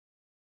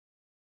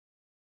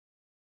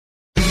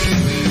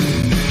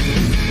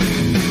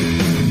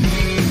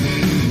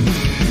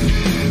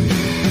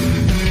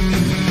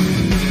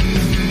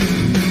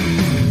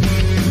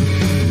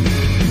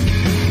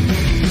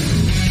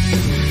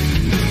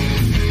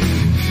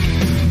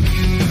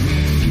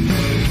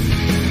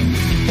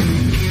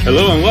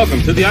Hello and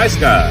welcome to the Ice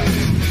Guys.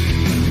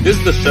 This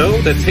is the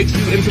show that takes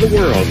you into the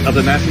world of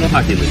the National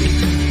Hockey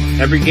League.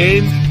 Every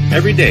game,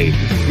 every day,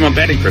 from a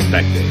betting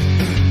perspective.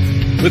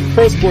 With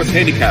pro sports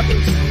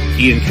handicappers,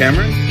 Ian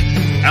Cameron,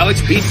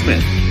 Alex P.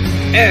 Smith,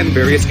 and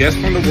various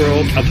guests from the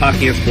world of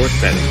hockey and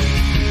sports betting.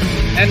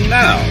 And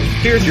now,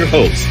 here's your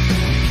host,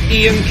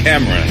 Ian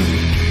Cameron.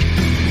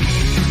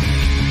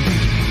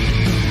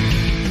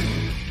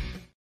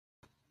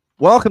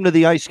 Welcome to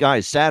the Ice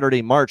Guys,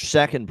 Saturday, March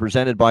 2nd,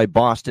 presented by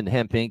Boston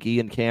Hemp Inc.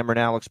 Ian Cameron,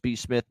 Alex B.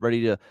 Smith,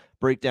 ready to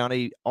break down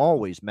a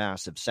always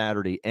massive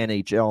Saturday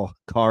NHL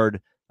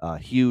card.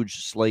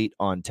 Huge slate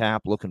on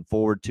tap. Looking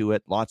forward to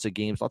it. Lots of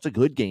games, lots of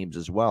good games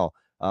as well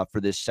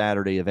for this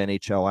Saturday of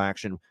NHL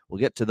action. We'll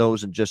get to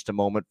those in just a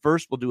moment.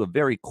 First, we'll do a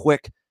very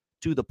quick,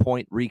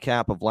 to-the-point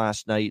recap of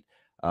last night.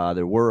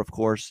 There were, of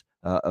course,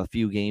 a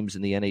few games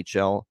in the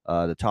NHL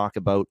to talk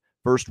about.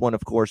 First one,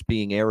 of course,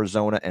 being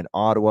Arizona and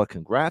Ottawa.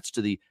 Congrats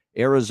to the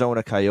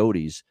Arizona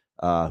Coyotes,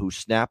 who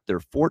snapped their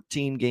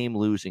 14-game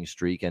losing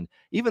streak. And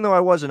even though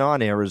I wasn't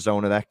on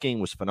Arizona, that game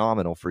was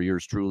phenomenal for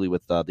yours truly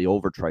with the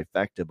over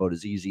trifecta, about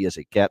as easy as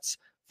it gets.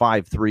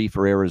 5-3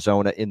 for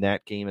Arizona in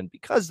that game. And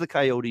because the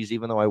Coyotes,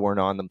 even though I weren't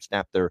on them,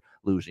 snapped their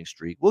losing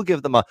streak, we'll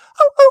give them a,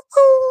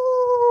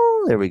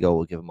 there we go.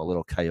 We'll give them a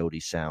little Coyote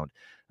sound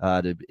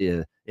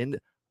in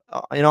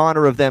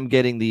honor of them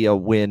getting the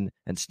win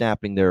and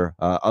snapping their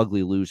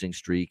ugly losing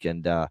streak.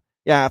 And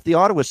yeah, if the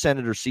Ottawa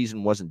Senators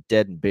season wasn't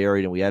dead and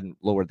buried and we hadn't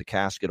lowered the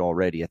casket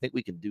already, I think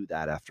we can do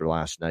that after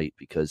last night,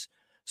 because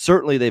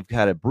certainly they've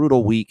had a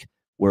brutal week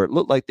where it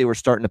looked like they were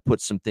starting to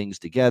put some things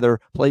together,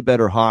 play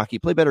better hockey,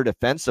 play better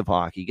defensive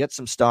hockey, get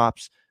some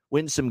stops,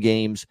 win some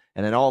games,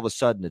 and then all of a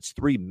sudden it's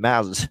three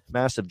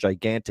massive,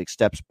 gigantic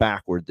steps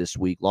backward this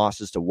week.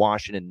 Losses to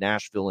Washington,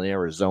 Nashville, and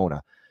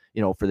Arizona,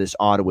 for this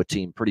Ottawa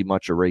team, pretty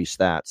much erased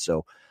that.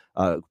 So,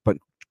 but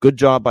good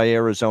job by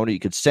Arizona. You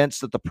could sense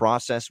that the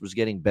process was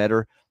getting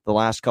better the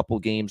last couple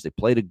of games. They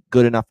played a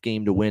good enough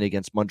game to win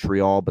against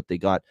Montreal, but they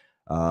got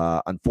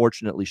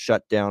unfortunately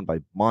shut down by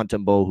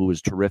Montembeault, who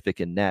was terrific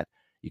in net.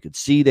 You could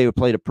see they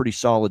played a pretty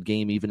solid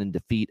game, even in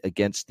defeat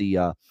against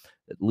the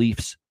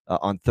Leafs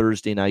on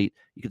Thursday night.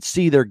 You could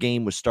see their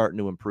game was starting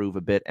to improve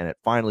a bit, and it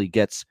finally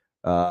gets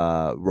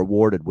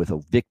rewarded with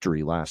a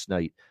victory last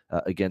night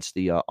against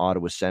the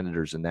Ottawa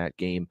Senators in that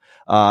game.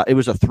 It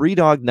was a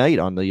three-dog night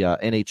on the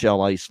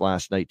NHL ice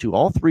last night, too.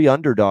 All three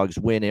underdogs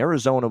win.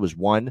 Arizona was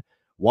one.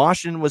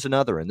 Washington was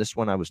another, and this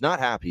one I was not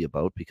happy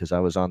about because I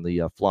was on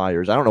the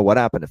Flyers. I don't know what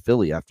happened to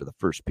Philly after the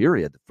first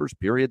period. The first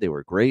period, they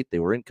were great. They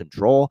were in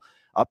control,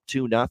 up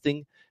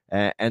 2-0,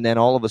 and then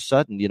all of a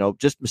sudden,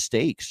 just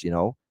mistakes,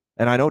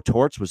 And I know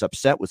Torts was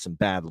upset with some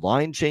bad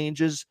line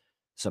changes,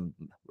 some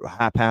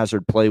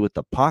haphazard play with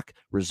the puck,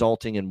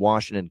 resulting in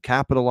Washington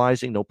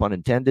capitalizing, no pun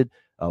intended,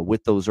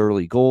 with those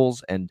early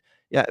goals. And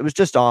yeah, it was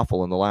just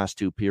awful in the last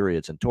two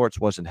periods, and Torts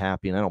wasn't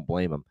happy, and I don't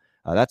blame him.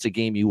 That's a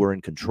game you were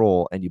in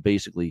control, and you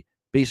basically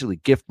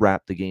gift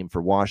wrapped the game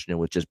for Washington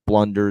with just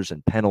blunders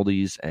and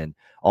penalties and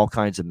all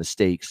kinds of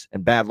mistakes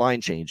and bad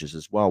line changes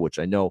as well, which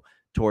I know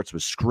Torts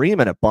was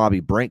screaming at Bobby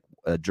Brink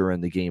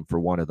during the game for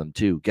one of them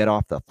too. Get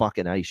off the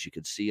fucking ice. You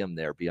could see him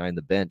there behind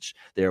the bench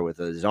there with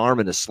his arm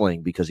in a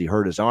sling because he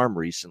hurt his arm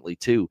recently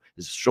too,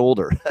 his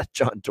shoulder,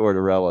 John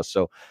Tortorella.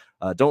 So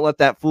don't let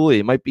that fool you.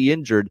 He might be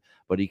injured,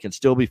 but he can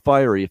still be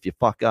fiery if you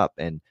fuck up.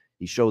 And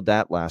he showed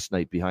that last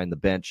night behind the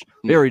bench.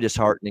 Very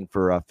disheartening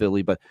for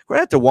Philly. But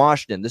credit to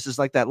Washington. This is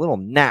like that little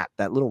gnat,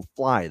 that little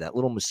fly, that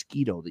little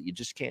mosquito that you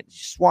just can't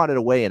swat it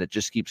away, and it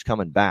just keeps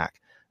coming back,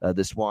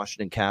 this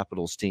Washington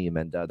Capitals team.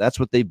 And that's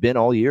what they've been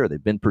all year.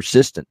 They've been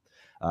persistent.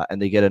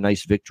 And they get a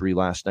nice victory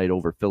last night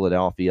over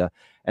Philadelphia.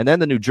 And then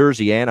the New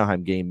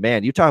Jersey-Anaheim game.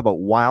 Man, you talk about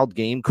wild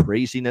game,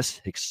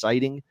 craziness,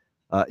 exciting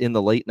in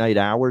the late night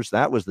hours.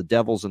 That was the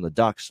Devils and the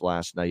Ducks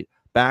last night.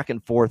 Back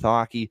and forth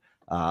hockey.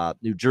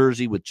 New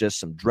Jersey with just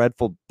some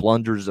dreadful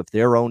blunders of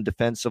their own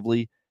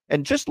defensively.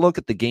 And just look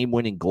at the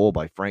game-winning goal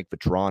by Frank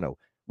Vetrano,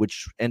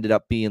 which ended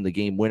up being the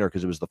game winner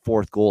because it was the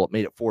fourth goal. It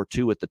made it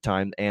 4-2 at the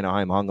time.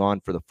 Anaheim hung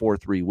on for the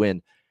 4-3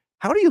 win.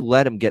 How do you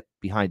let him get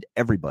behind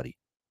everybody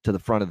to the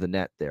front of the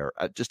net there?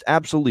 Just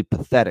absolutely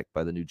pathetic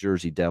by the New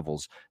Jersey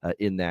Devils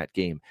in that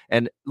game.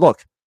 And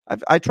look,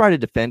 I try to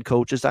defend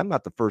coaches. I'm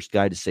not the first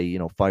guy to say,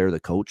 fire the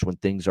coach when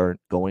things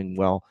aren't going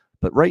well.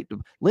 But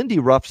Lindy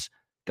Ruff's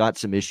got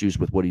some issues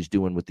with what he's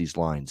doing with these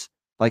lines.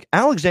 Like,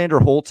 Alexander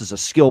Holtz is a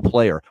skill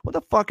player. What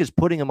the fuck is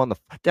putting him on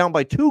down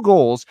by 2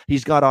 goals?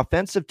 He's got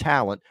offensive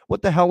talent.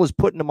 What the hell is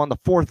putting him on the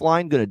fourth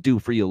line going to do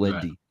for you,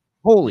 Lindy? Right.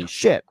 Holy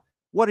shit.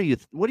 What are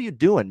you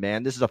doing,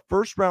 man? This is a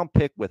first-round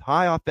pick with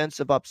high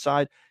offensive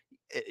upside.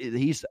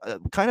 He's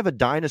kind of a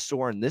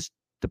dinosaur in this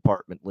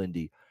department,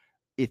 Lindy.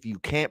 If you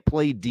can't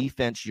play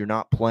defense, you're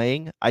not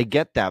playing. I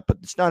get that, but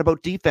it's not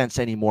about defense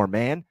anymore,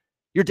 man.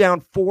 You're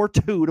down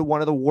 4-2 to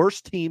one of the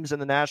worst teams in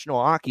the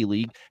National Hockey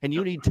League, and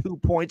you need 2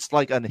 points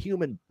like a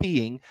human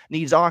being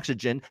needs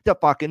oxygen to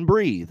fucking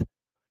breathe.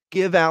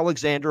 Give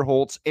Alexander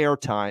Holtz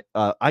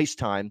ice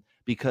time,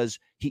 because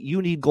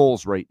you need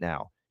goals right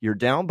now. You're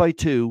down by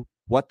 2.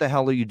 What the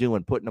hell are you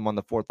doing putting him on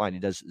the fourth line? He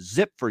does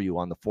zip for you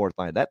on the fourth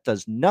line. That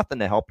does nothing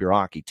to help your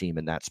hockey team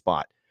in that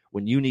spot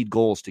when you need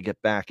goals to get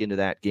back into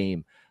that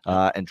game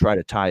and try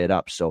to tie it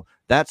up. So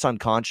that's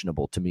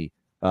unconscionable to me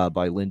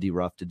by Lindy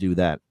Ruff to do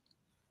that.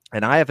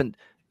 And I haven't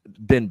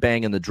been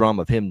banging the drum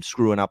of him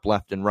screwing up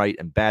left and right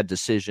and bad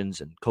decisions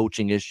and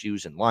coaching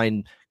issues and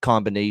line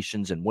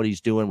combinations and what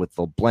he's doing with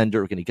the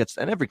blender.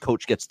 And every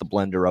coach gets the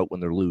blender out when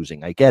they're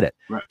losing. I get it,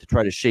 right, to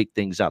try to shake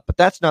things up. But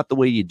that's not the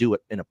way you do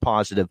it in a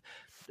positive,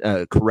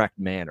 correct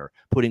manner.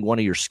 Putting one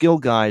of your skill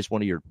guys,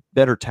 one of your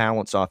better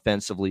talents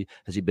offensively.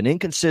 Has he been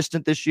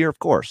inconsistent this year? Of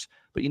course.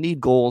 But you need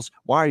goals.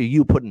 Why are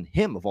you putting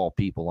him, of all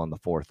people, on the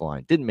fourth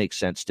line? Didn't make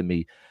sense to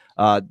me.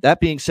 That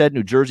being said,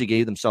 New Jersey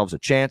gave themselves a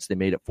chance. They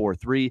made it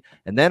 4-3.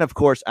 And then, of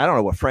course, I don't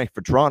know what Frank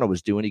Vetrano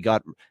was doing. He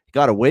got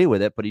away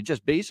with it, but he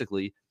just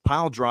basically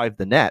pile drive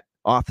the net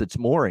off its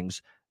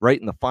moorings right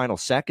in the final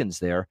seconds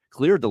there.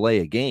 Clear delay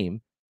a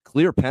game,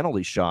 clear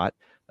penalty shot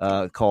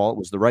call. It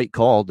was the right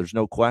call. There's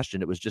no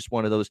question. It was just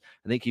one of those.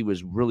 I think he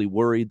was really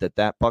worried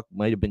that puck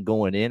might have been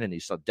going in, and he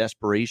saw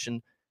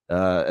desperation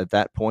at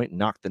that point and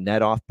knocked the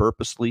net off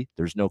purposely.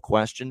 There's no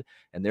question.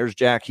 And there's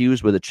Jack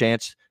Hughes with a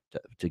chance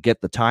to get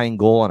the tying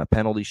goal on a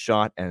penalty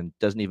shot and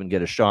doesn't even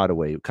get a shot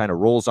away. It kind of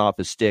rolls off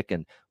his stick,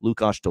 and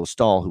Lukas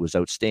Dostal, who was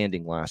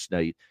outstanding last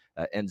night,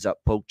 ends up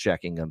poke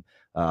checking him.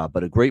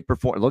 But a great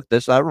performance. Look,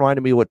 that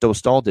reminded me of what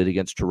Dostal did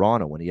against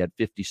Toronto when he had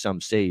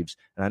 50-some saves.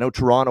 And I know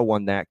Toronto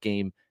won that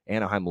game.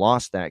 Anaheim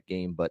lost that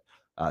game, but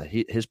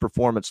his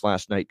performance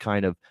last night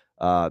kind of,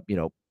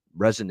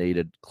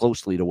 resonated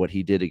closely to what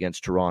he did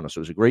against Toronto. So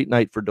it was a great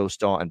night for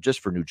Dostal, and just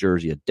for New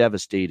Jersey, a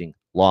devastating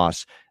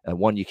loss,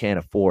 one you can't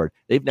afford.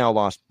 They've now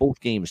lost both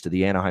games to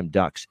the Anaheim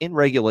Ducks in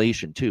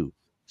regulation, too.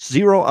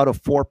 0 out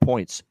of 4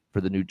 points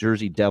for the New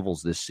Jersey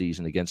Devils this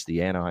season against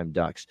the Anaheim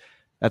Ducks.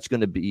 That's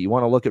going to be, you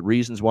want to look at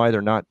reasons why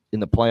they're not in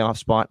the playoff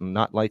spot and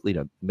not likely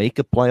to make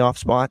a playoff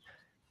spot?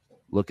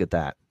 Look at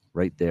that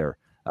right there.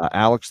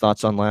 Alex,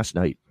 thoughts on last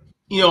night?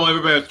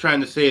 Everybody was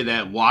trying to say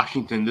that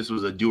Washington, this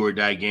was a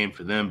do-or-die game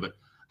for them, but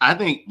I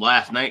think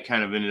last night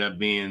kind of ended up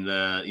being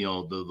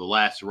the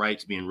last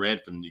rites being read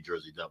for the New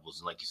Jersey Devils.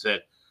 And like you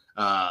said,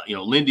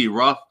 Lindy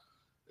Ruff,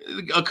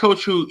 a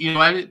coach who,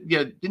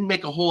 didn't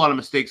make a whole lot of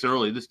mistakes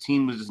early. This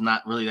team was just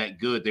not really that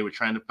good. They were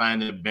trying to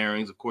find their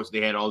bearings. Of course,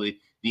 they had all the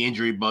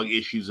injury bug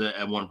issues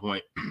at one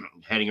point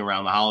heading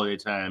around the holiday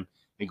time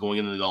and going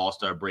into the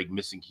All-Star break,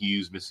 missing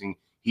Hughes, missing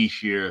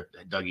Heishier,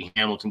 Dougie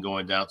Hamilton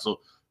going down.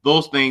 So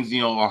those things,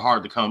 are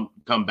hard to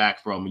come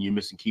back from when you're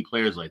missing key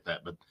players like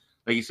that. But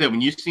like you said, when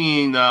you're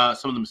seeing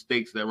some of the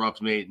mistakes that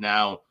Ruff's made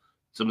now,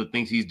 some of the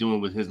things he's doing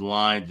with his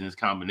lines and his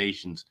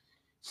combinations,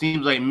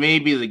 seems like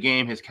maybe the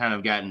game has kind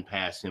of gotten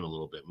past him a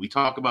little bit. We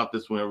talk about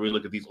this whenever we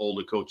look at these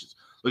older coaches.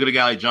 Look at a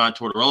guy like John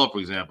Tortorella, for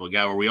example, a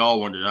guy where we all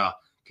wondered,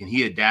 can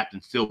he adapt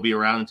and still be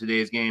around in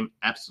today's game?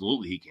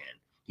 Absolutely he can.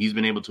 He's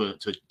been able to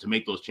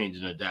make those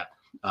changes and adapt.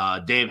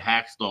 Dave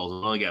Haxtell is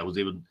another guy who was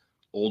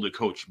older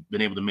coach,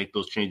 been able to make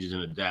those changes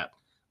and adapt.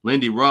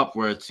 Lindy Ruff,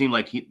 where it seemed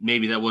like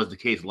maybe that was the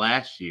case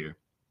last year.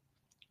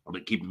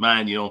 But keep in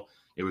mind,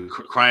 they were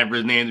crying for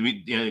his name to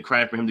be,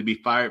 crying for him to be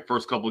fired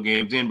first couple of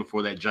games in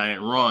before that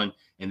giant run,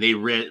 and they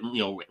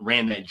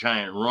ran that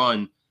giant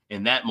run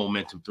and that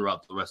momentum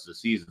throughout the rest of the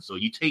season. So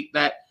you take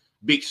that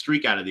big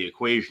streak out of the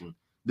equation.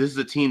 This is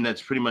a team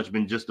that's pretty much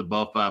been just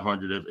above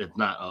 500, if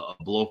not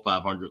a below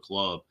 500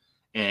 club,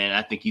 and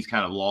I think he's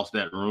kind of lost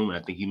that room, and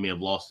I think he may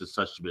have lost his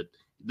touch a bit.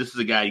 This is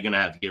a guy you're going to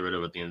have to get rid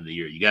of at the end of the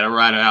year. You got to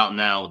ride it out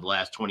now with the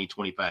last 20,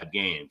 25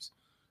 games,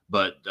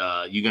 but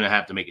you're going to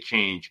have to make a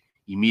change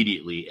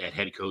immediately at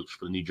head coach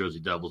for the New Jersey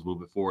Devils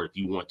moving forward if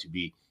you want to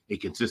be a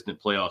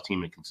consistent playoff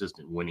team and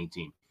consistent winning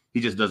team. He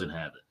just doesn't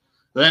have it.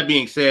 But that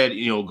being said,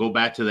 go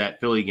back to that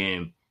Philly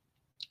game,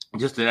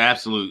 just an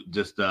absolute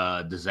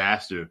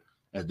disaster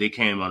as they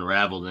came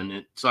unraveled. And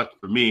it sucked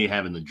for me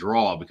having the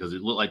draw because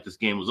it looked like this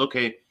game was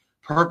okay,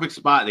 perfect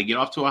spot. They get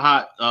off to a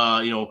hot,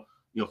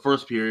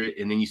 first period,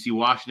 and then you see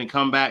Washington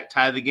come back,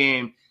 tie the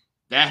game.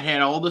 That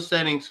had all the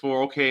settings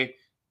for, okay,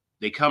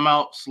 they come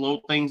out,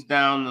 slow things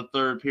down in the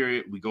third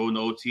period. We go into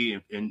OT,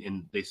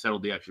 and they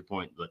settled the extra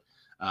point. But,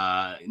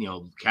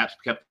 Caps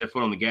kept their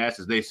foot on the gas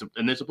and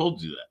they're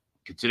supposed to do that,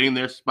 considering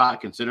their spot,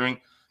 considering,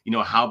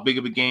 how big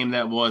of a game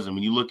that was. And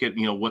when you look at,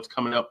 what's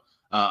coming up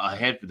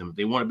ahead for them, if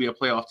they want to be a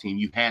playoff team,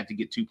 you had to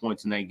get 2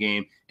 points in that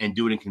game and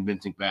do it in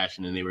convincing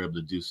fashion, and they were able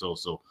to do so.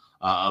 So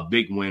a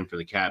big win for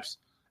the Caps,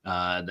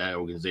 that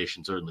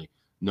organization, certainly,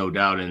 no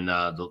doubt. And,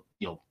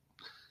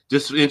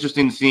 just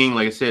interesting seeing,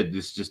 like I said,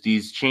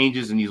 these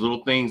changes and these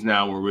little things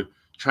now where we're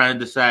trying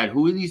to decide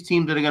who are these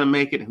teams that are going to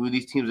make it, who are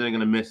these teams that are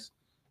going to miss.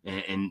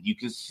 And you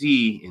can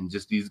see in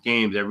just these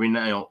games,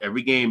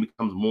 every game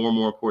becomes more and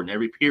more important.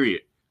 Every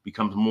period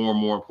becomes more and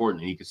more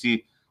important. And you can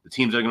see the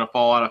teams that are going to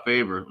fall out of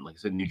favor. Like I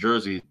said, New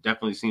Jersey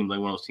definitely seems like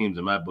one of those teams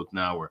in my book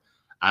now where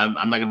I'm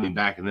not going to be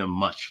backing them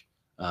much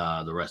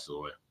the rest of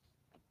the way.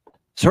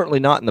 Certainly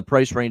not in the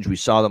price range we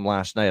saw them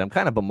last night. I'm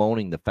kind of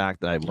bemoaning the fact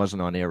that I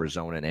wasn't on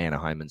Arizona and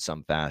Anaheim in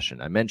some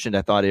fashion. I mentioned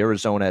I thought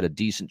Arizona had a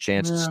decent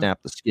chance to snap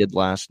the skid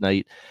last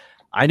night.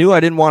 I knew I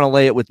didn't want to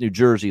lay it with New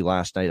Jersey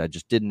last night. I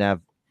just didn't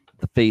have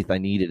the faith I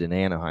needed in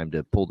Anaheim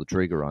to pull the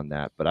trigger on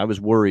that. But I was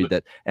worried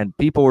that, and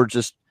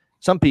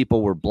some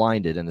people were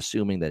blinded and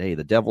assuming that, hey,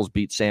 the Devils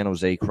beat San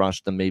Jose,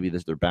 crushed them, maybe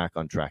they're back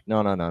on track.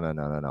 No.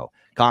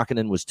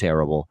 Kakkonen was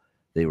terrible.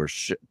 They were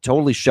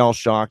totally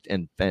shell-shocked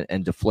and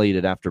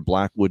deflated after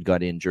Blackwood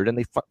got injured, and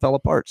they fell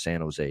apart,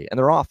 San Jose, and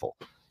they're awful.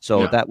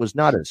 So that was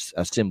not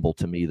a symbol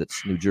to me that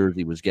New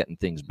Jersey was getting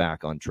things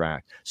back on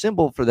track.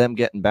 Symbol for them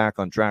getting back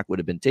on track would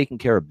have been taking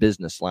care of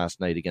business last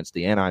night against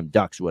the Anaheim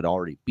Ducks, who had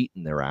already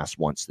beaten their ass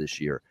once this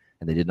year,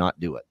 and they did not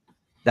do it.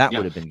 That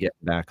would have been getting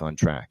back on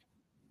track.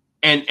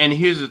 And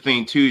here's the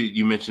thing, too,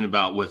 you mentioned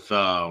about with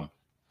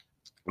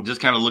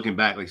just kind of looking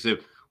back, like I said,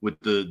 with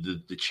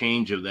the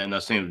change of that, and I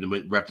was saying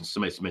with reference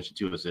somebody mentioned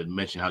too,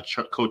 mentioned how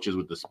coaches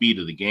with the speed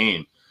of the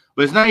game,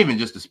 but it's not even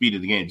just the speed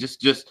of the game,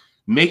 just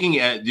making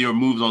your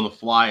moves on the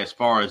fly as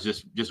far as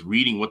just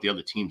reading what the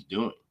other team's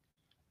doing.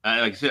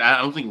 Like I said,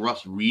 I don't think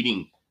Ruff's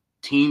reading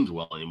teams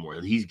well anymore.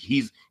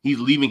 He's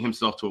leaving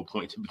himself to a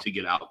point to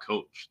get out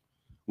coached,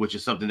 which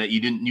is something that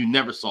you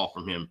never saw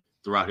from him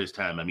throughout his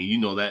time. I mean, you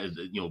know that,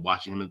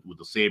 watching him with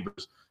the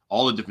Sabres,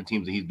 all the different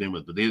teams that he's been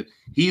with, but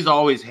he's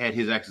always had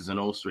his X's and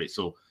O's straight.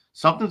 So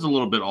something's a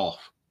little bit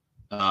off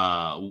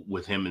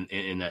with him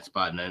in that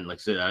spot. And then, like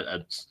I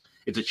said,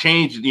 it's a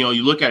change.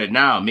 You look at it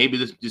now, maybe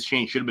this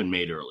change should have been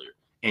made earlier,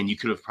 and you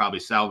could have probably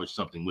salvaged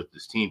something with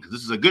this team, because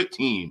this is a good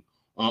team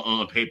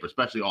on paper,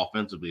 especially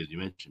offensively, as you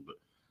mentioned.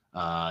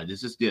 But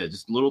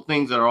just little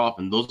things that are off,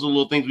 and those are the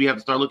little things we have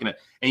to start looking at.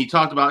 And you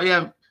talked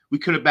about, we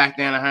could have backed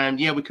Anaheim.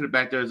 Yeah, we could have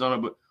backed Arizona,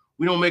 but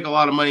we don't make a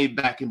lot of money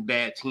backing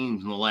bad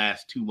teams in the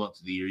last 2 months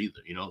of the year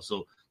either,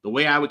 So the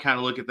way I would kind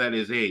of look at that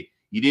is, hey,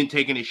 you didn't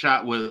take any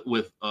shot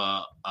with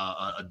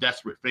a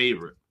desperate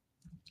favorite.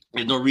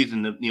 There's no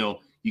reason that,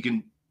 you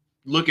can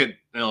look at,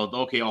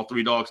 okay, all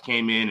three dogs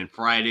came in and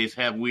Fridays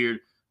have weird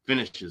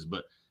finishes,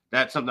 but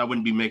that's something I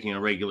wouldn't be making a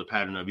regular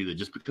pattern of either.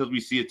 Just because we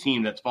see a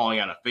team that's falling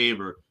out of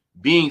favor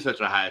being such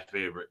a high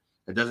favorite,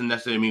 that doesn't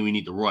necessarily mean we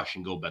need to rush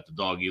and go bet the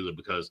dog either,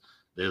 because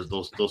there's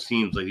those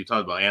teams like you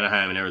talked about,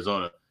 Anaheim and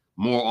Arizona.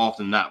 More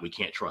often than not, we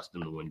can't trust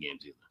them to win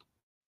games either.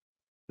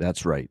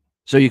 That's right.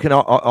 So you can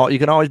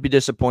always be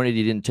disappointed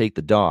you didn't take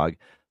the dog,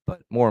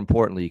 but more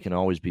importantly, you can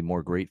always be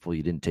more grateful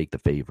you didn't take the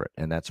favorite,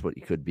 and that's what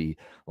you could be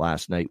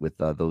last night with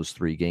those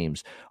three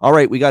games. All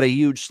right, we got a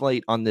huge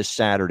slate on this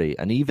Saturday,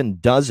 an even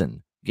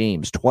dozen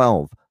games,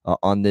 12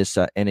 on this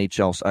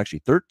NHL, actually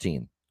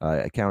 13.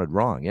 I counted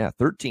wrong.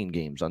 13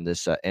 games on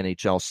this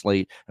NHL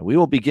slate, and we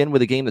will begin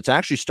with a game that's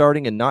actually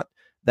starting in not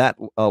that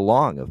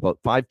long,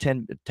 about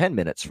 10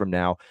 minutes from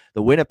now,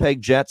 the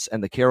Winnipeg Jets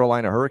and the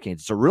Carolina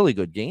Hurricanes. It's a really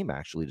good game,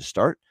 actually, to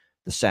start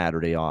the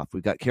Saturday off.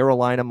 We've got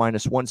Carolina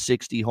minus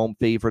 160, home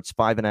favorites,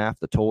 5.5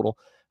 the total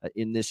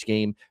in this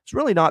game. It's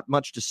really not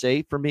much to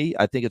say for me.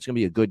 I think it's going to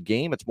be a good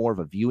game. It's more of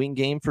a viewing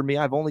game for me.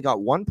 I've only got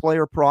one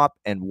player prop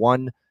and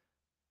one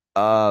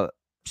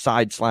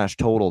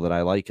side/total that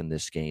I like in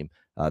this game.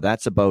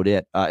 That's about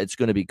it. It's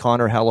going to be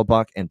Connor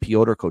Hellebuck and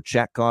Pyotr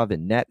Kochetkov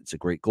in net. It's a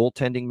great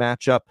goaltending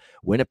matchup.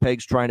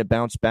 Winnipeg's trying to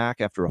bounce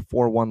back after a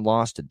 4-1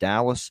 loss to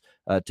Dallas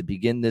to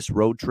begin this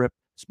road trip,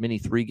 this mini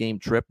 3-game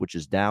trip, which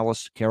is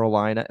Dallas,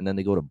 Carolina, and then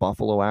they go to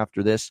Buffalo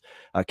after this.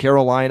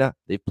 Carolina,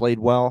 they've played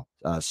well,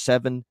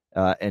 7-2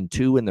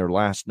 in their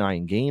last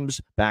 9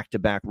 games,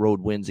 back-to-back road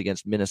wins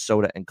against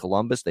Minnesota and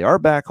Columbus. They are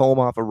back home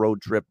off a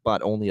road trip,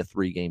 but only a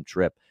 3-game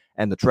trip.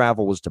 And the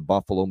travel was to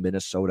Buffalo,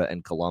 Minnesota,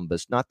 and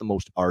Columbus. Not the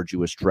most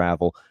arduous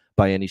travel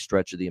by any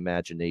stretch of the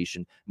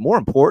imagination. More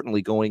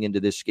importantly, going into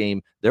this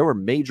game, there were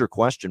major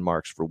question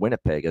marks for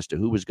Winnipeg as to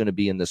who was going to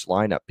be in this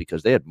lineup,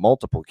 because they had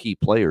multiple key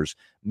players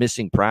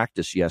missing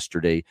practice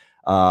yesterday.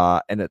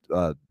 Gabe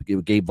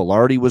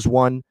Vilardi was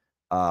one.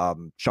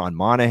 Sean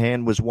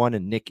Monahan was one,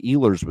 and Nick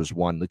Ehlers was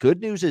one. The good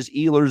news is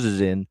Ehlers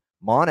is in.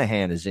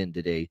 Monahan is in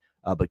today,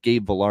 but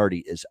Gabe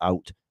Vilardi is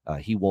out.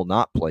 He will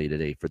not play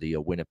today for the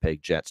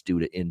Winnipeg Jets due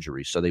to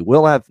injury. So they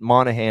will have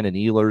Monahan and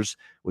Ehlers,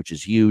 which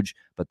is huge,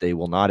 but they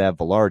will not have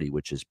Vilardi,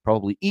 which is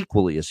probably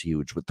equally as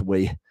huge with the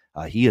way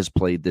he has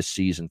played this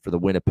season for the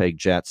Winnipeg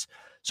Jets.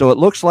 So it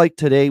looks like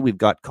today we've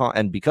got,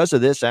 and because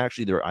of this,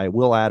 actually, I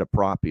will add a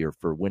prop here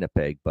for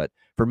Winnipeg. But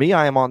for me,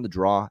 I am on the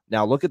draw.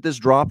 Now look at this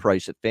draw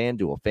price at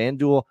FanDuel.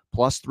 FanDuel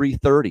plus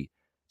 330.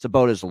 It's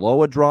about as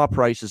low a draw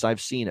price as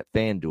I've seen at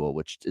FanDuel,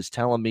 which is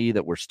telling me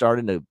that we're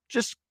starting to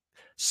just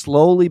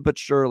slowly but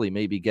surely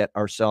maybe get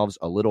ourselves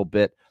a little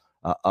bit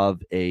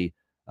of an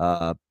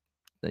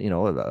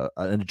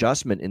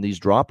adjustment in these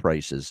draw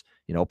prices.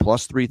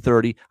 Plus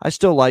 330. I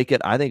still like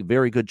it. I think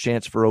very good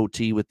chance for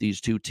OT with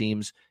these two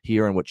teams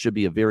here in what should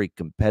be a very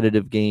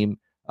competitive game.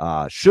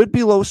 Should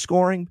be low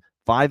scoring,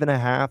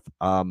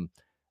 5.5.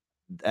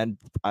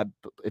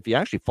 If you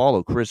actually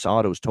follow Chris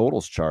Otto's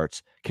totals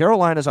charts,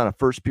 Carolina's on a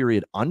first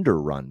period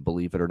underrun,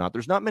 believe it or not.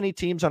 There's not many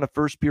teams on a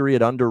first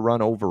period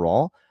underrun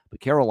overall, but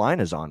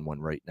Carolina's on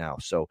one right now.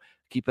 So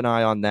keep an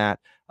eye on that.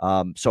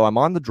 So I'm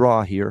on the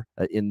draw here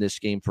in this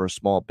game for a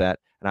small bet,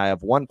 and I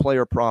have one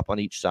player prop on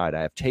each side.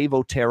 I have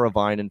Teuvo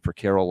Teravainen for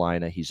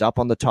Carolina. He's up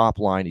on the top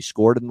line. He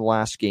scored in the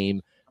last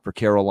game for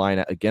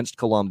Carolina against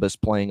Columbus,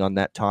 playing on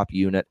that top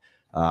unit.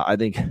 I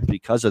think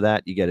because of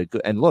that, you get a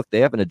good, and look, they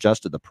haven't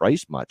adjusted the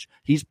price much.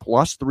 He's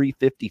plus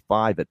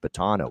 355 at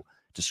Betano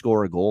to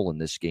score a goal in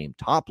this game.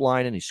 Top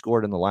line, and he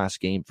scored in the last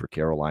game for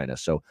Carolina.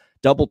 So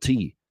double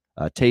T,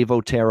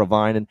 Teuvo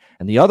Teravainen.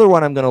 And the other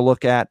one I'm going to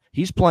look at,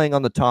 he's playing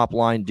on the top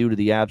line due to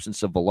the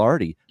absence of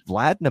Velarde.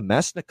 Vlad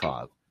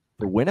Nemesnikov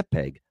for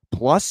Winnipeg,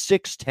 plus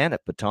 610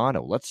 at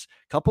Betano. Let's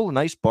couple of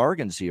nice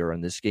bargains here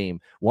in this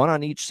game, one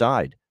on each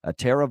side.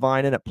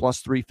 Teravainen at plus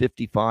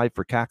 355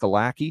 for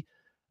Kakalaki.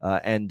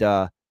 And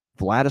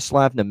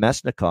Vladislav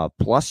Nemesnikov,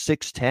 plus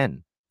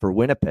 610 for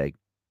Winnipeg,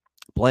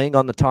 playing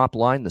on the top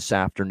line this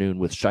afternoon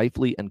with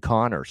Scheifele and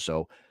Connor.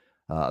 So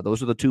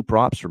those are the two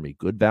props for me.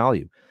 Good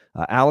value.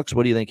 Alex,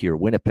 what do you think here?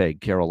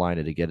 Winnipeg,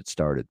 Carolina to get it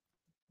started.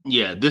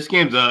 Yeah, this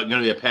game's going to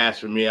be a pass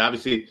for me.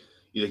 Obviously,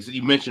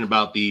 you mentioned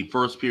about the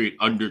first period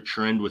under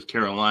trend with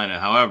Carolina.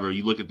 However,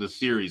 you look at the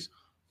series,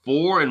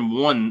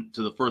 4-1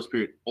 to the first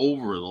period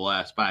over the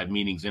last 5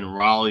 meetings in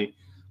Raleigh.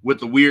 With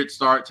the weird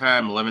start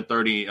time,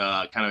 11:30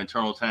 kind of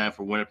internal time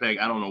for Winnipeg,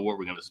 I don't know what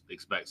we're going to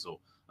expect. So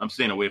I'm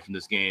staying away from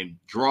this game.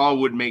 Draw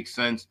would make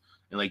sense.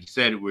 And like you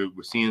said, we're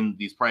seeing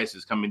these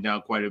prices coming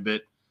down quite a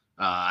bit.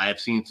 I have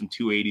seen some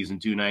 280s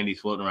and 290s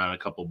floating around in a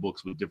couple of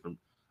books with different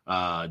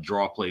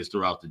draw plays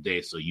throughout the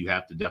day. So you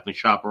have to definitely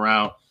shop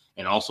around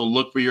and also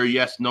look for your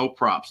yes-no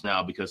props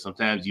now, because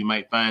sometimes you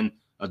might find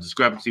a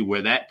discrepancy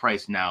where that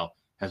price now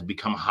has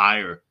become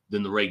higher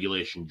than the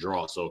regulation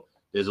draw. So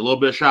there's a little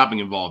bit of shopping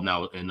involved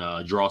now in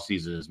draw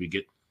season as we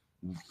get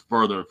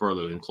further and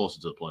further and closer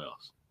to the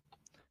playoffs.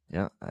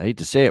 Yeah, I hate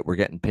to say it, we're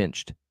getting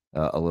pinched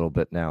a little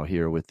bit now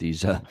here with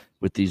these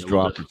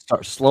drops.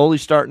 It's slowly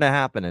starting to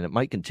happen, and it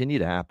might continue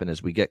to happen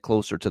as we get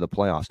closer to the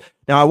playoffs.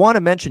 Now, I want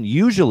to mention,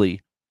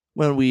 usually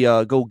when we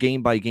go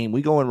game by game,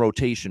 we go in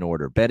rotation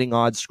order, betting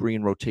odds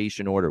screen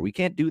rotation order. We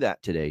can't do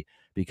that today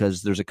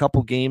because there's a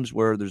couple games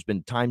where there's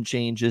been time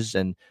changes,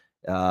 and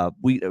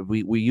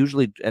we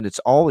usually, and it's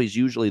always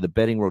usually the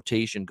betting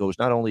rotation goes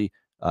not only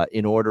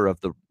in order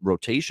of the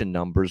rotation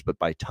numbers, but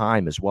by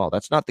time as well.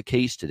 That's not the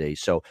case today.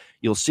 So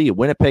you'll see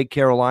Winnipeg,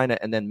 Carolina,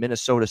 and then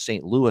Minnesota,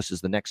 St. Louis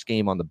is the next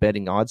game on the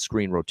betting odds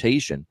screen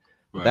rotation.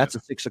 Right. That's a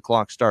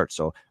 6:00 start.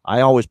 So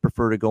I always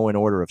prefer to go in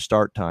order of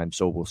start time.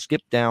 So we'll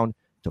skip down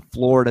to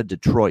Florida,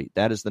 Detroit.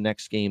 That is the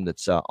next game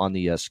that's on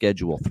the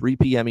schedule, 3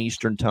 p.m.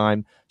 Eastern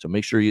time. So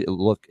make sure you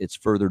look, it's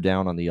further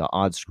down on the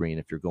odds screen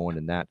if you're going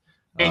in that.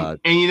 And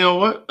you know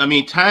what? I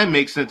mean, time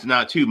makes sense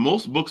now, too.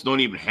 Most books don't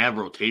even have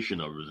rotation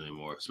numbers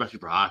anymore, especially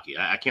for hockey.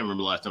 I can't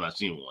remember the last time I've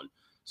seen one.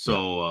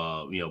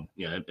 So,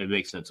 it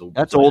makes sense. So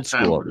that's old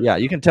school. Yeah,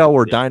 you can tell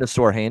we're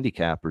dinosaur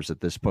handicappers at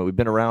this point. We've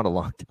been around a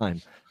long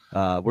time.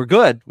 We're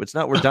good. It's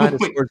not we're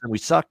dinosaurs and we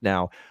suck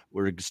now.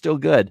 We're still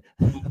good.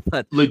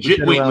 But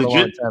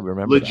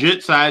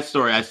legit side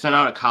story. I sent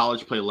out a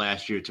college play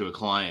last year to a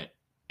client,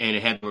 and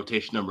it had the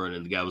rotation number,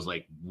 and the guy was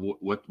like,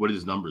 what do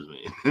his numbers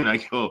mean? And I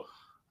go,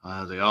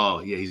 I was like,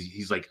 oh, yeah,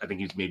 he's like, I think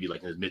he's maybe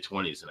like in his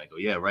mid-20s. And I go,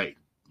 yeah, right.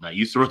 Not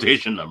used to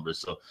rotation numbers.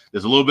 So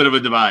there's a little bit of a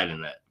divide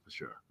in that for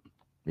sure.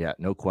 Yeah,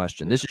 no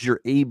question. This is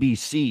your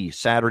ABC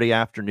Saturday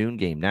afternoon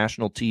game,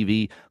 national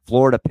TV,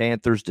 Florida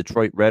Panthers,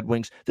 Detroit Red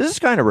Wings. This is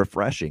kind of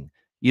refreshing.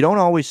 You don't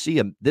always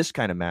see this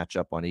kind of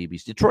matchup on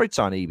ABC. Detroit's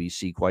on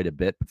ABC quite a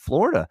bit, but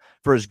Florida,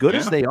 for as good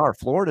as they are,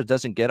 Florida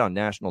doesn't get on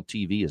national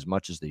TV as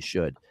much as they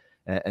should.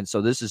 And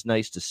so this is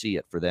nice to see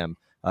it for them.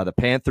 The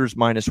Panthers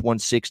minus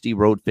 160,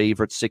 road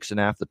favorites,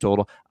 6.5 the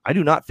total. I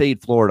do not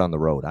fade Florida on the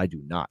road. I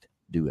do not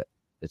do it.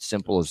 It's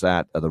simple as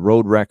that. The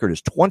road record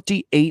is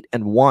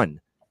 28-1.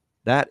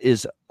 That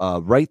is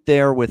right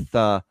there with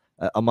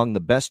among the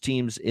best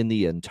teams in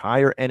the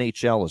entire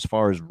NHL as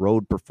far as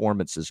road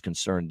performance is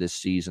concerned this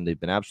season. They've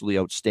been absolutely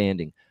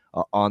outstanding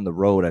on the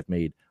road. I've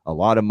made a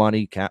lot of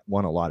money,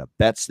 won a lot of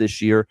bets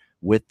this year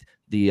with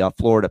the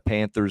Florida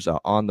Panthers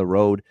on the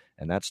road,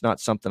 and that's not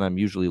something I'm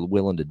usually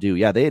willing to do.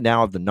 Yeah, they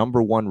now have the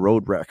number 1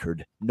 road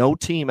record. No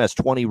team has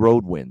 20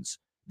 road wins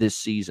this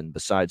season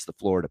besides the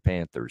Florida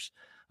Panthers.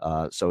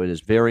 So it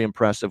is very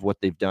impressive what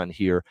they've done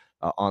here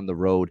on the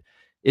road.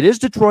 It is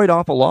Detroit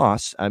off a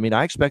loss. I mean,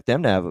 I expect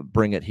them to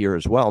bring it here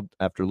as well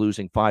after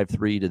losing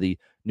 5-3 to the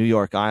New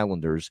York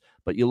Islanders.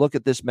 But you look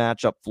at this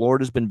matchup,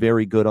 Florida's been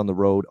very good on the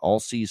road all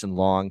season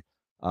long.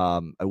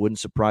 It wouldn't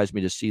surprise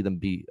me to see them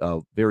be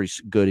very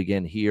good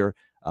again here.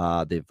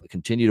 They've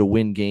continued to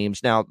win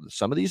games. Now,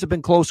 some of these have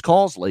been close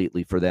calls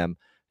lately for them.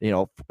 You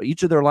know,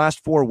 each of their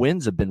last 4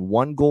 wins have been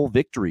 1-goal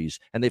victories,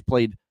 and they've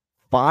played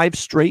 5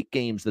 straight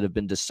games that have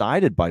been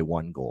decided by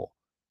 1 goal.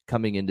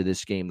 Coming into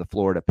this game, the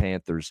Florida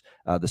Panthers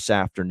this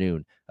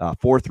afternoon.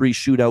 4-3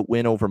 shootout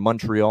win over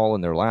Montreal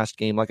in their last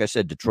game. Like I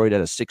said, Detroit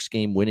had a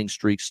 6-game winning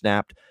streak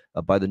snapped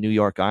by the New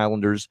York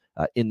Islanders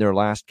in their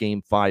last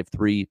game,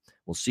 5-3.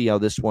 We'll see how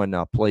this one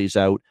plays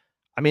out.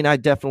 I mean,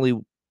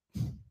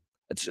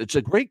 it's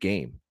a great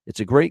game. It's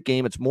a great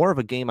game. It's more of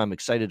a game I'm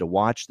excited to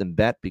watch than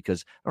bet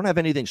because I don't have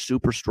anything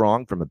super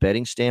strong from a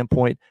betting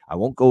standpoint. I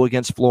won't go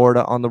against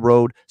Florida on the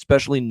road,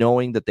 especially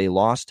knowing that they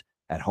lost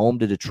at home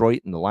to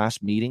Detroit in the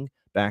last meeting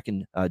back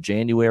in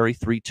January,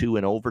 3-2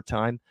 in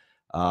overtime.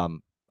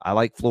 I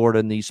like Florida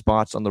in these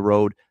spots on the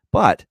road,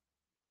 but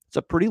it's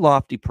a pretty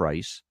lofty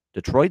price.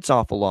 Detroit's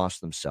off a loss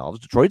themselves.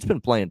 Detroit's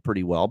been playing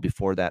pretty well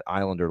before that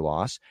Islander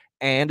loss,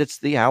 and it's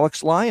the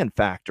Alex Lyon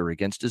factor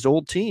against his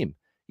old team.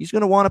 He's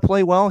going to want to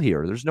play well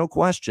here. There's no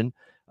question.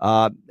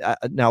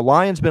 Now,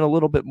 Lyon's been a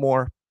little bit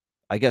more,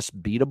 I guess,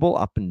 beatable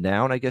up and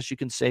down, I guess you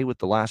can say, with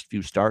the last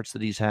few starts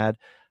that he's had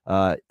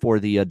for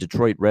the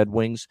Detroit Red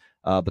Wings.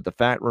 But the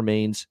fact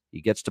remains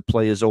he gets to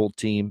play his old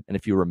team. And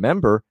if you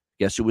remember,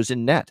 guess who was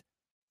in net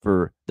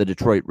for the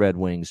Detroit Red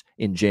Wings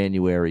in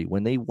January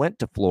when they went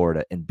to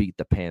Florida and beat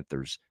the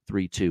Panthers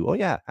 3-2? Oh,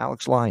 yeah,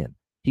 Alex Lyon.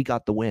 He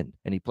got the win,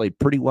 and he played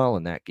pretty well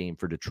in that game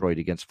for Detroit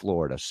against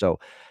Florida. So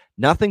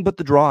nothing but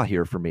the draw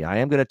here for me. I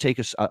am going to take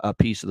a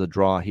piece of the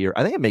draw here.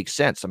 I think it makes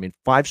sense. I mean,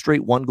 5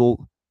 straight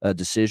one-goal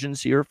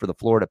decisions here for the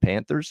Florida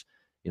Panthers.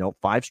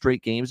 5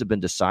 straight games have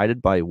been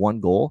decided by 1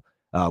 goal.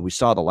 We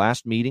saw the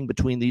last meeting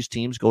between these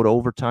teams go to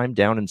overtime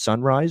down in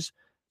Sunrise.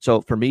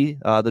 So for me,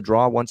 the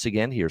draw once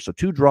again here. So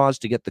 2 draws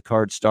to get the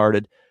card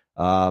started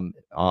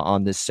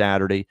on this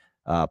Saturday.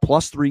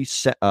 Plus three.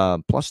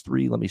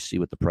 Let me see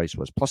what the price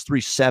was. Plus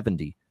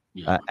 370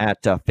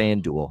 at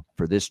FanDuel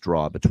for this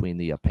draw between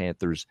the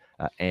Panthers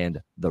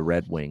and the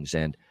Red Wings.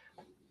 And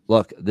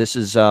look, this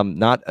is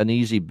not an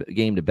easy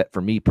game to bet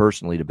for me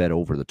personally to bet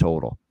over the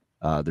total.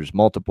 There's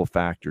multiple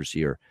factors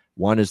here.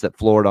 One is that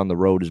Florida on the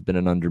road has been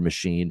an under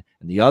machine,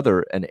 and the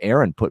other, and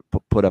Aaron put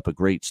up a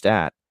great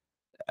stat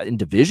in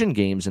division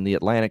games in the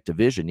Atlantic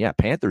Division. Yeah,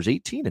 Panthers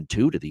 18-2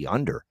 to the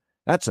under.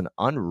 That's an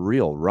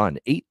unreal run.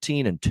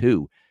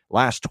 18-2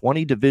 last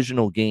 20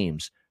 divisional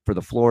games for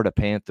the Florida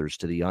Panthers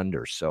to the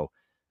under. So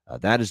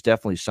that is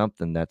definitely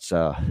something that's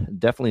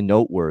definitely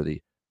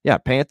noteworthy. Yeah,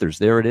 Panthers,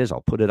 there it is.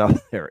 I'll put it up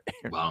there.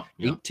 Wow.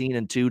 Yeah.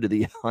 18-2 to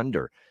the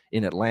under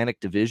in Atlantic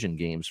Division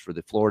games for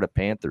the Florida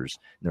Panthers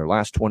in their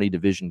last 20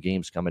 division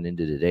games coming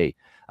into today.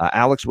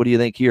 Alex, what do you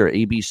think here?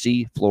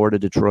 ABC, Florida,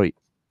 Detroit.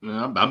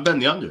 I'm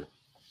betting the under.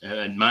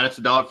 Minus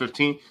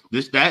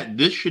 $1.15.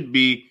 This should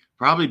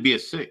probably be a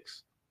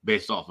 6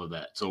 based off of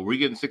that. So we're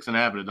getting 6.5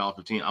 at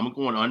 $1.15. I'm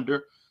going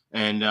under,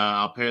 and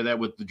I'll pair that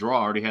with the draw.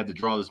 I already had the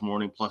draw this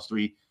morning, plus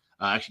 3.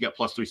 I actually got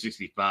plus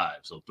 365,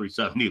 so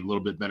 370, a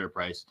little bit better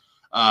price.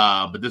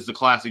 But this is a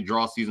classic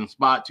draw season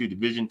spot, 2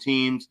 division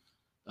teams.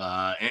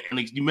 And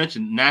like you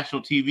mentioned,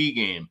 national TV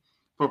game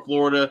for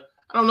Florida.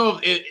 I don't know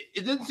if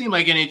it doesn't seem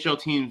like NHL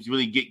teams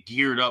really get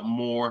geared up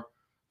more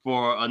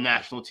for a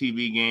national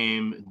TV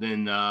game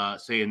than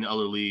say in the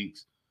other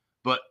leagues.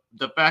 But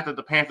the fact that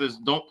the Panthers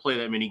don't play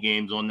that many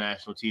games on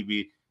national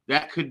TV,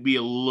 that could be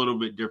a little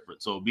bit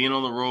different. So being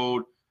on the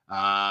road,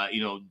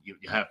 you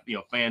have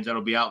fans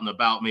that'll be out and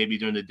about maybe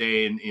during the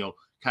day, and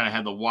kind of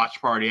have the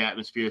watch party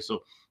atmosphere.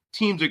 So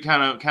teams are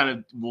kind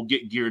of will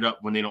get geared up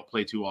when they don't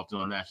play too often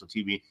on national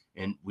TV.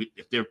 And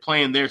if they're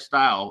playing their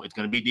style, it's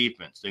going to be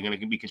defense. They're going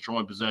to be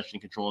controlling possession,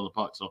 controlling the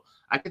puck. So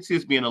I could see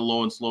this being a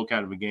low and slow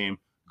kind of a game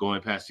going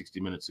past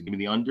 60 minutes. So give me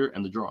the under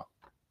and the draw.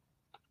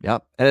 Yeah,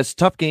 and it's a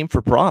tough game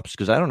for props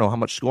because I don't know how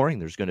much scoring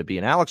there's going to be.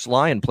 And Alex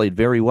Lyon played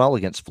very well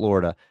against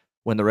Florida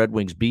when the Red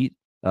Wings beat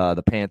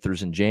the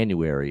Panthers in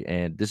January.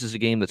 And this is a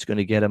game that's going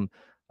to get him,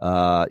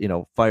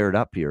 fired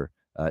up here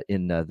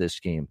in this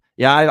game.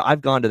 Yeah,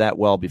 I've gone to that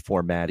well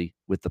before, Maddie,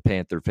 with the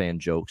Panther fan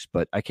jokes,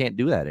 but I can't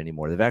do that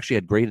anymore. They've actually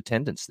had great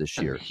attendance this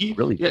year.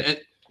 Really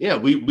good. Yeah,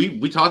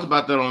 we talked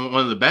about that on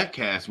one of the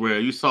backcasts where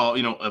you saw,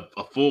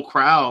 a full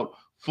crowd,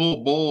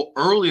 full bowl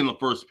early in the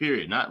first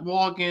period, not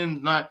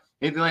walk-ins, not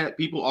anything like that.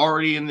 People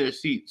already in their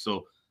seats.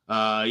 So,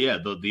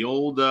 the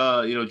old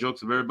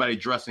jokes of everybody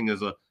dressing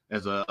as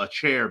a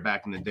chair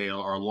back in the day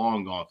are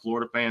long gone.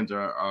 Florida fans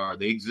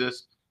they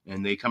exist,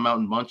 and they come out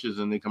in bunches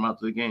and they come out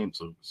to the game.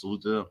 So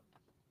salute to them.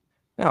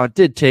 Now, it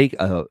did take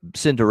a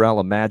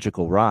Cinderella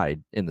magical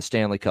ride in the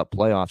Stanley Cup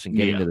playoffs and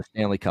getting to the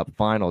Stanley Cup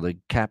final to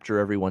capture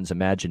everyone's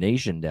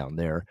imagination down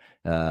there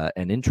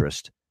and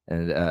interest.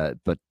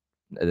 But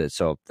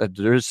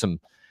there is some,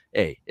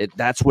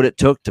 that's what it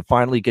took to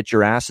finally get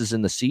your asses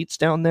in the seats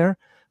down there.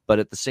 But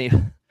at the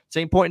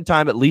same point in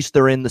time, at least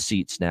they're in the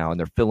seats now and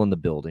they're filling the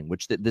building,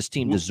 which this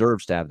team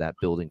deserves to have that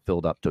building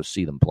filled up to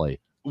see them play.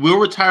 We'll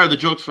retire the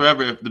jokes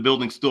forever if the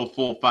building's still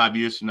full 5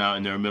 years from now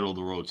and they're a middle of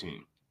the road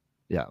team.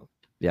 Yeah.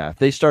 Yeah, if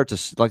they start to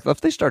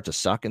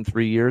suck in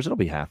 3 years, it'll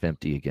be half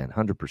empty again,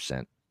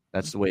 100%.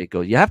 That's the way it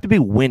goes. You have to be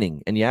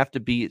winning, and you have to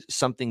be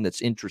something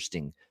that's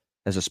interesting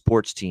as a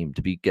sports team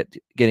to be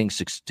getting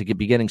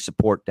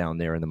support down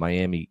there in the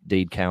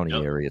Miami-Dade County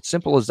area. It's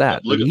simple as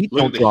that. The Heat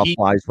don't draw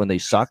flies when they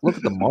suck. Look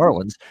at the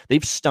Marlins;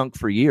 they've stunk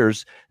for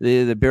years.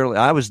 They barely.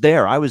 I was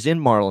there. I was in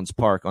Marlins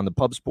Park on the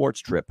pub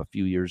sports trip a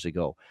few years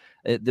ago.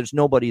 There's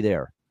nobody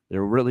there.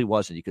 There really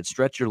wasn't. You could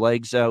stretch your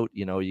legs out.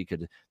 You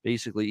could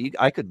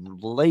I could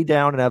lay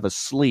down and have a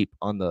sleep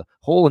on the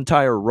whole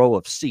entire row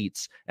of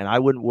seats, and I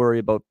wouldn't worry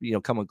about,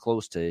 coming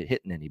close to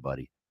hitting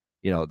anybody.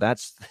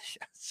 That's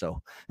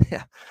so,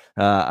 yeah.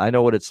 I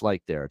know what it's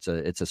like there.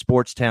 It's a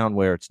sports town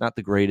where it's not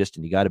the greatest,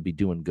 and you got to be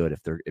doing good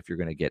if you're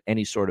going to get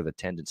any sort of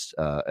attendance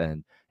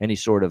and any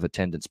sort of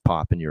attendance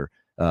pop in your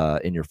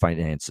in your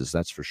finances.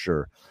 That's for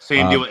sure.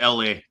 Same deal with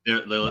LA.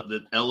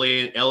 The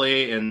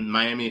LA and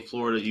Miami,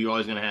 Florida. You're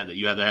always going to have that.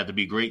 You either have to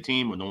be a great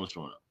team or no one's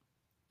showing up.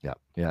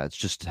 Yeah. It's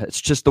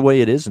just the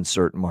way it is in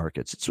certain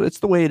markets. It's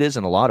the way it is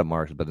in a lot of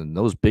markets, but in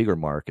those bigger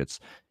markets,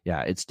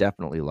 yeah, it's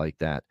definitely like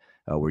that.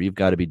 Where you've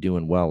got to be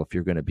doing well if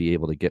you're going to be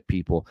able to get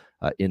people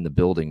in the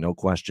building. No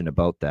question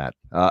about that.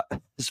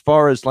 As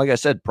far as, like I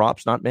said,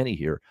 props, not many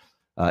here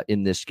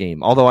in this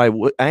game. Although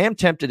I am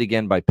tempted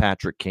again by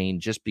Patrick Kane,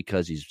 just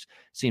because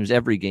seems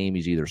every game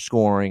he's either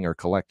scoring or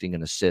collecting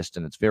an assist,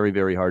 and it's very,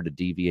 very hard to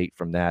deviate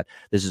from that.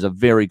 This is a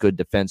very good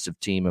defensive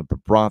team, and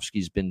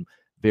Bobrovsky's been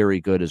very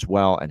good as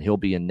well, and he'll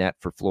be in net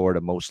for Florida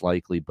most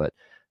likely. But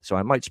so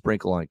I might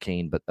sprinkle on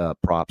Kane, but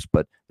props.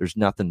 But there's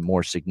nothing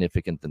more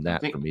significant than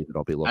that for me that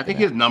I'll be looking at. I think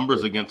his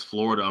numbers against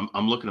Florida,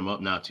 I'm looking them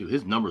up now too.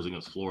 His numbers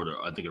against Florida,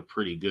 I think, are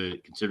pretty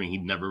good considering he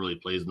never really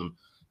plays them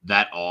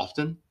that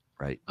often.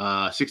 Right.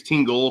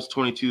 16 goals,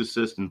 22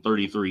 assists in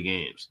 33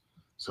 games.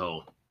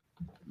 So,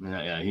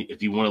 yeah,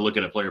 if you want to look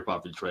at a player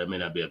prop for Detroit, it may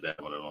not be a bad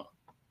one at all.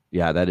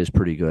 Yeah, that is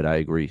pretty good. I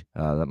agree.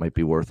 That might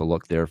be worth a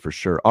look there for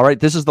sure. All right,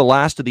 this is the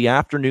last of the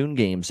afternoon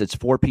games. It's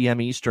 4 p.m.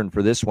 Eastern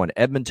for this one.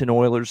 Edmonton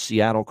Oilers,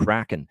 Seattle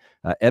Kraken.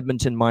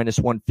 Edmonton minus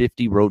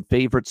 150, road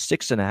favorites,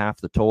 6.5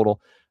 the total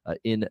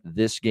in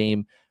this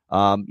game.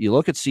 You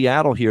look at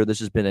Seattle here. This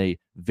has been a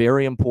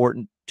very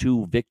important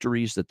 2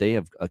 victories that they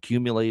have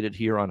accumulated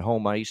here on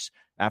home ice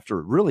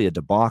after really a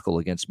debacle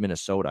against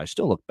Minnesota. I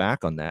still look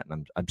back on that,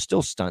 and I'm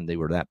still stunned they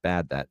were that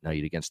bad that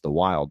night against the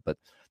Wild. But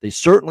they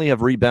certainly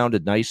have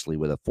rebounded nicely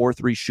with a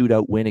 4-3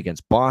 shootout win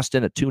against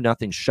Boston, a 2-0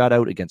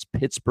 shutout against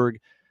Pittsburgh.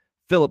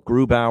 Philip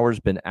Grubauer's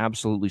been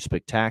absolutely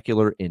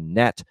spectacular in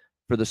net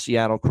for the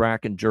Seattle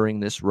Kraken during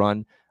this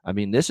run. I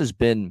mean, this has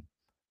been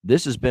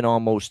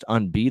almost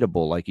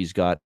unbeatable. Like he's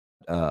got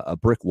a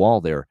brick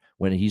wall there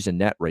when he's in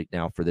net right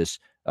now for this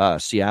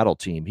Seattle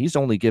team. He's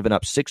only given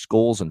up 6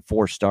 goals in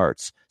 4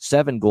 starts,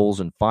 7 goals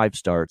in 5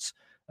 starts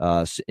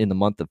in the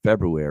month of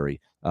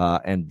February.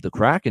 And the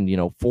Kraken,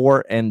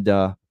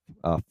 4-1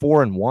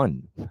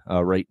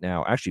 right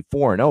now. Actually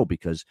 4-0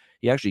 because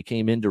he actually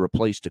came in to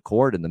replace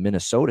Decord in the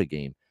Minnesota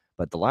game.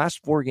 But the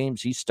last 4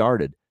 games he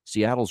started,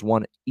 Seattle's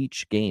won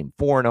each game.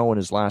 4-0 in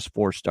his last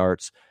 4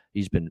 starts.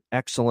 He's been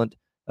excellent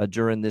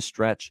during this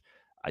stretch.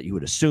 You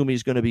would assume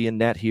he's going to be in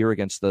net here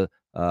against the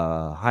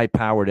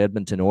high-powered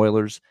Edmonton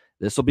Oilers.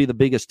 This will be the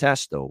biggest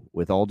test, though,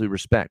 with all due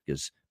respect,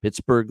 because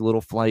Pittsburgh, a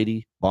little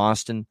flighty.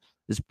 Boston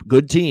is a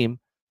good team,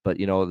 but,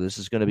 this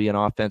is going to be an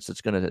offense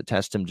that's going to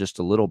test him just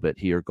a little bit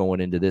here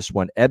going into this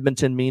one.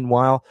 Edmonton,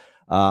 meanwhile,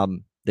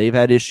 they've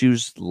had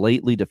issues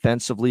lately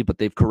defensively, but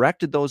they've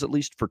corrected those at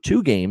least for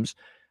 2 games.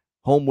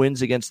 Home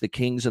wins against the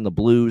Kings and the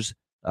Blues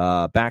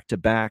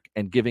back-to-back,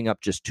 and giving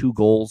up just 2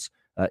 goals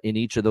in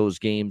each of those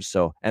games.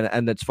 So,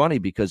 and that's funny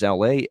because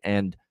LA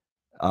and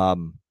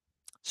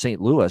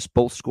St. Louis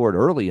both scored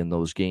early in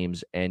those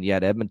games, and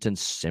yet Edmonton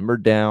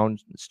simmered down.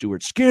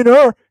 Stuart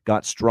Skinner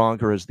got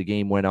stronger as the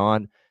game went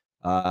on,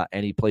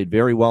 and he played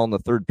very well in the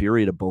third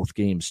period of both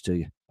games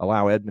to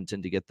allow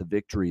Edmonton to get the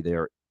victory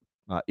there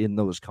in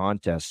those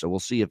contests. So we'll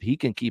see if he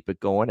can keep it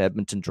going.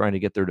 Edmonton trying to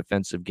get their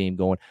defensive game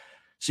going.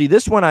 See,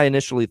 this one I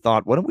initially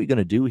thought, what are we going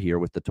to do here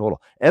with the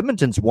total?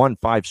 Edmonton's won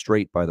 5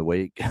 straight, by the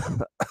way,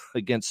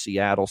 against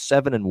Seattle,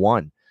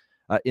 7-1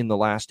 in the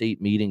last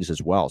 8 meetings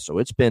as well. So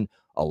it's been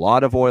a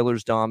lot of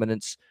Oilers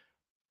dominance.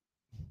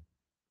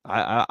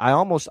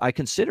 I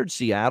considered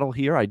Seattle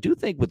here. I do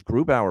think with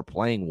Grubauer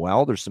playing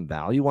well, there's some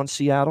value on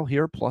Seattle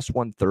here, plus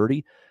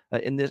 130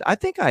 in this. I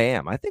think I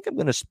am. I think I'm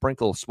going to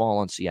sprinkle small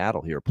on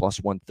Seattle here,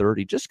 plus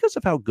 130, just because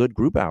of how good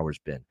Grubauer's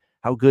been,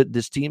 how good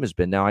this team has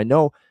been. Now, I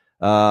know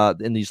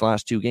in these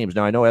last 2 games.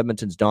 Now, I know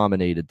Edmonton's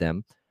dominated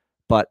them,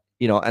 but,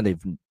 and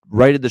they've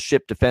righted the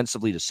ship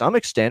defensively to some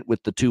extent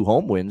with the 2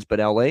 home wins, but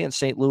LA and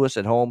St. Louis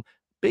at home,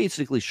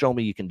 basically show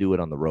me you can do it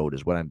on the road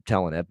is what I'm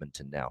telling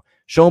Edmonton now.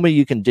 Show me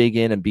you can dig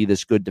in and be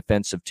this good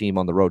defensive team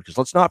on the road, because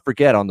let's not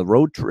forget on the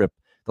road trip,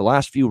 the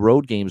last few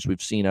road games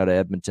we've seen out of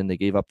Edmonton, they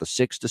gave up the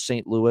 6 to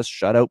St. Louis,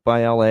 shut out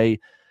by LA.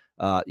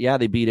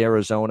 They beat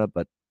Arizona,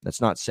 but that's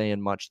not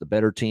saying much. The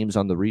better teams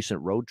on the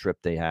recent road trip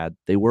they had,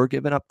 they were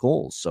giving up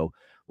goals. So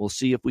we'll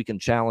see if we can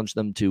challenge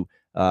them to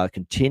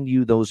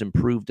continue those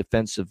improved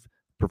defensive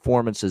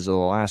performances of the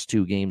last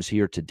 2 games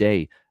here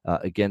today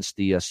against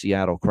the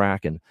Seattle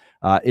Kraken.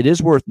 It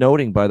is worth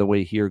noting, by the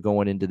way, here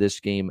going into this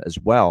game as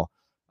well.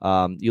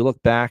 You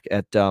look back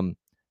at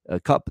a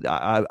couple.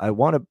 I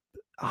want to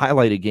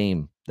highlight a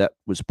game that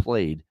was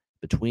played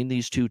between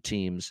these 2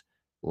 teams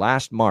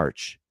last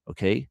March.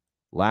 Okay,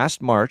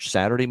 last March,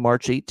 Saturday,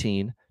 March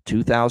 18,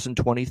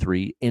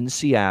 2023, in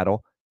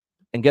Seattle.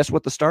 And guess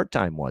what the start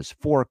time was?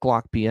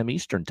 4:00 p.m.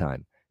 Eastern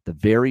time, the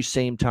very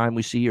same time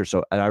we see here.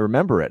 So I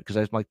remember it because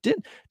I was like,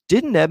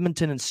 didn't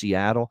Edmonton and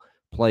Seattle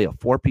play a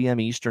 4 p.m.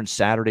 Eastern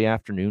Saturday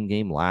afternoon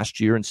game last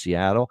year in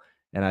Seattle?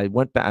 And I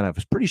went back, and I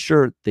was pretty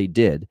sure they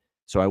did.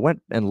 So I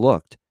went and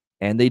looked,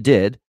 and they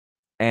did.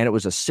 And it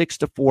was a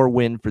 6-4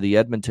 win for the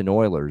Edmonton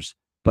Oilers,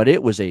 but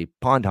it was a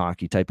pond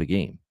hockey type of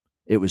game.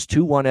 It was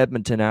 2-1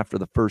 Edmonton after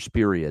the first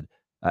period.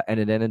 and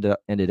it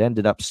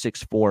ended up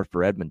 6-4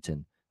 for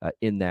Edmonton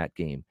in that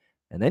game.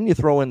 And then you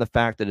throw in the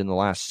fact that in the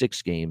last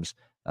 6 games,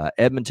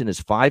 Edmonton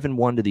is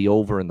 5-1 to the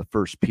over in the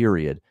first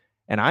period.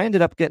 And I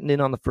ended up getting in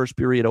on the first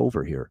period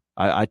over here.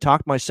 I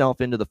talked myself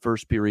into the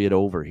first period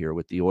over here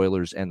with the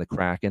Oilers and the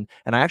Kraken.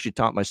 And I actually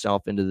talked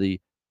myself into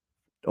the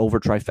over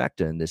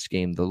trifecta in this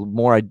game. The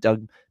more I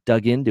dug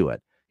into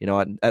it,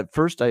 at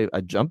first I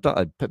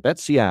bet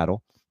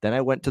Seattle. Then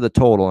I went to the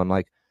total. I'm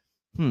like,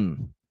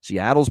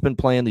 Seattle's been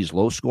playing these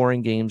low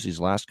scoring games these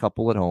last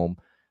couple at home.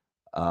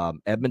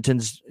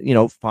 Edmonton's,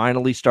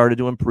 finally started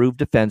to improve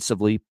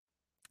defensively.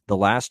 The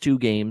last 2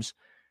 games,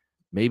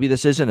 maybe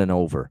this isn't an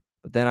over.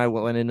 But then I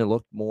went in and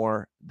looked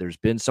more. There's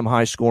been some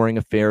high-scoring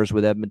affairs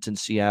with Edmonton,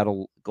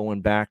 Seattle,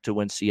 going back to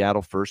when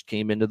Seattle first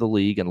came into the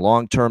league. And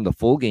long-term, the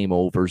full game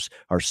overs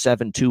are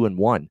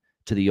 7-2-1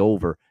 to the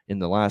over in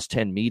the last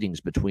 10 meetings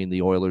between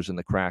the Oilers and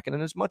the Kraken.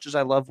 And as much as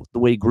I love the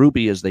way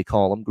Gruby, as they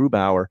call him,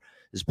 Grubauer,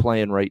 is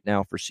playing right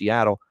now for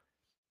Seattle,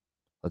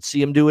 let's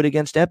see him do it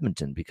against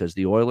Edmonton, because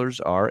the Oilers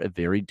are a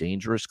very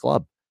dangerous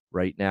club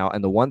right now.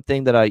 And the one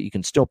thing that you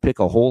can still pick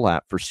a hole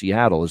at for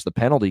Seattle is the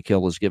penalty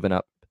kill has given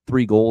up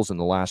 3 goals in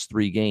the last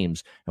 3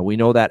 games. And we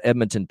know that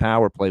Edmonton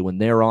power play, when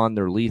they're on,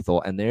 they're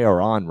lethal, and they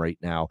are on right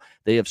now.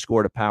 They have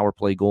scored a power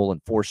play goal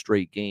in 4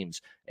 straight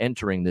games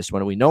entering this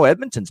one. And we know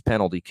Edmonton's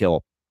penalty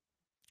kill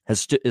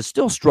is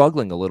still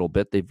struggling a little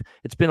bit.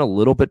 It's been a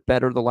little bit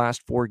better the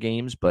last 4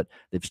 games, but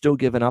they've still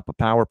given up a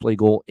power play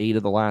goal 8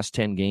 of the last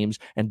 10 games.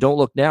 And don't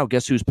look now,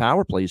 guess whose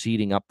power play is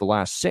heating up the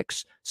last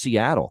 6?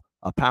 Seattle.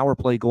 A power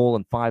play goal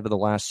in 5 of the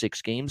last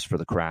 6 games for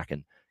the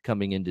Kraken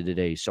coming into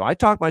today. So I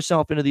talked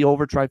myself into the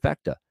over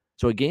trifecta.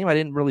 So a game I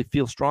didn't really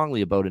feel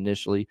strongly about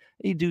initially.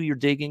 You do your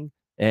digging,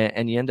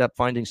 and you end up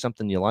finding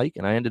something you like,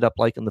 and I ended up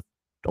liking the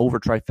over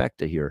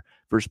trifecta here.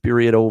 First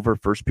period over,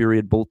 first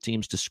period both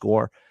teams to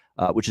score,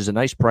 which is a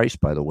nice price,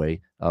 by the way,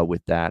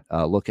 with that.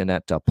 Looking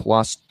at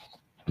plus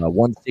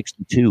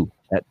 162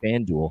 at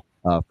FanDuel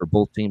for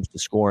both teams to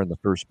score in the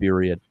first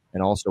period,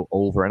 and also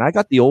over. And I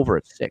got the over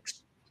at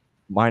 6,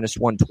 minus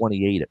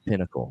 128 at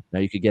Pinnacle. Now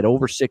you could get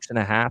over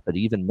 6.5 at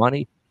even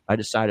money. I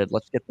decided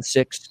let's get the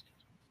 6.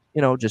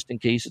 Just in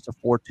case it's a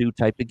 4-2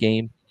 type of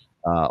game,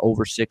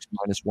 over 6,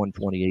 minus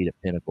 128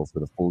 at Pinnacle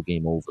for the full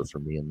game over for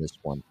me in this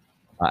one.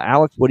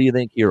 Alex, what do you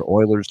think here?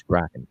 Oilers,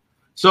 Kraken.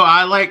 So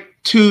I like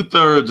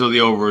 2/3 of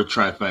the over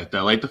trifecta.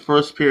 I like the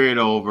first period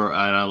over,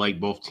 and I like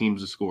both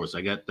teams to score. So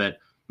I got that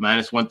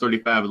minus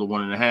 135 of the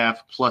 1.5,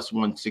 plus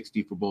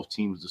 160 for both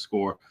teams to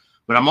score.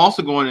 But I'm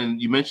also going,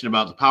 and you mentioned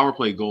about the power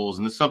play goals,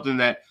 and it's something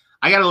that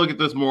I got to look at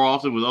this more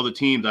often with other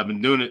teams. I've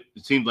been doing it,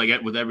 it seems like,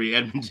 with every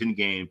Edmonton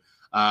game.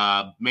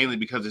 Mainly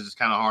because it's just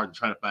kind of hard to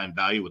try to find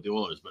value with the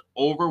Oilers. But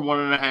over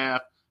 1.5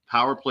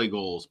 power play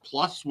goals,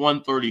 plus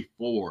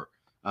 134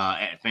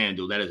 at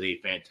FanDuel. That is a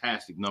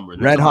fantastic number.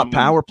 Red hot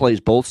power plays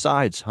both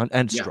sides,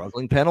 and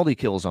struggling penalty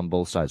kills on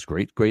both sides.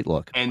 Great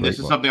look. And this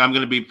is something I'm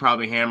going to be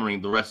probably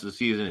hammering the rest of the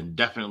season, and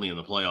definitely in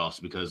the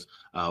playoffs, because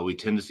we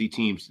tend to see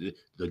teams,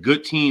 the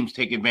good teams,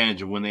 take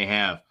advantage of when they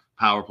have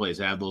power plays,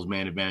 have those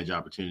man advantage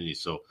opportunities.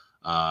 So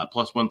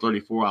plus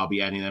 134, I'll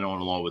be adding that on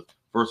along with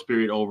first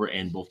period over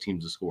and both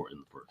teams to score in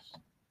the first.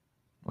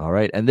 All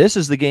right. And this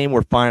is the game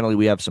where finally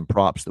we have some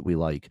props that we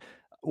like.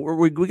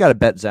 We got to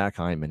bet Zach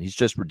Hyman. He's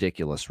just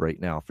ridiculous right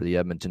now for the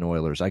Edmonton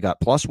Oilers. I got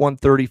plus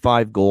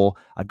 135 goal.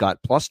 I've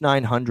got plus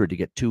 900 to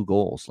get 2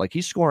 goals. Like,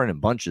 he's scoring in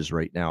bunches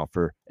right now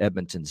for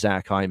Edmonton.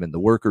 Zach Hyman, the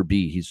worker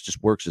bee. He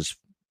just works his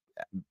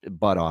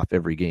butt off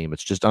every game.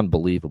 It's just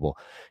unbelievable.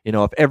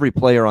 If every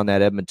player on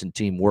that Edmonton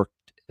team worked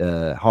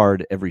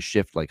hard every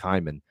shift like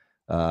Hyman,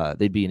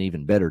 they'd be an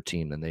even better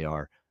team than they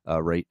are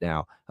right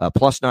now.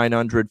 Plus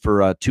 900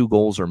 for 2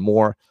 goals or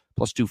more,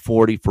 plus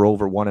 240 for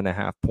over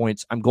 1.5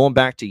 points. I'm going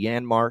back to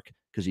Janmark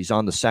because he's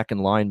on the second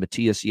line.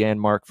 Matthias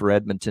Janmark for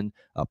Edmonton,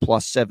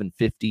 plus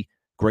 750.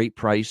 Great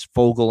price.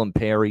 Fogle and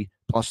Perry,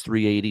 plus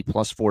 380,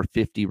 plus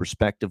 450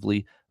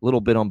 respectively. A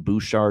little bit on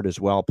Bouchard as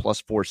well, plus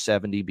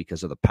 470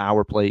 because of the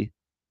power play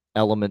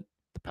element.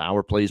 The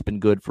power play has been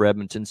good for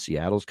Edmonton.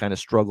 Seattle's kind of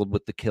struggled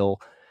with the kill,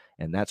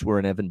 and that's where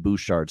an Evan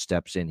Bouchard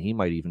steps in. He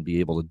might even be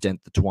able to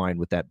dent the twine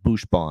with that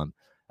Bouch bomb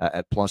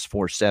at plus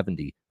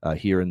 470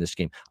 here in this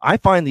game. I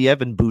find the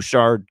Evan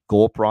Bouchard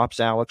goal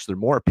props, Alex, they're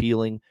more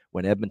appealing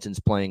when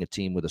Edmonton's playing a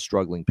team with a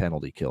struggling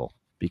penalty kill,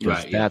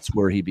 because that's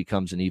where he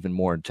becomes an even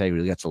more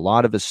integrity. He gets a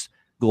lot of his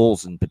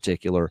goals in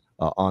particular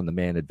on the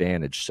man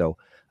advantage. So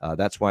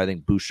that's why I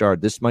think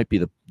Bouchard, this might be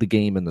the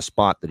game and the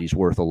spot that he's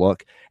worth a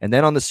look. And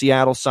then on the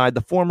Seattle side,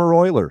 the former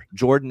Oiler,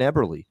 Jordan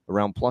Eberle,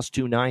 around plus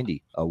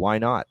 290. Why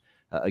not?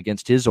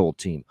 Against his old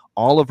team.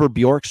 Oliver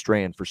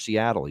Bjorkstrand for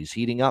Seattle. He's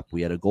heating up.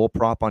 We had a goal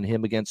prop on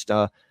him against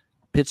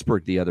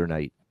Pittsburgh the other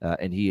night,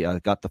 and he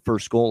got the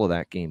first goal of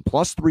that game.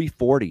 Plus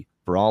 340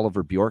 for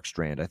Oliver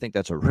Bjorkstrand. I think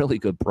that's a really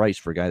good price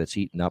for a guy that's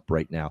heating up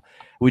right now.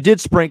 We did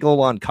sprinkle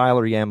on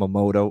Kyler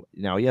Yamamoto.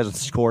 Now, he hasn't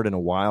scored in a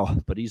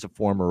while, but he's a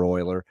former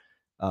Oiler.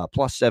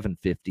 Plus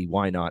 750.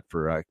 Why not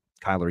for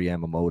Kyler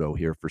Yamamoto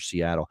here for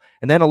Seattle?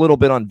 And then a little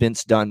bit on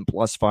Vince Dunn,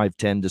 plus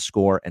 510 to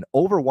score, and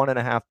over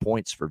 1.5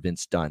 points for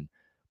Vince Dunn.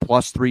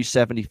 Plus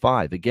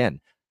 375. Again,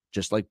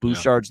 just like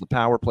Bouchard's the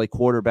power play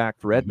quarterback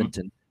for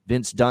Edmonton.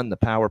 Vince Dunn, the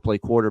power play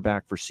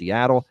quarterback for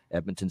Seattle.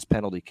 Edmonton's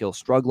penalty kill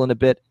struggling a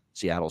bit.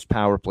 Seattle's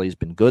power play has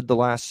been good the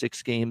last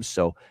 6 games,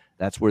 so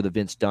that's where the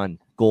Vince Dunn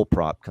goal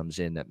prop comes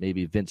in, that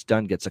maybe Vince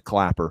Dunn gets a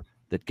clapper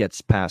that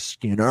gets past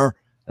Skinner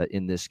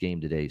in this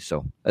game today.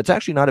 So it's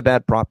actually not a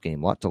bad prop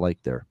game. A lot to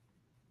like there.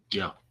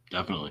 Yeah,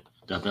 definitely.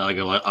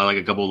 I like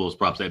a couple of those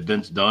props. That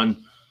Vince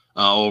Dunn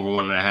over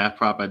 1.5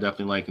 prop I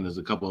definitely like, and there's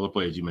a couple other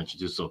players you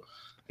mentioned too. So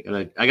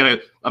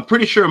I'm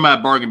pretty sure my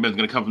bargain bin is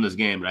going to come from this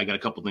game, but I got a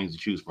couple things to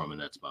choose from in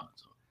that spot.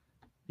 So.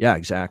 Yeah,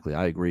 exactly.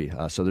 I agree.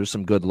 So there's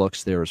some good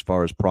looks there as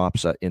far as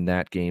props in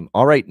that game.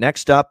 All right,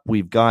 next up,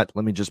 we've got,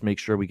 let me just make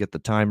sure we get the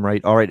time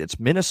right. All right, it's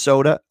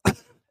Minnesota,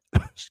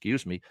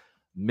 excuse me,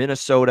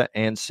 Minnesota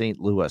and St.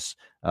 Louis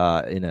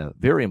in a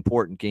very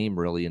important game,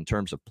 really, in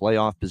terms of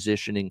playoff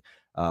positioning.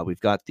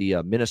 We've got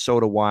the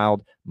Minnesota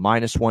Wild,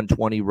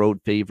 -120 road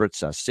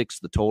favorites, 6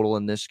 the total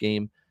in this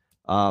game.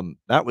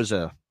 That was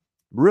a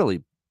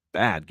really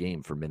bad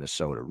game for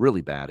Minnesota,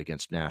 really bad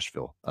against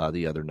Nashville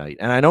the other night.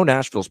 And I know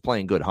Nashville's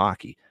playing good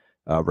hockey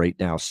right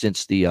now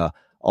since the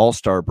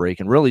All-Star break,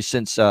 and really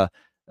since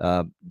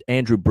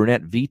Andrew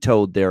Burnett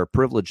vetoed their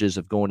privileges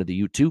of going to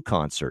the U2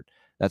 concert.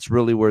 That's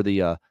really where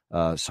the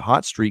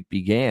hot streak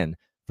began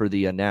for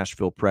the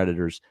Nashville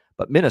Predators.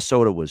 But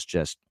Minnesota was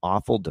just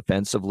awful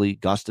defensively.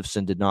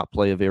 Gustafsson did not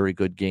play a very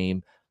good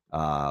game.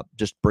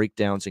 Just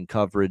breakdowns in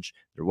coverage.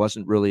 There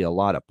wasn't really a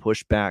lot of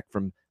pushback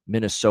from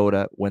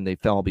Minnesota when they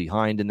fell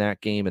behind in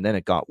that game, and then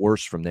it got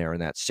worse from there in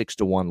that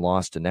 6-1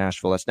 loss to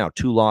Nashville. That's now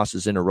 2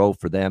 losses in a row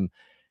for them.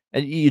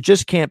 And you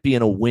just can't be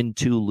in a win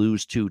 2,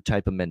 lose 2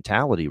 type of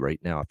mentality right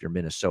now if you're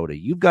Minnesota.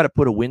 You've got to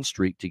put a win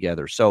streak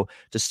together. So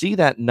to see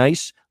that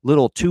nice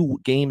little 2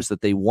 games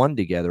that they won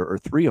together, or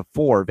 3 of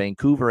 4,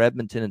 Vancouver,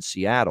 Edmonton, and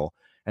Seattle,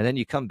 and then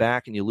you come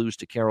back and you lose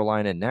to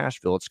Carolina and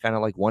Nashville, it's kind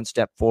of like 1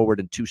 step forward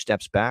and 2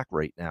 steps back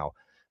right now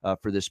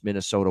for this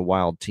Minnesota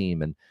Wild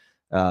team. And,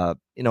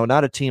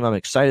 not a team I'm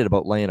excited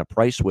about laying a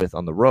price with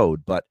on the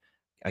road, but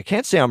I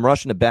can't say I'm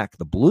rushing to back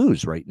the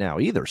Blues right now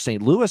either.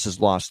 St. Louis has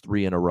lost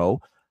 3 in a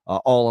row.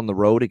 All on the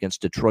road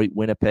against Detroit,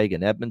 Winnipeg,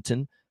 and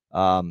Edmonton.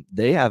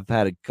 They have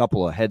had a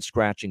couple of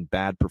head-scratching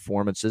bad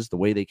performances. The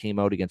way they came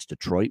out against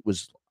Detroit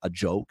was a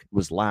joke. It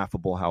was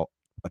laughable how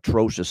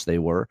atrocious they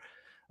were.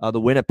 The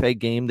Winnipeg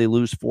game, they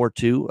lose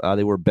 4-2.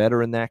 They were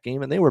better in that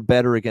game, and they were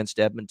better against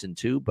Edmonton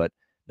too, but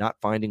not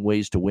finding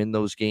ways to win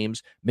those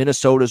games.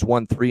 Minnesota's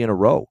won 3 in a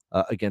row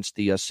against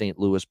the St.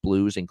 Louis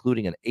Blues,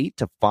 including an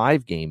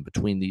 8-5 game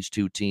between these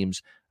two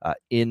teams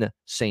in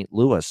St.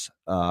 Louis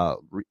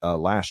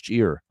last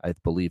year, I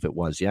believe it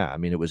was. Yeah, I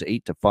mean, it was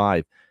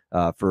 8-5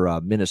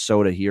 for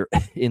Minnesota here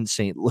in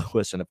St.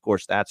 Louis. And, of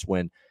course, that's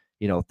when,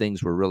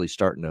 things were really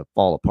starting to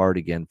fall apart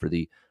again for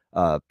the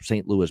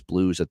St. Louis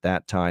Blues at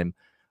that time.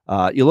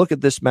 You look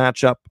at this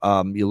matchup,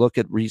 you look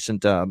at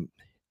recent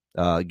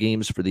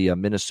games for the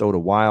Minnesota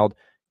Wild.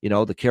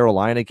 The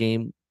Carolina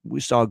game, we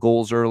saw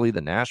goals early.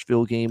 The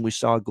Nashville game, we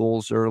saw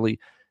goals early.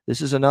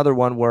 This is another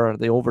one where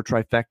the over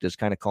trifecta is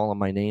kind of calling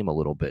my name a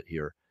little bit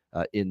here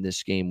in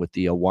this game with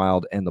the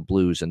Wild and the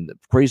Blues. And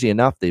crazy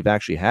enough, they've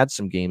actually had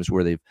some games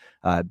where they've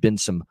been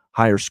some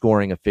higher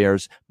scoring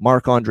affairs.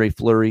 Marc-Andre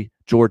Fleury,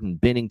 Jordan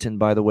Binnington,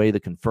 by the way, the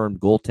confirmed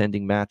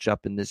goaltending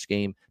matchup in this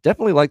game.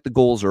 Definitely like the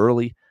goals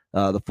early.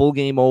 The full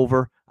game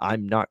over,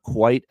 I'm not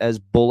quite as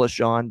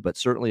bullish on, but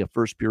certainly a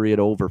first period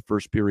over,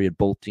 first period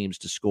both teams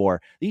to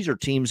score. These are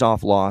teams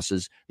off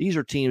losses. These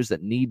are teams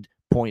that need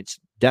points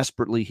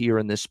desperately here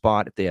in this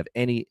spot if they have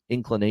any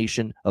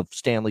inclination of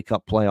Stanley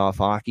Cup playoff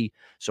hockey.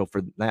 So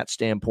from that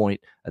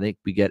standpoint, I think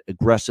we get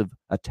aggressive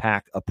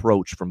attack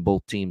approach from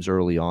both teams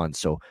early on.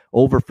 So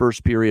over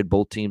first period,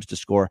 both teams to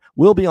score.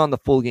 We'll be on the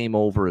full game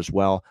over as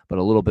well, but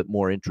a little bit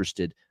more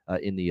interested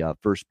in the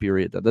first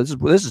period. This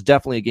is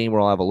definitely a game where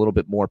I'll have a little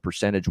bit more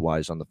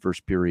percentage-wise on the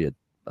first period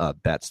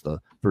bets, the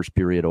first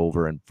period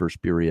over and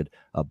first period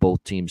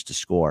both teams to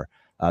score.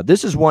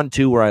 This is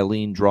 1-2 where I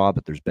lean draw,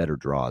 but there's better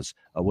draws.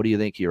 What do you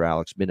think here,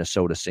 Alex?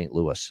 Minnesota, St.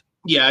 Louis.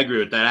 Yeah, I agree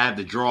with that. I have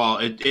the draw.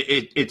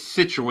 It's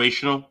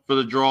situational for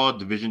the draw.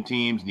 Division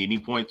teams needing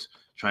points,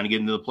 trying to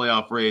get into the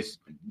playoff race,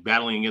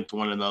 battling against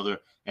one another.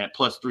 At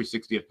plus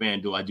 360 at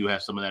FanDuel, I do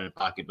have some of that in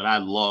pocket, but I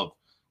love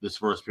this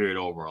first period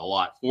over a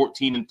lot.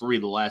 14-3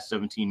 the last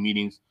 17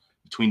 meetings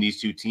between these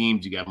two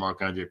teams. You got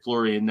Marc-Andre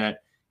Fleury in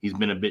that. He's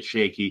been a bit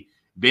shaky.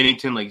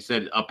 Binnington, like you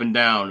said, up and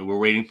down. We're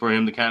waiting for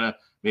him to kind of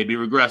maybe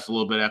regress a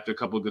little bit after a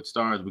couple of good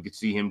starts. We could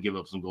see him give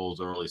up some goals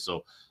early.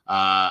 So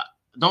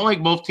don't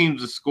like both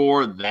teams to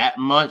score that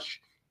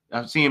much.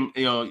 I've seen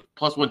him,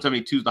 plus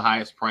 172 is the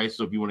highest price.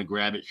 So if you want to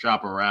grab it,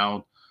 shop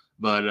around.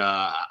 But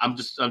I'm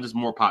just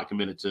more pot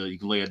committed to, you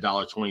can lay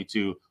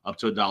 $1.22 up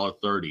to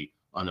 $1.30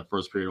 on the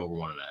first period over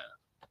 1.5.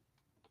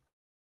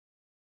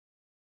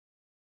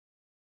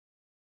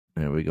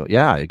 There we go.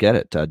 Yeah, I get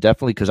it.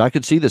 Definitely, because I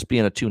could see this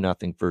being a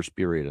 2-0 first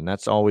period, and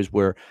that's always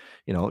where,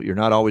 you're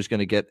not always going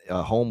to get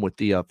home with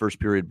the first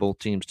period both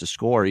teams to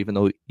score, even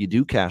though you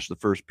do cash the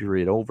first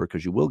period over,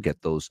 because you will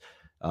get those,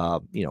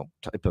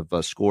 type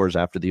of scores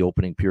after the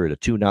opening period, a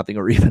 2-0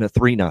 or even a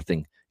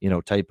 3-0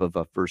 type of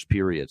a first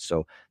period.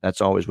 So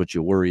that's always what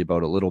you worry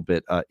about a little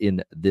bit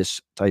in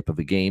this type of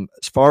a game.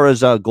 As far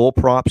as goal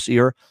props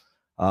here,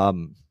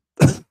 Matt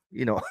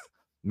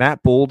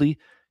Boldy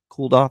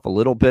cooled off a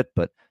little bit,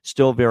 but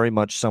still very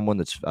much someone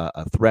that's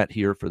a threat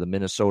here for the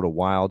Minnesota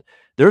Wild.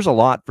 There's a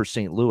lot for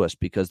St. Louis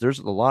because there's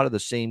a lot of the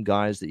same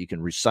guys that you can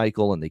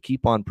recycle, and they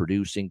keep on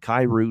producing.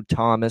 Kyrou,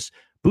 Thomas,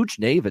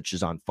 Buchnevich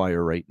is on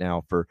fire right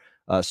now for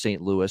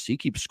St. Louis. He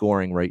keeps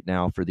scoring right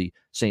now for the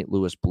St.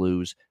 Louis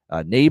Blues.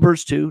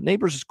 Neighbors, too.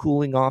 Neighbors is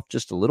cooling off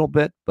just a little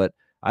bit, but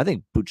I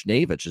think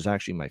Buchnevich is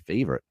actually my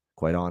favorite,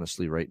 quite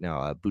honestly, right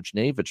now.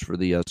 Buchnevich for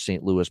the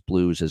St. Louis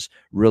Blues is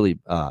really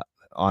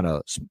on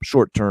a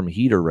short-term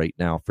heater right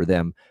now for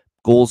them.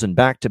 Goals in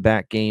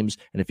back-to-back games.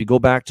 And if you go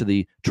back to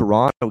the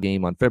Toronto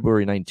game on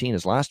February 19,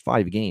 his last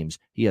 5 games,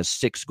 he has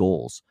 6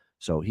 goals.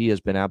 So he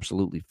has been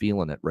absolutely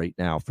feeling it right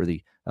now for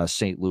the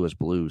St. Louis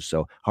Blues.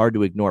 So hard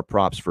to ignore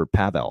props for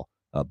Pavel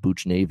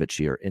Buchnevich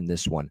here in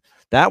this one.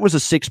 That was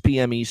a 6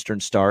 p.m. Eastern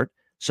start.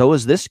 So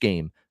is this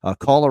game.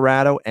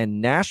 Colorado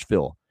and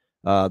Nashville.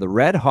 The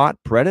red-hot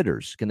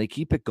Predators. Can they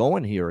keep it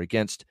going here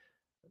against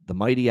the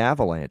mighty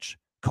Avalanche?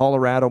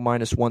 Colorado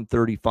minus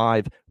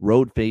 135.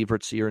 Road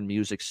favorites here in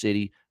Music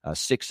City.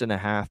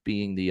 6.5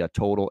 being the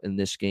total in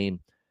this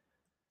game.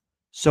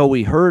 So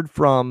we heard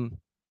from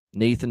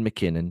Nathan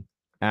MacKinnon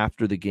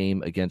after the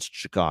game against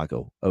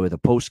Chicago with a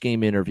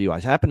post-game interview. I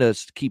happened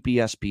to keep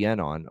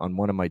ESPN on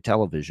one of my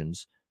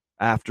televisions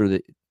after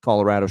the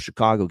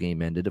Colorado-Chicago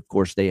game ended. Of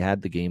course, they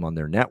had the game on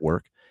their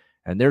network.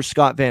 And there's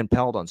Scott Van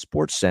Pelt on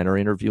SportsCenter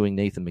interviewing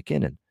Nathan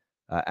MacKinnon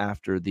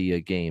after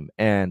the game.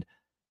 And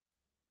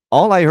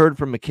all I heard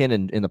from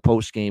MacKinnon in the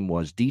postgame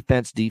was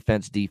defense,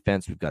 defense,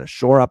 defense. We've got to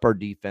shore up our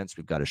defense.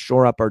 We've got to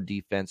shore up our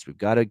defense. We've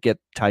got to get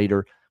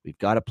tighter. We've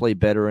got to play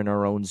better in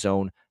our own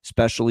zone,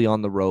 especially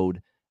on the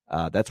road.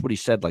 That's what he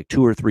said like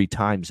 2 or 3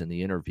 times in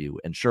the interview.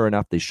 And sure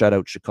enough, they shut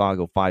out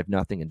Chicago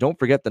 5-0. And don't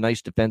forget the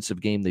nice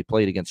defensive game they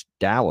played against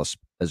Dallas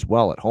as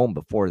well at home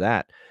before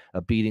that,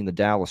 beating the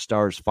Dallas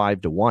Stars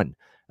 5-1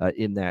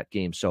 in that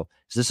game. So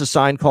is this a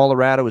sign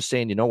Colorado is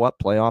saying, you know what,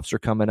 playoffs are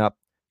coming up.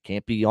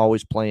 Can't be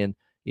always playing,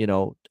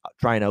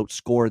 trying to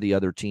outscore the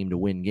other team to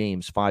win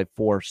games, 5-4,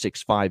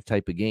 6-5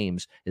 type of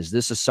games. Is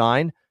this a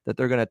sign that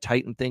they're going to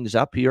tighten things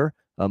up here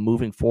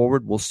moving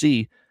forward? We'll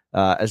see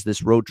as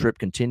this road trip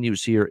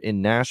continues here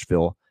in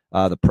Nashville.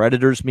 The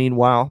Predators,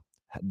 meanwhile,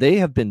 they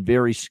have been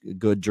very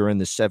good during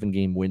this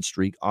 7-game win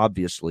streak,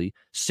 obviously.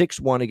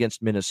 6-1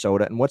 against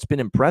Minnesota. And what's been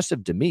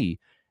impressive to me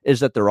is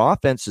that their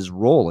offense is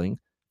rolling,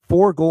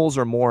 4 goals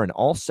or more in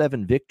all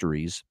 7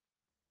 victories.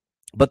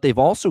 But they've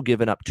also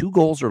given up 2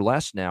 goals or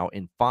less now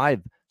in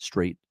 5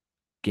 straight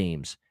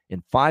games.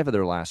 In 5 of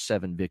their last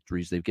 7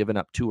 victories, they've given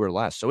up 2 or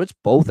less. So it's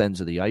both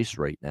ends of the ice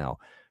right now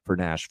for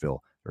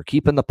Nashville. They're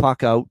keeping the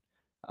puck out,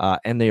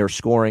 and they are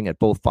scoring at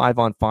both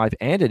 5-on-5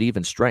 and at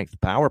even strength.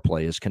 Power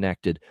play is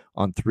connected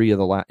on 3 of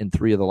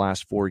the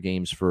last 4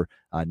 games for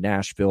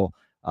Nashville,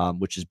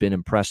 which has been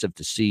impressive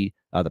to see.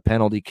 The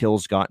penalty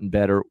kill's gotten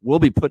better. Will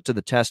be put to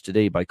the test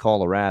today by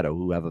Colorado,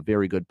 who have a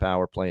very good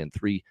power play in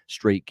 3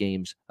 straight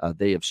games.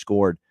 They have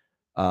scored,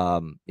 they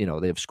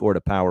have scored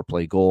a power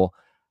play goal.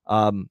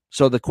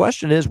 So the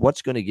question is,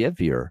 what's going to give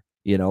here?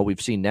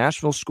 We've seen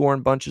Nashville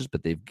scoring bunches,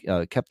 but they've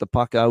kept the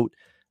puck out.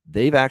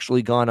 They've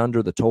actually gone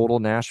under the total.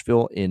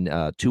 Nashville in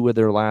 3 of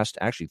their last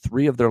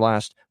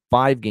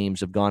 5 games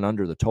have gone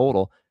under the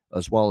total,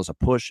 as well as a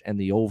push and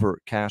the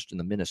over cashed in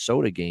the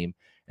Minnesota game.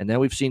 And then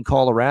we've seen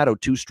Colorado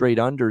 2 straight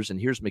unders. And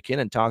here's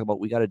MacKinnon talking about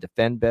we got to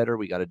defend better.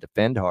 We got to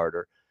defend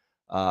harder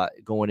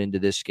going into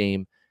this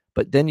game.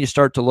 But then you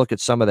start to look at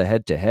some of the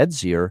head-to-heads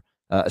here,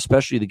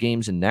 especially the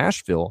games in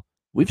Nashville.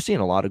 We've seen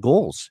a lot of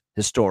goals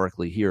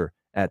historically here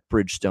at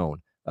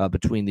Bridgestone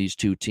between these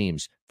 2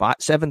 teams.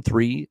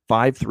 7-3,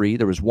 5-3.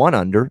 There was 1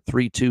 under,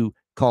 3-2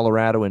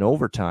 Colorado in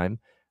overtime.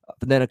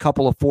 But then a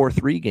couple of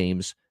 4-3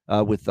 games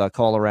with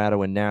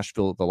Colorado and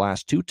Nashville the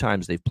last 2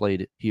 times they've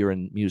played here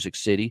in Music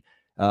City.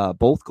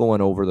 Both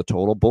going over the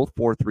total, both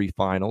 4-3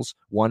 finals.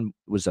 One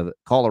was a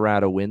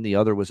Colorado win. The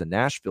other was a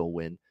Nashville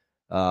win.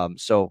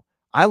 So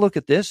I look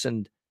at this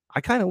and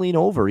I kind of lean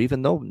over,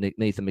 even though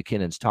Nathan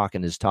MacKinnon's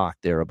talking his talk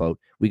there about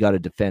we got to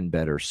defend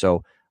better.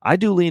 So I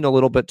do lean a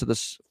little bit to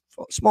this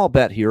small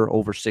bet here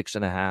over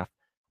 6.5.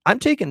 I'm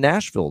taking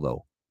Nashville,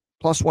 though,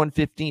 plus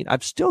 115.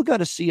 I've still got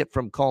to see it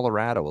from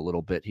Colorado a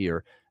little bit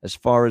here as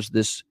far as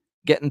this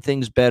getting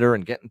things better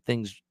and getting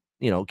things,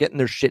 getting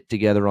their shit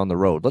together on the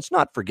road. Let's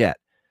not forget.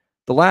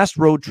 The last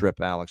road trip,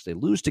 Alex, they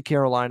lose to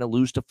Carolina,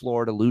 lose to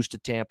Florida, lose to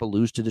Tampa,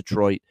 lose to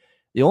Detroit.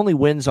 The only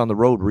wins on the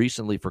road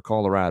recently for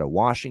Colorado,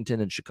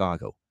 Washington and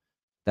Chicago.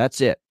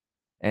 That's it.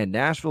 And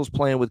Nashville's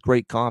playing with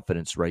great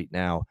confidence right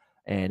now.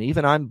 And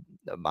even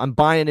I'm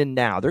buying in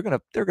now. They're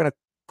gonna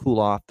cool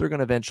off. They're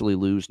gonna eventually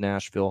lose,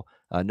 Nashville.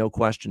 No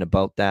question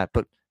about that.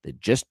 But they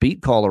just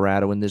beat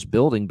Colorado in this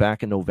building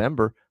back in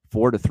November,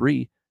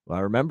 4-3. Well,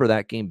 I remember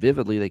that game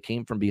vividly. They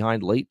came from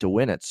behind late to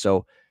win it.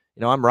 So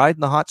I'm riding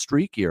the hot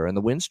streak here and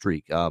the win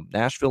streak.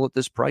 Nashville at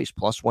this price,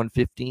 plus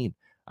 115.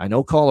 I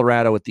know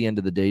Colorado at the end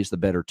of the day is the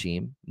better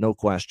team, no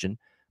question.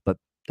 But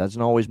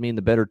Doesn't always mean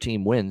the better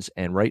team wins.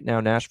 And right now,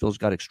 Nashville's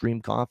got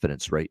extreme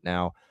confidence right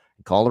now.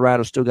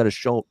 Colorado's still got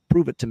to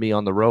prove it to me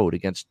on the road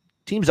against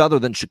teams other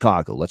than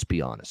Chicago, let's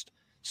be honest.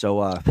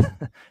 So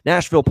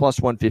Nashville plus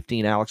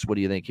 115. Alex, what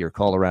do you think here?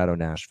 Colorado,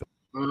 Nashville.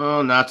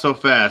 Oh, not so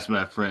fast,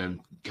 my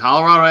friend.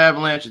 Colorado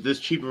Avalanche at this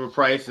cheap of a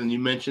price, and you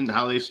mentioned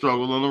how they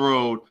struggled on the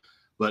road,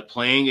 but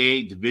playing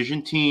a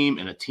division team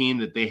and a team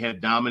that they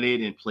have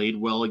dominated and played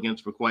well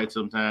against for quite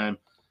some time,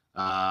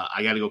 I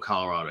got to go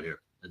Colorado here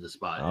at the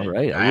spot. All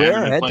right,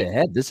 we're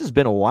head-to-head. This has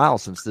been a while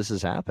since this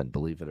has happened,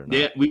 believe it or not.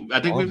 Yeah, I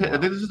think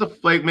this is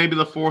maybe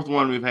the fourth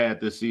one we've had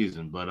this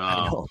season, but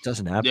I know, it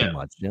doesn't happen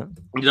much. Yeah,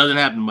 it doesn't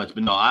happen much,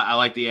 but no, I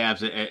like the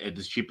Avs at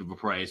this cheap of a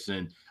price,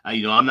 and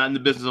I'm not in the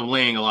business of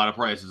laying a lot of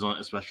prices on,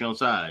 especially on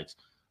sides.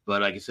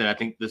 But like I said, I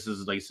think this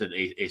is, like I said,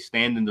 a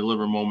stand and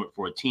deliver moment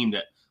for a team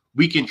that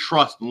we can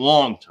trust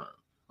long term.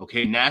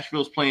 Okay,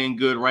 Nashville's playing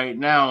good right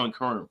now in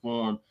current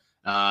form.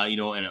 And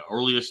an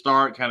earlier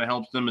start kind of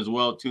helps them as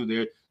well too.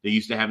 They're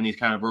used to having these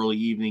kind of early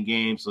evening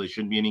games, so there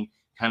shouldn't be any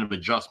kind of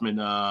adjustment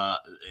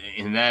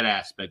in that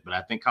aspect. But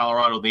I think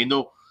Colorado, they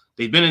know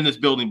they've been in this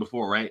building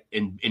before, right?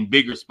 In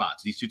bigger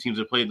spots. These two teams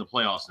have played in the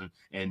playoffs,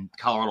 and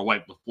Colorado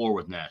wiped the floor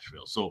with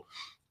Nashville. So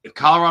if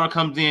Colorado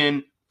comes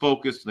in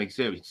focused, like I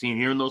said, we've seen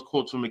hearing those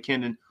quotes from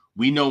McKinnon,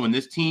 we know when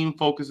this team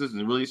focuses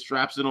and really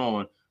straps it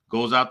on,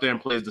 goes out there and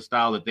plays the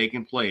style that they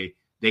can play,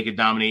 they can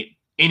dominate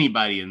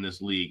anybody in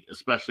this league,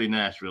 especially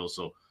Nashville.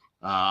 So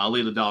I'll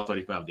leave the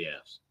 $1.35 the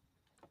Avs.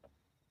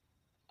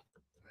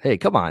 Hey,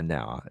 come on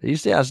now.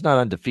 He's not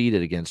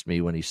undefeated against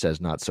me when he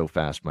says not so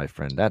fast, my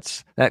friend.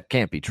 That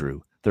can't be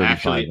true.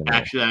 Actually,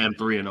 I am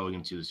 3-0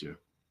 against you this year.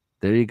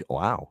 There you go.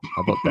 Wow.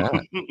 How about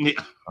that?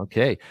 Yeah.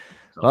 Okay.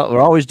 Well,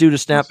 we're always due to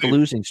snap the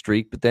losing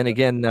streak, but then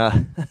again,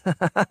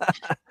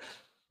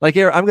 like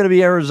here, I'm going to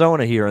be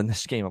Arizona here in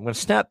this game. I'm going to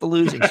snap the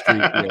losing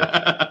streak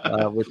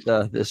here with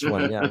this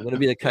one. Yeah, I'm going to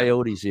be the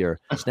Coyotes here.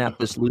 Snap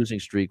this losing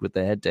streak with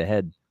the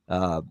head-to-head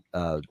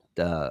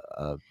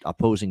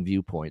opposing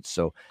viewpoints.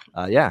 So,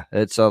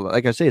 it's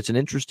like I say, it's an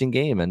interesting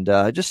game, and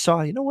I just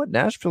saw, you know what,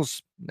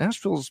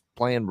 Nashville's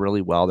playing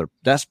really well. They're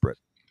desperate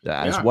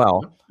as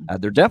well.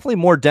 They're definitely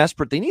more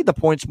desperate. They need the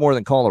points more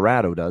than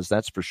Colorado does.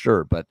 That's for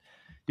sure. But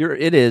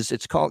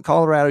it's called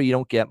Colorado. You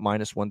don't get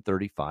minus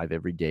 135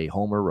 every day,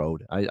 home or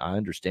road. I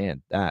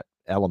understand that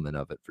element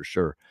of it for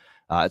sure.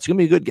 It's going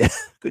to be a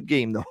good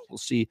game though. We'll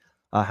see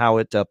how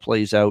it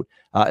plays out.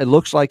 It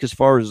looks like, as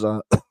far as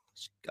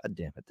God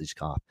damn it, this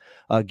cough.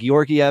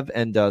 Georgiev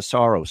and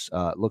Saros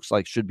looks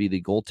like should be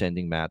the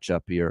goaltending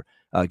matchup here.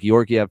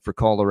 Georgiev for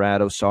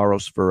Colorado,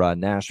 Saros for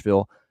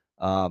Nashville.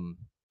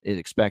 It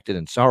expected,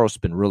 and Saros has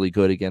been really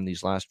good again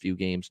these last few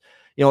games.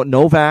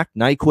 Novak,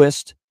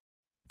 Nyquist,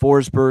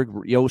 Forsberg,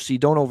 Yossi,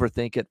 don't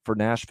overthink it for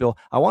Nashville.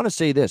 I want to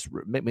say this: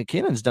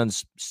 McKinnon's done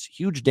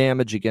huge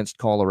damage against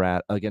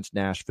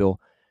Nashville,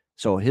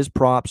 so his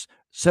props.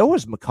 So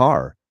is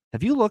Makar.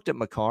 Have you looked at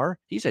Makar?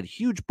 He's had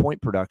huge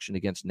point production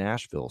against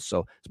Nashville,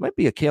 so this might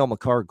be a Cale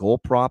Makar goal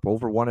prop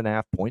over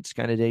 1.5 points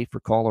kind of day for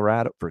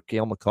Colorado for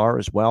Cale Makar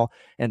as well.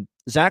 And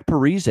Zach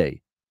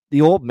Parise,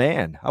 the old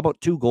man. How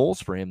about 2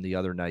 goals for him the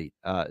other night?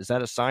 Is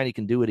that a sign he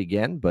can do it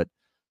again? But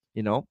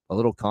a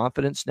little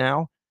confidence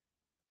now.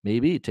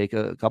 Maybe take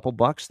a couple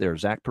bucks there.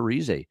 Zach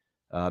Parise,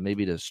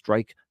 maybe to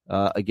strike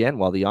again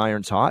while the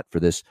iron's hot for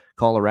this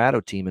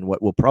Colorado team in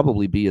what will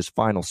probably be his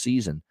final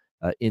season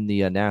in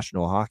the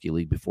National Hockey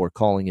League before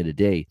calling it a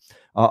day.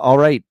 All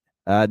right.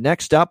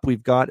 Next up,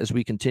 we've got, as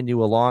we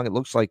continue along, it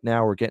looks like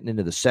now we're getting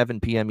into the 7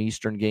 p.m.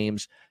 Eastern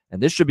games,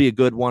 and this should be a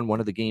good one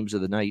of the games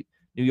of the night.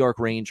 New York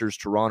Rangers,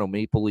 Toronto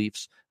Maple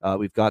Leafs.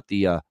 We've got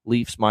the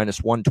Leafs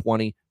minus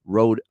 120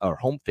 road or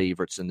home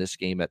favorites in this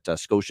game at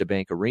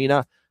Scotiabank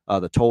Arena.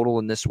 The total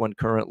in this one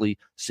currently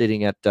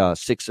sitting at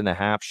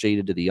 6.5,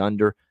 shaded to the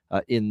under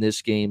in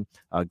this game.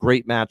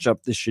 Great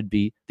matchup. This should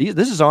be.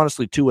 This is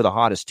honestly 2 of the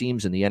hottest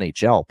teams in the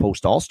NHL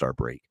post All-Star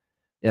break,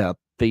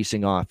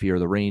 facing off here,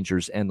 the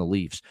Rangers and the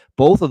Leafs.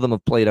 Both of them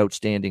have played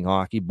outstanding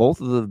hockey. Both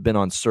of them have been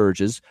on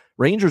surges.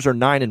 Rangers are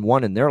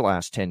 9-1 in their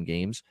last 10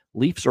 games.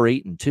 Leafs are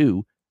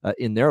 8-2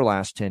 in their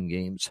last 10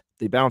 games.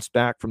 They bounced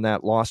back from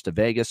that loss to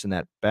Vegas and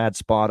that bad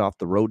spot off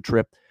the road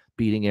trip,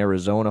 beating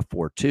Arizona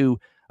 4-2.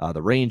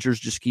 The Rangers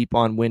just keep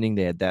on winning.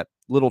 They had that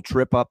little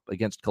trip up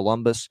against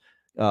Columbus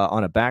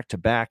on a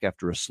back-to-back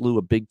after a slew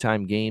of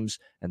big-time games,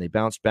 and they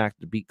bounced back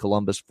to beat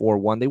Columbus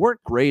 4-1. They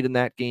weren't great in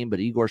that game,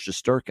 but Igor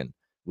Shesterkin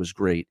was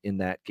great in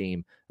that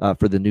game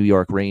for the New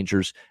York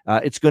Rangers.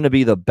 It's going to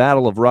be the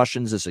battle of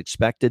Russians as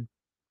expected.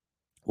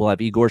 We'll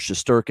have Igor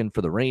Shesterkin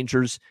for the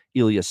Rangers,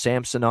 Ilya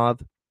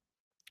Samsonov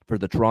for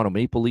the Toronto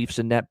Maple Leafs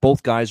in net.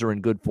 Both guys are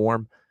in good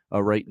form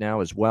right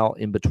now as well,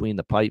 in between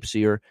the pipes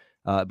here.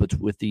 But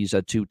with these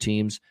 2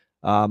 teams,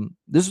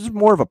 this is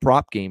more of a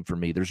prop game for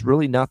me. There's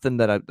really nothing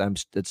that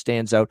that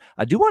stands out.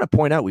 I do want to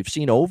point out we've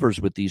seen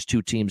overs with these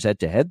 2 teams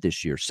head-to-head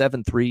this year.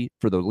 7-3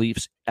 for the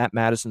Leafs at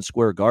Madison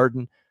Square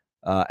Garden,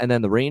 and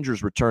then the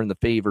Rangers return the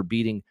favor,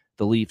 beating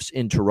the Leafs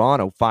in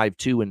Toronto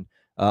 5-2 and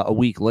a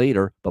week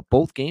later. But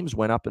both games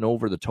went up and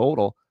over the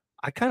total.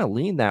 I kind of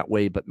lean that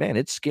way, but man,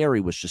 it's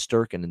scary with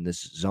Shesterkin in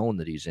this zone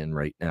that he's in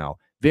right now.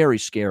 Very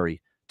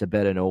scary to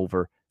bet an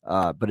over.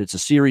 But it's a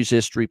series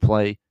history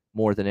play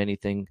more than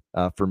anything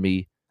for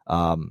me.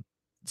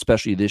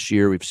 Especially this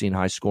year, we've seen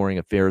high scoring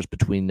affairs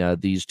between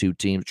these two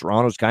teams.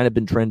 Toronto's kind of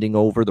been trending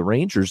over. The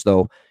Rangers,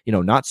 though,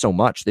 not so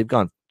much. They've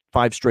gone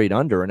 5 straight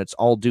under, and it's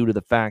all due to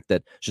the fact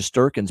that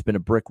Shesterkin's been a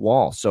brick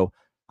wall. So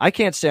I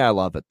can't say I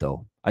love it,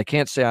 though. I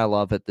can't say I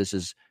love it. This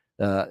is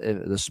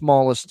the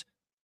smallest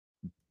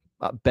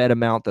bet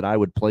amount that I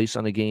would place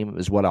on a game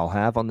is what I'll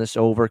have on this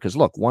over. Because,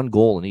 look, 1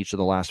 goal in each of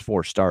the last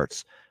 4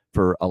 starts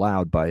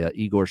allowed by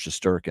Igor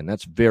Shesterkin.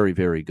 That's very,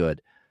 very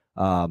good.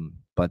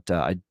 But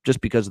I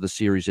just because of the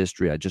series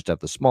history, I just have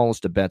the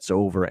smallest of bets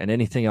over, and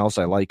anything else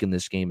I like in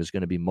this game is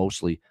going to be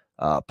mostly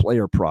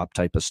player prop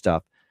type of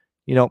stuff.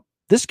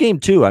 This game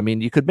too, I mean,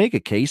 you could make a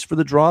case for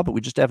the draw, but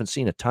we just haven't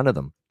seen a ton of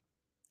them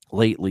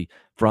lately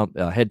from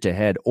head to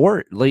head,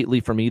 or lately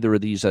from either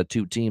of these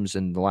 2 teams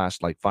in the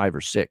last 5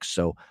 or 6.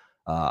 So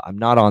I'm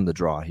not on the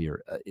draw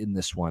here in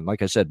this one.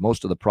 Like I said,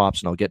 most of the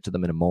props, and I'll get to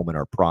them in a moment,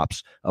 are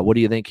props. What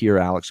do you think here,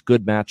 Alex?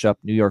 Good matchup,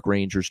 New York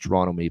Rangers,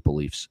 Toronto Maple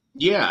Leafs.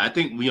 Yeah, I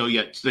think,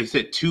 they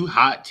said 2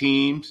 hot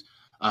teams,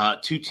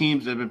 2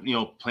 teams that have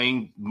been,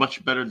 playing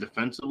much better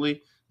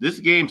defensively. This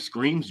game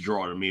screams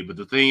draw to me, but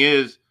the thing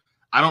is,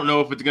 I don't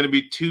know if it's going to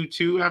be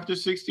 2-2 after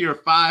 60 or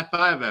 5-5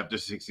 after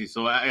 60.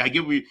 So I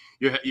get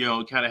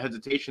your kind of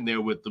hesitation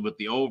there with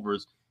the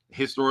overs.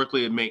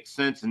 Historically, it makes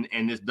sense,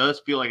 and this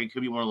does feel like it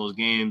could be one of those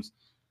games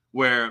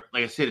where,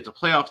 like I said, it's a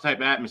playoff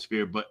type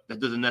atmosphere, but that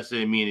doesn't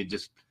necessarily mean it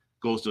just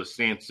goes to a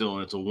standstill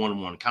and it's a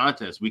 1-1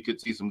 contest. We could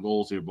see some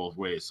goals here both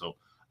ways. So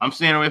I'm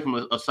staying away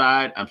from a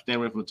side. I'm staying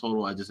away from the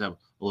total. I just have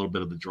a little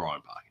bit of the draw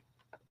in pocket.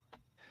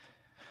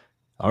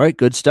 All right,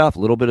 good stuff. A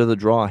little bit of the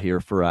draw here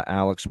for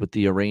Alex with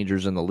the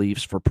Rangers and the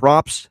Leafs. For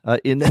props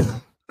in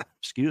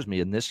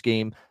this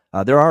game,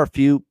 there are a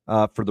few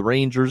for the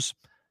Rangers.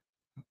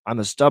 I'm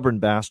a stubborn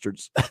bastard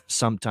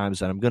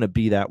sometimes, and I'm going to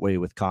be that way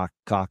with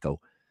Kakko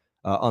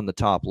on the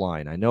top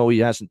line. I know he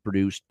hasn't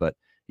produced, but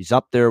he's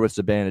up there with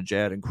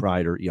Zibanejad and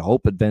Kreider. You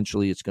hope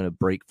eventually it's going to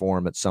break for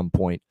him at some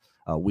point.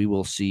 We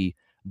will see.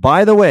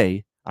 By the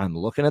way, I'm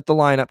looking at the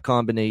lineup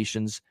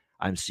combinations.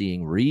 I'm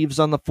seeing Reeves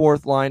on the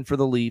 4th line for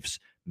the Leafs,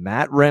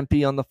 Matt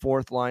Rempe on the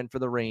 4th line for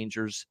the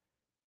Rangers.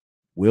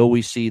 Will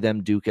we see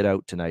them duke it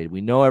out tonight?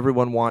 We know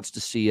everyone wants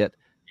to see it.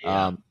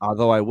 Yeah.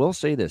 Although I will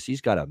say this,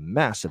 he's got a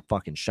massive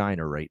fucking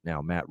shiner right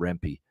now, Matt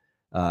Rempe.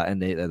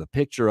 And the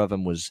picture of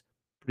him was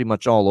pretty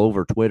much all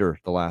over Twitter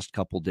the last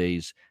couple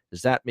days.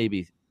 Does that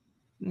maybe,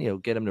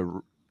 get him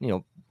to,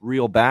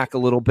 reel back a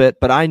little bit?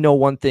 But I know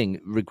one thing,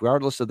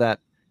 regardless of that,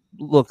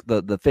 look,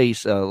 the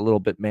face a little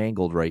bit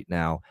mangled right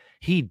now.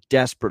 He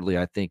desperately,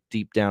 I think,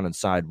 deep down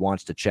inside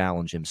wants to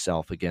challenge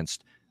himself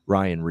against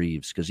Ryan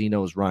Reeves because he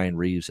knows Ryan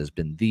Reeves has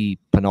been the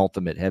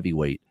penultimate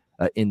heavyweight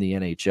in the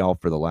NHL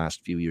for the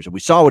last few years. And we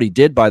saw what he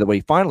did, by the way.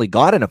 He finally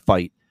got in a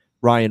fight,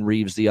 Ryan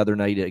Reeves, the other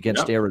night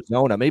against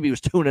Arizona. Maybe he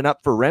was tuning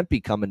up for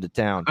Rempe coming to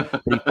town.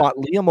 But he fought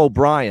Liam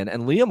O'Brien,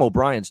 and Liam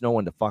O'Brien's no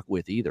one to fuck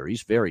with either.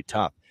 He's very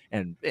tough.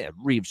 And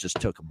Reeves just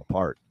took him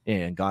apart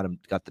and got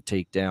the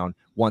takedown,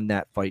 won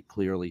that fight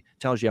clearly.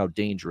 Tells you how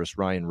dangerous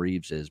Ryan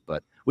Reeves is.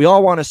 But we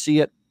all want to see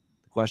it.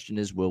 The question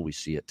is, will we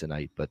see it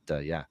tonight? But,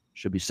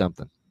 should be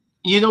something.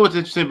 You know what's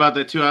interesting about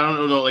that, too? I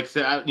don't know. Like I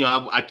said,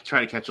 I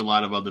try to catch a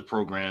lot of other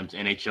programs,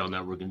 NHL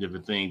Network and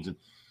different things. And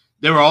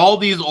there were all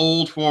these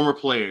old former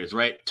players,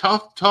 right?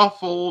 Tough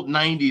old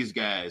 90s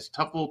guys,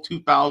 tough old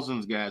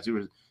 2000s guys who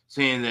were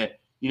saying that,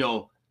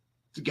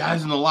 the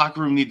guys in the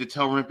locker room need to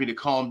tell Rempe to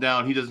calm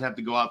down. He doesn't have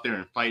to go out there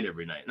and fight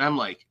every night. And I'm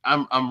like,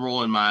 I'm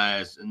rolling my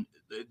eyes and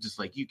just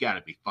like, you got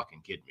to be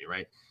fucking kidding me,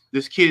 right?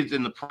 This kid's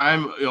in the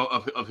prime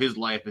of his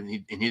life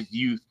and in his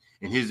youth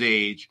and his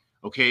age.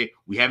 Okay,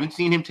 we haven't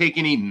seen him take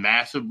any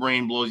massive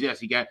brain blows. Yes,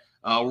 he got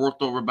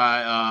worked over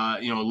by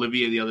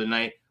Olivia the other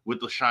night with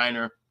the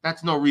shiner.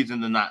 That's no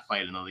reason to not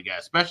fight another guy,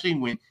 especially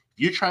when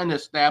you're trying to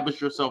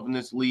establish yourself in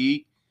this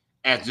league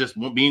as just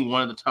being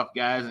one of the tough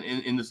guys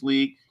in this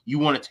league. You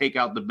want to take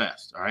out the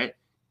best, all right?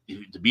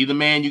 To be the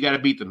man, you got to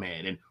beat the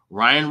man. And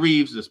Ryan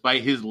Reeves,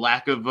 despite his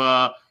lack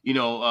of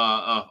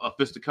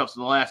fisticuffs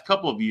in the last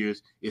couple of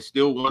years, is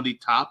still one of the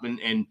top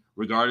and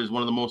regarded as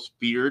one of the most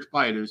feared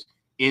fighters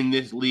in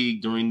this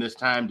league during this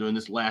time, during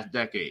this last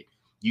decade.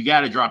 You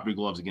got to drop your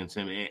gloves against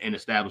him and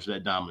establish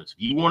that dominance.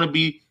 If you want to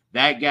be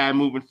that guy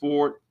moving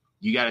forward,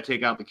 you got to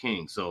take out the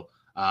king. So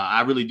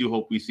I really do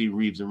hope we see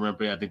Reeves and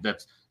Rempe. I think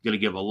that's going to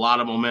give a lot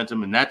of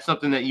momentum, and that's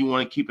something that you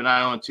want to keep an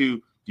eye on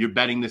too. You're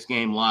betting this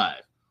game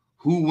live.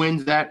 Who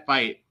wins that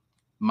fight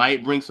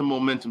might bring some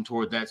momentum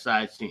toward that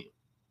side's team.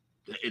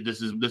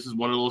 This is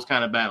one of those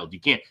kind of battles. You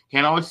can't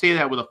always say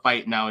that with a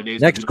fight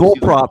nowadays. Next goal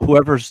prop,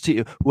 whoever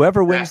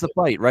wins the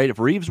fight, right? If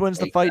Reeves wins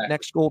the fight,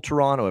 next goal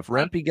Toronto. If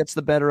Rempe gets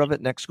the better of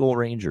it, next goal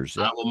Rangers.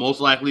 I will most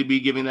likely be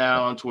giving that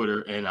out on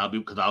Twitter, and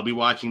I'll be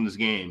watching this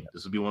game.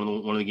 This will be one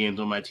of the games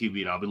on my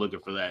TV, and I'll be looking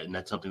for that, and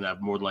that's something that I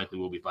more than likely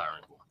will be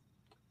firing for.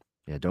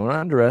 Yeah, don't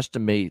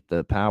underestimate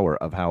the power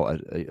of how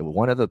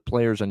one of the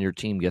players on your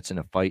team gets in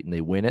a fight and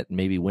they win it, and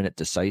maybe win it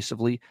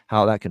decisively,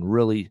 how that can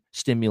really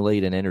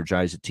stimulate and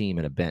energize a team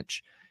and a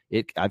bench.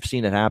 I've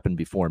seen it happen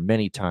before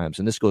many times,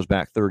 and this goes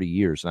back 30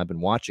 years, and I've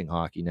been watching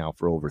hockey now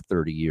for over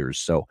 30 years.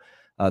 So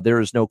there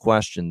is no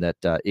question that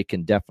it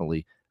can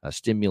definitely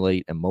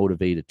stimulate and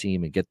motivate a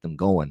team and get them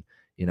going,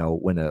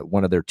 when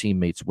one of their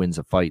teammates wins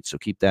a fight. So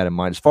keep that in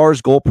mind. As far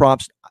as goal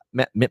props,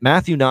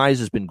 Matthew Nyes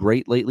has been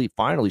great lately.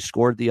 Finally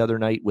scored the other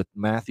night with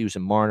Matthews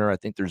and Marner. I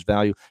think there's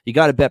value. You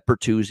got to bet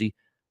Bertuzzi.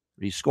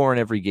 He's scoring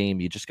every game.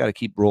 You just got to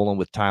keep rolling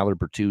with Tyler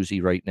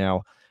Bertuzzi right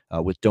now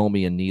with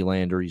Domi and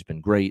Nylander. He's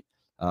been great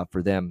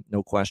for them.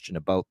 No question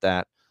about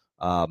that.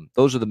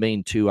 Those are the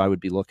main two I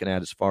would be looking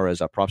at as far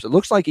as props. It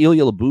looks like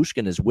Ilya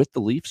Lyubushkin is with the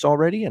Leafs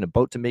already and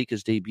about to make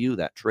his debut,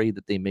 that trade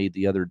that they made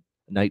the other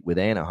night with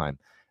Anaheim.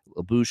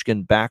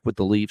 Lyubushkin back with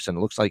the Leafs, and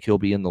it looks like he'll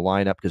be in the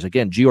lineup because,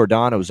 again,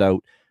 Giordano's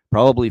out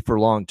probably for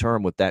long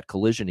term with that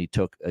collision he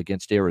took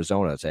against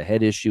Arizona. It's a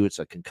head issue. It's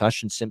a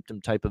concussion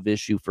symptom type of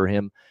issue for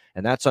him.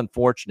 And that's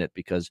unfortunate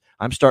because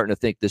I'm starting to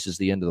think this is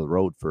the end of the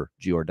road for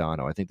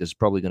Giordano. I think this is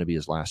probably going to be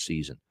his last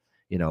season.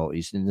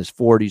 He's in his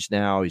 40s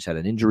now. He's had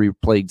an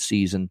injury-plagued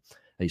season.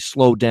 He's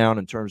slowed down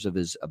in terms of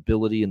his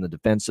ability in the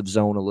defensive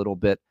zone a little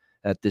bit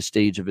at this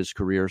stage of his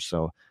career.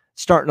 So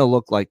it's starting to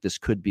look like this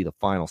could be the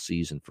final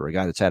season for a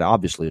guy that's had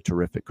obviously a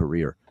terrific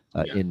career.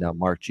 In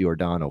Mark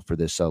Giordano for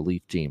this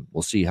Leaf team.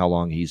 We'll see how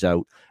long he's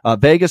out.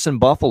 Vegas and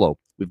Buffalo.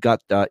 We've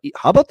got, how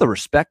about the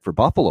respect for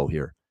Buffalo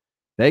here?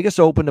 Vegas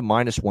opened a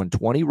minus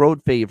 120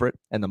 road favorite,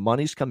 and the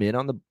money's come in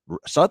on the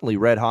suddenly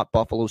red-hot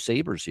Buffalo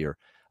Sabres here.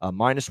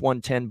 Minus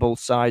 110 both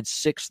sides,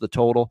 6 the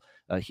total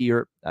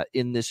here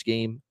in this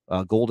game.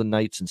 Golden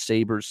Knights and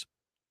Sabres.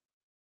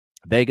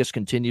 Vegas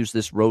continues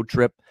this road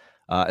trip.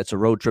 It's a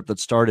road trip that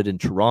started in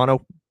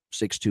Toronto,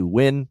 6-2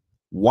 win.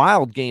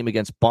 Wild game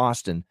against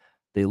Boston.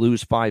 They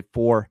lose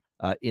 5-4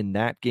 in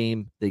that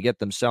game. They get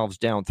themselves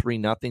down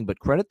 3-0, but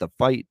credit the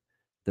fight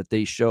that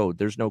they showed.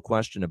 There's no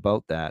question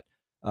about that.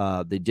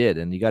 They did,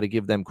 and you got to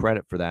give them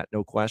credit for that,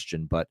 no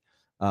question. But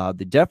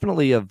they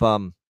definitely have.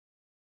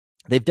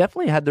 They've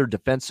definitely had their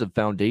defensive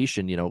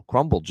foundation,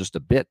 crumbled just a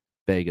bit.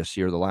 Vegas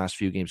here the last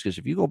few games, because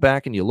if you go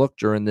back and you look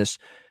during this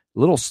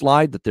little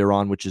slide that they're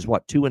on, which is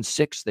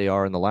 2-6 they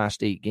are in the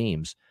last 8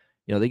 games.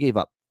 They gave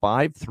up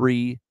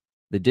 5-3.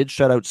 They did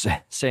shut out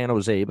San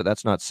Jose, but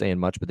that's not saying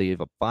much. But they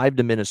gave up 5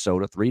 to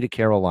Minnesota, 3 to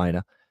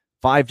Carolina,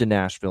 5 to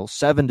Nashville,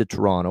 7 to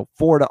Toronto,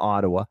 4 to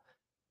Ottawa.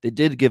 They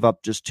did give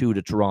up just 2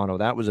 to Toronto.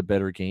 That was a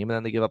better game. And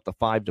then they give up the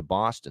 5 to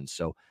Boston.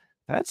 So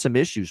I had some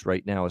issues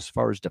right now as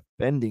far as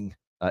defending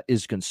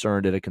is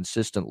concerned at a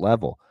consistent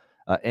level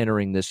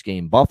entering this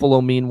game.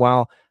 Buffalo,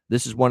 meanwhile,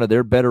 this is one of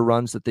their better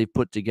runs that they've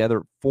put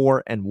together,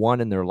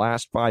 4-1 in their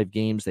last 5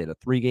 games. They had a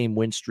 3-game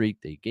win streak.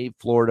 They gave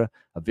Florida,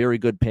 a very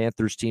good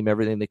Panthers team,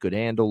 everything they could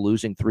handle,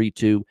 losing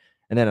 3-2,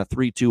 and then a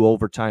 3-2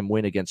 overtime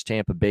win against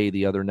Tampa Bay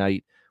the other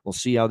night. We'll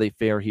see how they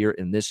fare here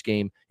in this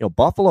game.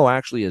 Buffalo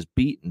actually has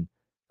beaten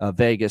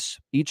Vegas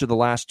each of the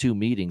last 2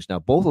 meetings. Now,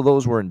 both of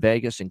those were in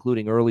Vegas,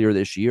 including earlier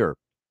this year,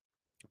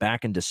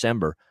 back in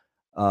December.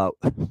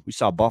 We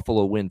saw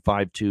Buffalo win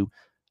 5-2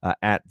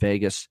 at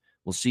Vegas.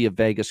 We'll see if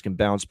Vegas can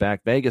bounce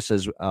back. Vegas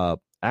has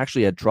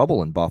actually had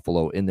trouble in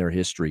Buffalo in their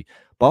history.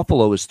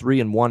 Buffalo is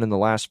 3-1 in the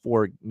last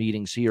 4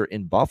 meetings here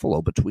in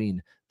Buffalo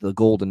between the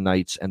Golden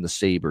Knights and the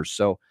Sabres.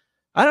 So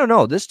I don't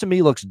know. This to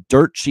me looks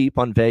dirt cheap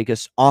on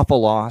Vegas. Off a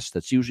loss.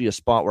 That's usually a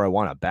spot where I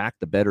want to back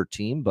the better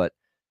team, but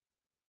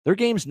their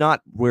game's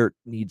not where it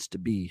needs to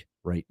be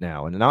right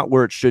now and not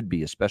where it should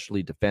be,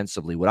 especially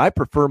defensively. What I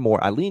prefer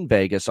more, I lean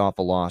Vegas off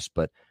a loss,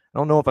 but I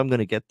don't know if I'm going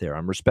to get there.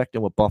 I'm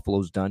respecting what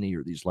Buffalo's done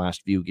here these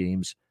last few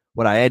games.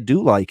 What I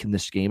do like in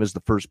this game is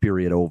the first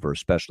period over,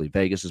 especially.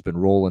 Vegas has been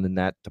rolling in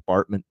that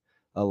department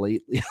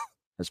lately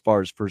as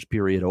far as first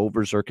period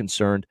overs are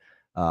concerned.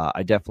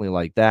 I definitely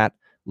like that.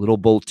 Little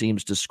both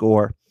teams to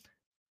score.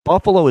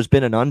 Buffalo has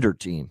been an under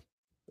team,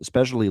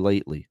 especially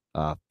lately.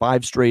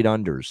 5 straight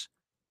unders.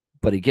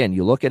 But again,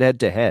 you look at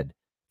head-to-head,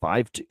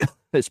 5-2,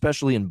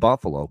 especially in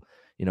Buffalo.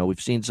 We've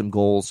seen some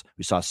goals.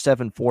 We saw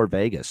 7-4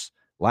 Vegas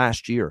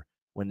last year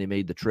when they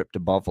made the trip to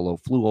Buffalo,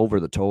 flew over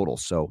the total.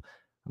 So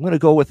I'm going to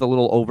go with a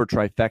little over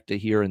trifecta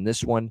here in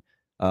this one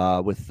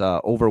with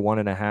over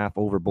 1.5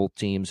 over both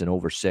teams and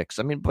over 6.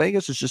 I mean,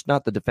 Vegas is just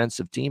not the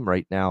defensive team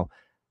right now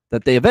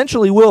that they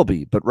eventually will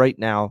be, but right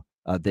now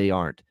they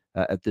aren't.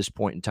 At this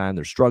point in time,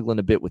 they're struggling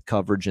a bit with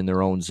coverage in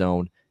their own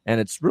zone, and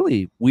it's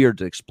really weird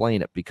to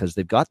explain it because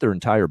they've got their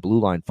entire blue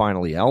line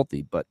finally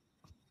healthy, but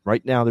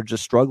right now they're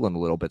just struggling a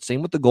little bit.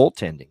 Same with the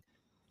goaltending.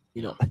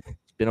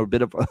 It's been a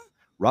bit of a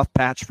rough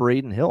patch for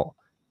Adin Hill.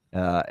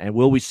 And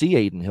will we see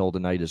Adin Hill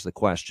tonight is the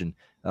question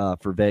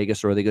for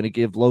Vegas, or are they going to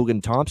give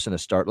Logan Thompson a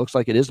start? Looks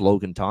like it is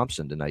Logan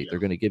Thompson tonight. They're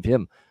going to give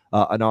him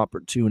an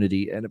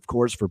opportunity. And, of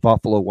course, for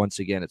Buffalo, once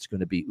again, it's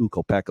going to be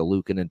Ukko-Pekka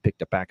Luukkonen,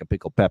 picked a pack of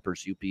pickle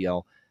peppers.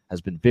 UPL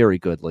has been very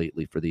good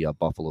lately for the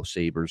Buffalo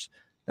Sabres.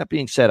 That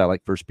being said, I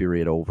like first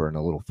period over and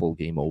a little full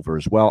game over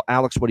as well.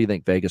 Alex, what do you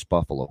think, Vegas,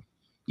 Buffalo?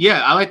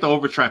 Yeah, I like the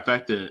over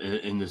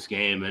trifecta in this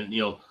game, and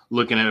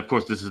looking at, of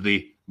course, this is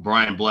the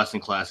Brian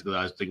Blessing Classic that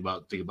I was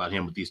thinking about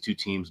him with these two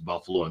teams,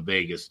 Buffalo and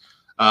Vegas.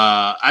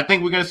 I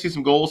think we're going to see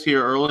some goals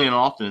here early and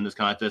often in this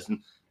contest, and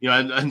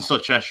I saw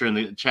Cheshire in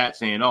the chat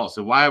saying, "Oh,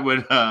 so why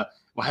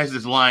is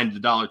this line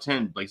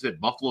 $1.10?" Like I said,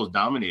 Buffalo's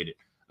dominated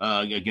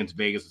against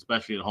Vegas,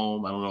 especially at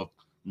home. I don't know if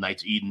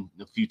Knights eating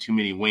a few too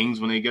many wings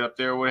when they get up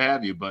there or what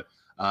have you, but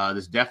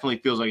this definitely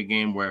feels like a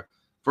game where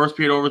first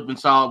period over has been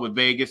solid with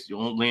Vegas. You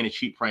won't land a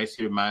cheap price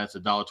here, minus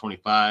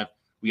 $1.25.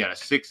 We got a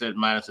 6 at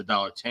minus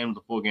 $1.10 with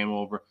the full game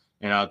over.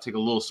 And I'll take a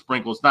little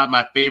sprinkle. It's not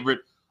my favorite,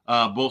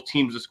 both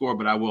teams to score,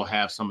 but I will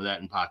have some of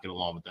that in pocket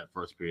along with that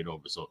first period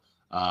over. So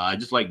I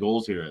just like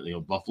goals here.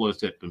 Buffalo's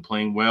been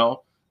playing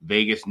well.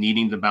 Vegas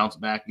needing to bounce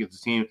back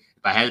against the team.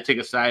 If I had to take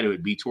a side, it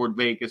would be toward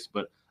Vegas,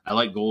 but I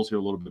like goals here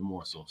a little bit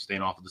more. So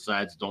staying off of the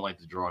sides, don't like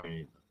to draw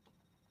anything.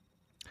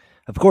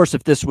 Of course,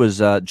 if this was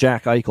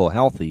Jack Eichel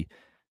healthy,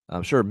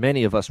 I'm sure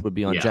many of us would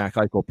be on Jack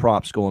Eichel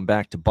props going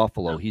back to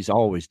Buffalo. He's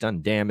always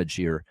done damage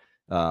here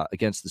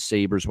against the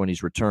Sabres when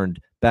he's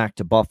returned back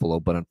to Buffalo.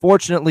 But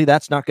unfortunately,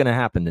 that's not going to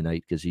happen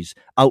tonight because he's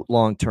out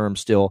long-term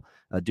still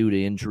due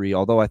to injury,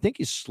 although I think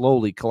he's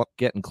slowly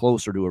getting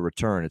closer to a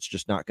return. It's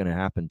just not going to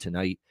happen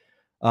tonight.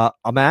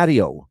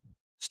 Amadio,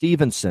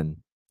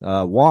 Stevenson,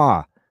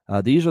 Waugh,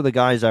 these are the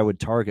guys I would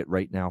target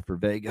right now for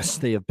Vegas.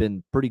 They have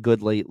been pretty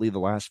good lately, the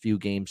last few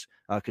games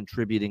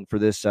contributing for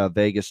this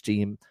Vegas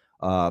team.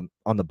 On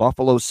the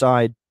Buffalo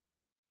side,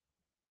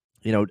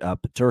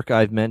 Paterka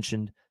I've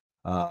mentioned.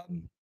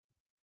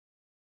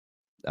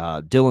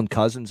 Dylan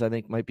Cousins, I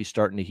think, might be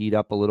starting to heat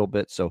up a little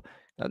bit. So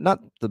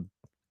not the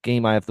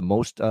game I have the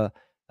most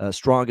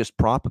strongest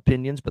prop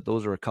opinions, but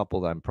those are a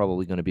couple that I'm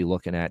probably going to be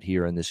looking at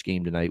here in this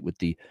game tonight with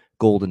the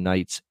Golden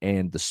Knights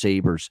and the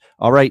Sabres.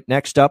 All right,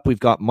 next up, we've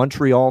got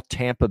Montreal,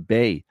 Tampa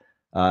Bay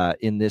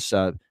in this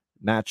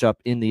matchup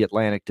in the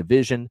Atlantic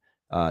Division.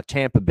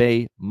 Tampa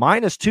Bay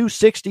minus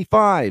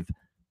 265.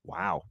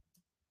 Wow.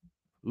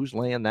 Who's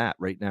laying that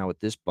right now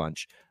with this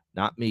bunch?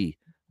 Not me.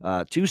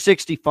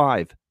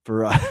 265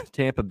 for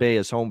Tampa Bay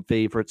as home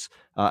favorites.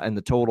 And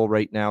the total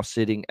right now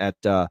sitting at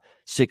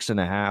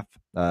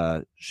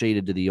 6.5,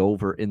 shaded to the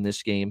over in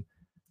this game.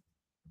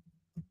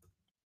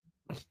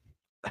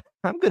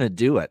 I'm going to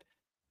do it.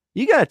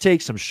 You got to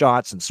take some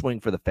shots and swing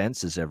for the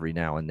fences every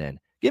now and then.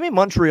 Give me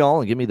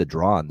Montreal and give me the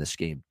draw in this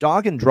game.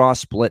 Dog and draw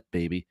split,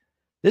 baby.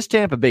 This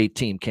Tampa Bay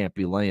team can't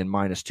be laying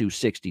minus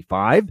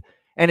 265.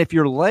 And if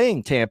you're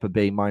laying Tampa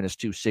Bay minus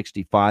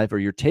 265 or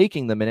you're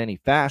taking them in any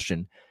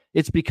fashion,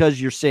 it's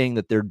because you're saying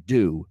that they're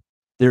due.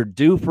 They're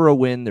due for a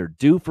win. They're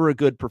due for a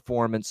good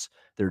performance.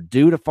 They're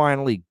due to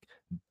finally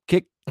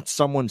kick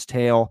someone's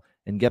tail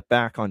and get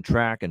back on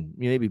track and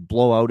maybe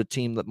blow out a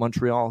team that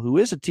Montreal, who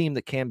is a team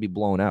that can be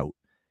blown out.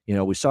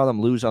 We saw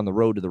them lose on the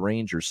road to the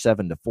Rangers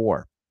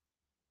 7-4.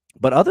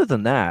 But other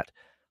than that,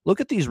 look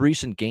at these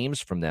recent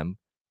games from them.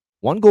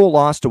 1 goal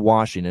loss to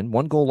Washington,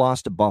 1 goal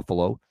loss to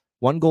Buffalo,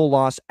 1 goal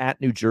loss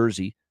at New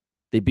Jersey.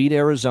 They beat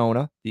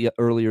Arizona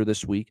earlier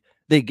this week.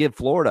 They give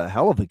Florida a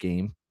hell of a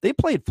game. They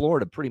played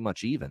Florida pretty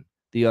much even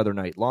the other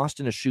night, lost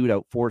in a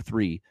shootout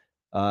 4-3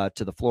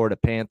 to the Florida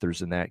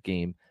Panthers in that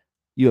game.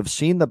 You have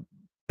seen the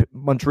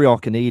Montreal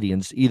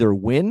Canadiens either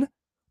win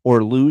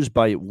or lose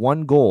by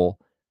 1 goal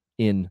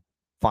in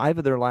 5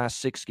 of their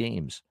last 6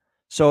 games.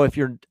 So if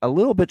you're a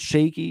little bit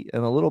shaky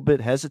and a little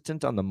bit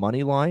hesitant on the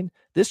money line,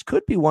 this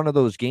could be one of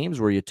those games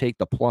where you take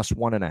the plus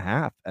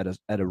 1.5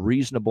 at a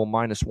reasonable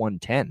minus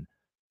 110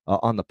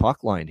 on the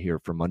puck line here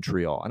for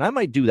Montreal. And I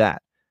might do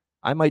that.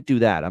 I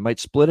might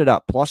split it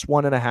up, plus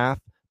 1.5,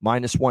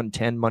 minus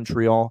 110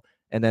 Montreal,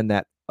 and then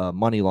that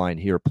money line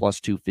here, plus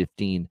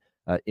 215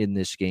 in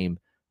this game,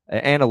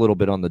 and a little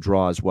bit on the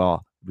draw as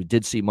well. We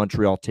did see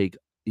Montreal take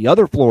the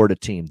other Florida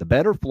team, the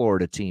better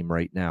Florida team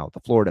right now,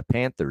 the Florida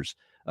Panthers,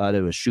 to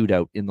a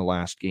shootout in the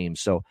last game.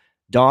 So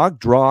dog,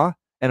 draw,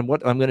 and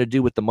what I'm going to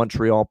do with the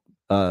Montreal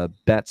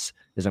bets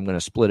is I'm going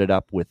to split it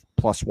up with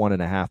plus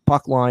 1.5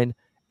 puck line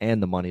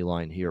and the money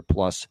line here,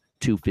 plus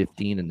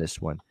 215 in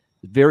this one.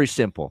 Very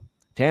simple.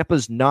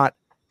 Tampa's not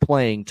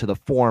playing to the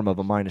form of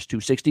a minus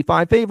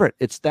 265 favorite.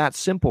 It's that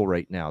simple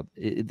right now.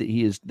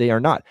 They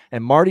are not.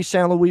 And Marty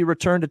St. Louis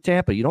returned to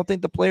Tampa. You don't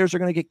think the players are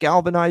going to get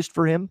galvanized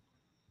for him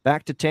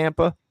back to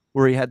Tampa,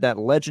 where he had that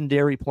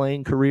legendary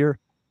playing career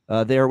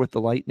there with the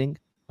Lightning?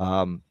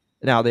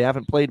 Now, they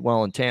haven't played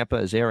well in Tampa,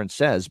 as Aaron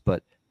says,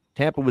 but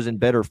Tampa was in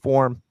better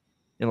form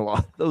in a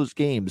lot of those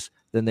games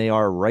than they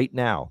are right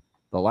now.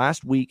 The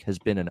last week has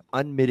been an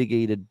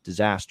unmitigated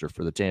disaster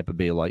for the Tampa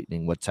Bay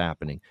Lightning, what's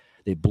happening.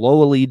 They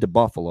blow a lead to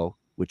Buffalo,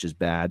 which is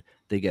bad.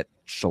 They get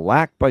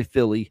shellacked by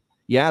Philly.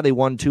 Yeah, they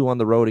won 2 on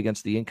the road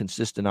against the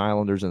inconsistent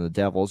Islanders and the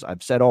Devils.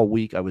 I've said all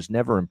week I was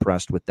never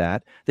impressed with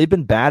that. They've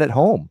been bad at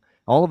home.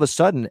 All of a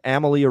sudden,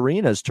 Amalie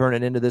Arena is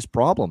turning into this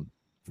problem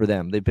for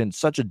them. They've been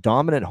such a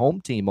dominant home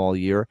team all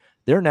year.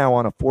 They're now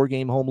on a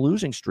 4-game home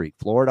losing streak.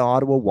 Florida,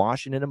 Ottawa,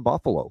 Washington, and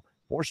Buffalo.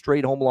 4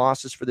 straight home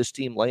losses for this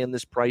team, laying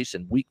this price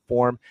in weak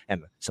form,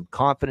 and some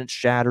confidence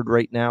shattered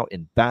right now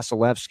in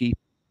Vasilevsky,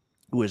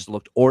 who has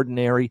looked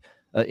ordinary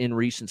in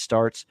recent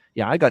starts.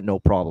 Yeah, I got no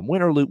problem.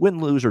 Win,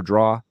 lose, or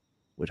draw,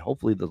 which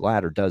hopefully the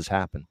latter does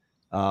happen.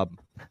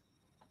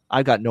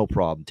 I got no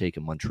problem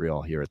taking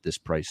Montreal here at this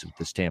price of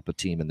this Tampa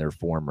team in their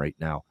form right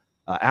now.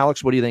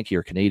 Alex, what do you think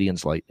here?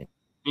 Canadiens Lightning.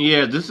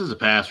 Yeah, this is a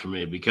pass for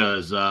me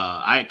because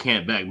I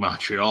can't back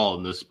Montreal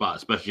in this spot,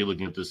 especially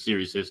looking at this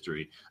series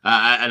history.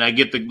 And I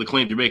get the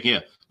claim you're making.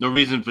 Yeah, no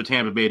reason for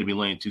Tampa Bay to be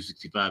laying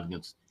 265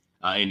 against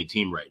any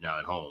team right now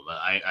at home.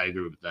 I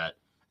agree with that.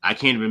 I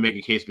can't even make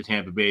a case for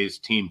Tampa Bay's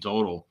team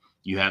total.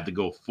 You have to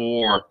go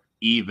 4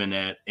 even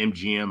at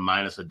MGM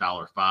minus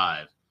 $1.05.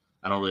 I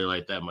don't really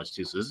like that much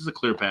too. So this is a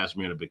clear pass for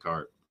me on a big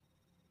card.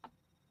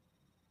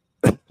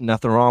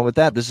 Nothing wrong with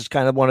that. This is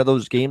kind of one of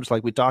those games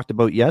like we talked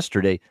about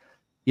yesterday.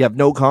 You have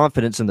no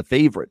confidence in the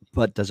favorite,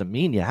 but doesn't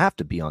mean you have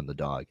to be on the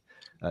dog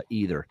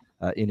either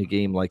in a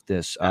game like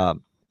this.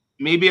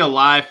 Maybe a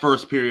live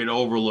first period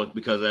overlook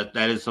because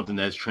that is something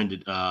that's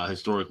trended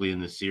historically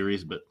in this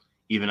series. But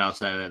even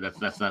outside of that,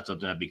 that's not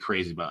something I'd be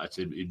crazy about. I'd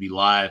say it'd be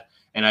live,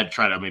 and I'd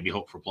try to maybe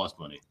hope for plus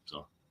money.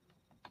 So,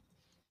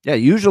 yeah,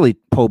 usually,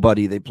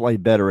 Buddy, they play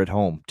better at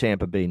home.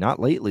 Tampa Bay,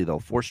 not lately though.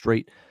 4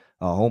 straight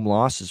home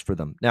losses for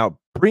them. Now,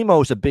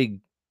 Primo's a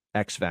big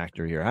X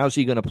factor here. How's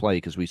he going to play?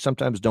 Because we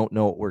sometimes don't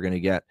know what we're going to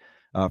get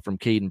from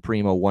Caden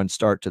Primo one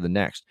start to the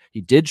next.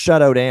 He did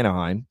shut out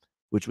Anaheim,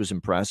 which was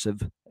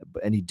impressive,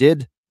 and he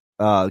did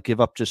give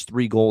up just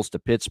 3 goals to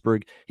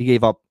Pittsburgh. He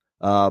gave up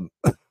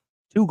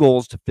 2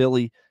 goals to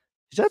Philly.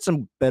 He's had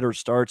some better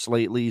starts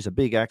lately. He's a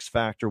big X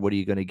factor. What are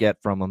you going to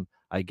get from him?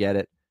 I get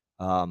it.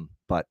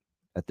 But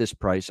at this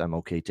price, I'm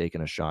okay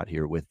taking a shot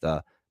here with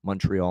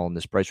Montreal in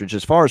this price range.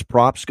 As far as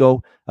props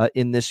go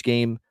in this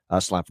game,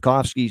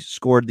 Slavkovsky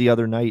scored the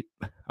other night.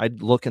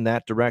 I'd look in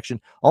that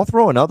direction. I'll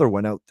throw another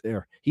one out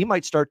there. He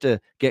might start to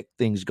get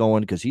things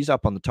going because he's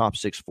up on the top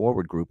 6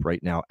 forward group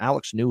right now.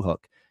 Alex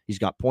Newhook. He's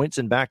got points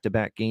in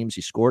back-to-back games.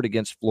 He scored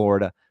against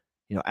Florida.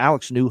 You know,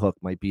 Alex Newhook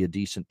might be a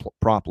decent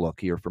prop look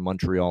here for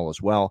Montreal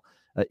as well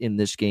in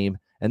this game.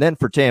 And then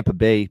for Tampa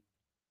Bay,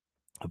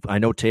 I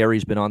know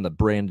Terry's been on the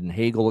Brandon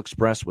Hagel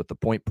Express with the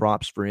point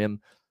props for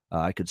him.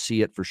 I could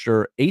see it for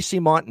sure. AC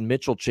Mont and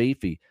Mitchell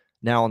Chafee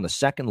now on the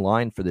second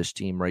line for this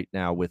team right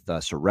now with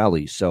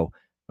Cirelli. So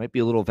might be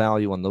a little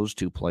value on those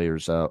 2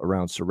 players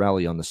around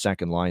Cirelli on the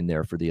second line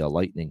there for the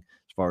Lightning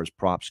as far as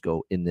props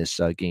go in this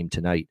game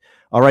tonight.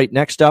 All right,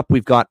 next up,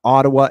 we've got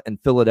Ottawa and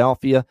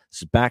Philadelphia.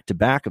 This is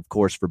back-to-back, of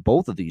course, for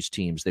both of these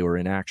teams. They were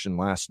in action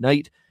last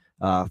night.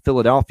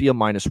 Philadelphia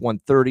minus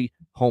 130,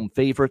 home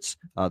favorites.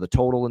 The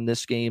total in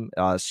this game,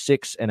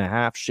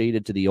 6.5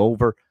 shaded to the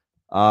over.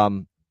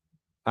 I'm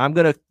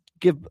going to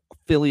give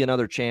Philly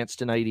another chance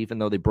tonight, even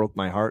though they broke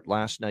my heart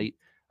last night.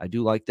 I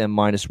do like them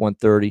minus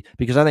 130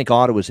 because I think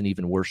Ottawa's in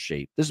even worse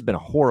shape. This has been a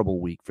horrible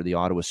week for the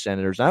Ottawa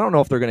Senators. I don't know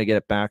if they're going to get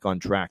it back on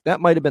track.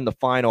 That might have been the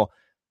final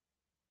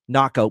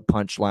knockout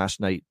punch last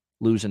night,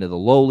 losing to the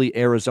lowly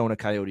Arizona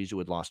Coyotes, who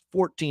had lost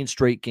 14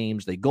 straight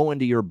games. They go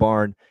into your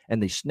barn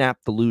and they snap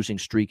the losing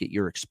streak at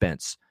your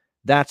expense.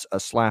 That's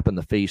a slap in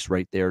the face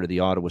right there to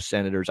the Ottawa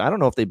Senators. I don't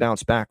know if they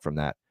bounce back from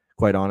that,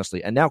 quite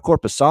honestly. And now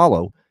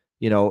Korpisalo,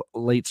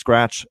 late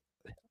scratch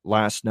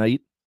last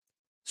night.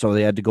 So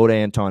they had to go to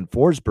Anton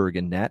Forsberg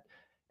in net.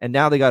 And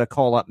now they got to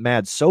call up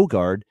Mads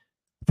Sogard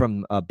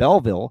from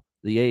Belleville,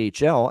 the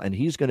AHL, and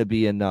he's going to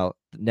be in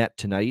net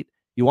tonight.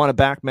 You want to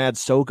back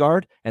Mads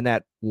Sogard and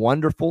that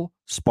wonderful,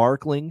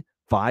 sparkling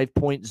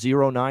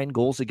 5.09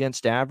 goals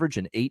against average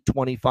and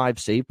 825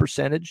 save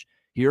percentage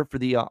here for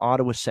the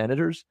Ottawa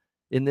Senators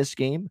in this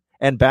game,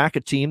 and back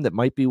a team that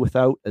might be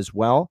without as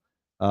well.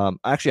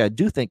 Actually, I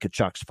do think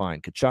Tkachuk's fine.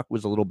 Tkachuk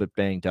was a little bit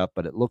banged up,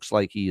 but it looks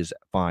like he is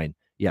fine.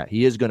 Yeah,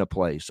 he is going to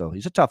play. So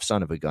he's a tough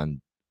son of a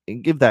gun.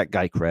 And give that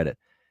guy credit.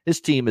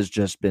 His team has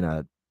just been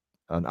an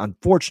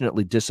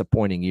unfortunately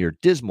disappointing year,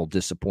 dismal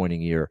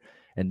disappointing year.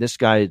 And this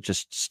guy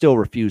just still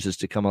refuses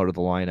to come out of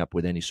the lineup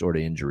with any sort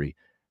of injury.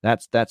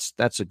 That's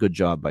a good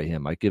job by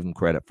him. I give him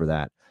credit for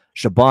that.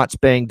 Shabbat's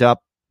banged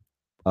up.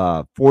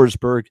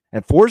 Forsberg,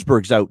 and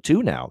Forsberg's out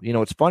too now.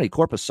 It's funny.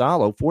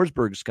 Korpisalo,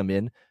 Forsberg's come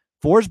in.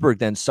 Forsberg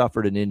then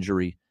suffered an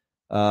injury,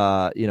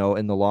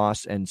 in the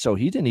loss. And so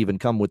he didn't even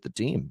come with the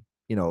team,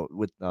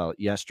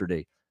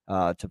 yesterday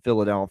to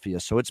Philadelphia.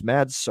 So it's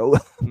Mads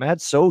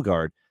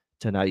Sogard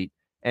tonight.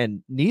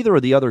 And neither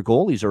of the other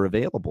goalies are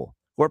available,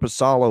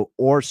 Korpisalo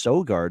or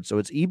Sogard. So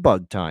it's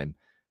e-bug time.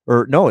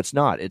 Or no, it's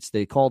not.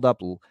 They called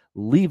up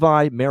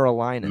Levi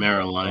Marilainen.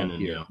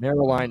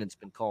 Marilainen's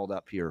been called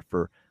up here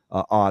for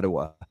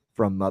Ottawa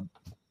from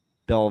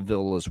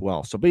Belleville as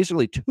well. So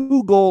basically 2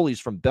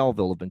 goalies from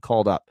Belleville have been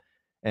called up.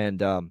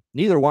 And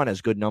neither one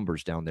has good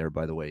numbers down there,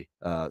 by the way.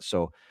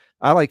 So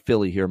I like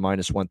Philly here,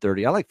 minus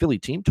 130. I like Philly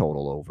team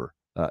total over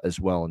as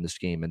well in this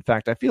game. In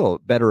fact, I feel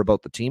better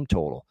about the team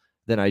total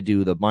than I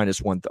do the minus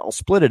 1. I'll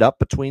split it up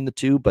between the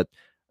two, but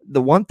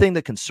the one thing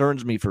that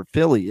concerns me for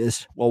Philly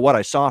is, what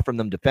I saw from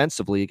them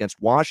defensively against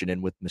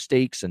Washington with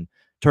mistakes and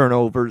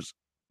turnovers,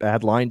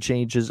 bad line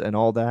changes and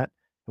all that.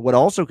 What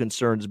also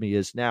concerns me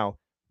is now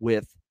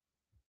with,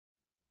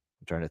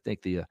 I'm trying to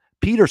think, the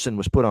Peterson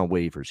was put on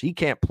waivers. He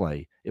can't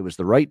play. It was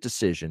the right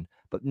decision.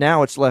 But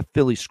now it's left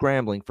Philly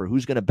scrambling for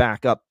who's going to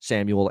back up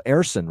Samuel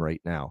Ersson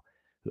right now.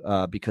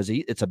 Because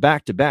it's a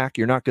back-to-back.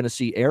 You're not going to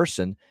see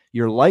Ersson.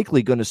 You're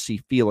likely going to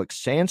see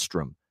Felix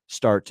Sandstrom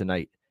start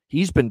tonight.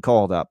 He's been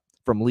called up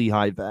from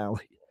Lehigh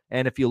Valley.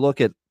 And if you look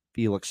at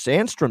Felix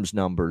Sandstrom's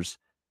numbers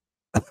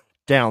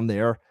down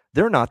there,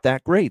 they're not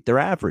that great. They're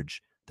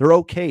average. They're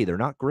okay. They're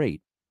not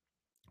great.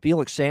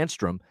 Felix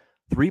Sandstrom,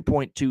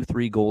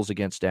 3.23 goals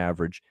against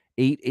average,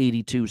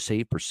 882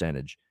 save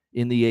percentage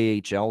in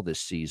the AHL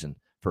this season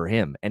for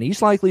him. And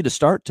he's likely to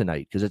start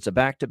tonight because it's a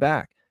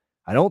back-to-back.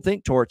 I don't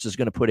think Torts is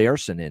going to put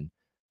Ersson in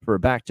for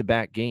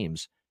back-to-back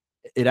games.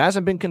 It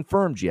hasn't been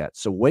confirmed yet,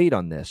 so wait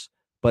on this.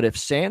 But if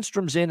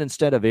Sandstrom's in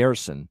instead of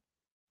Ersson,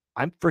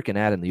 I'm freaking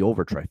adding the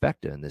over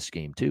trifecta in this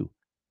game too.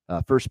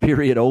 First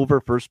period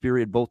over, first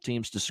period both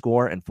teams to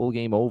score, and full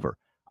game over.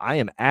 I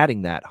am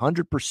adding that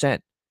 100%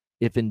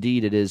 if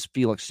indeed it is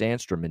Felix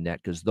Sandstrom in net,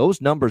 because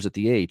those numbers at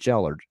the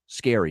AHL are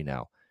scary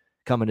now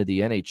coming to the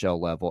NHL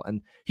level.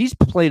 And he's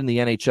played in the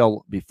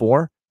NHL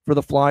before for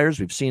the Flyers.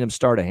 We've seen him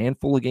start a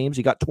handful of games.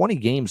 He got 20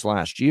 games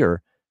last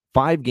year,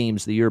 5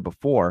 games the year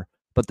before.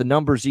 But the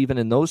numbers even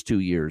in those 2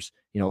 years,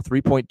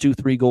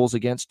 3.23 goals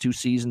against 2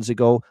 seasons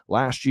ago.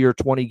 Last year,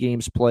 20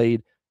 games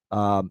played,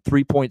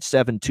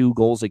 3.72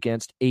 goals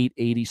against,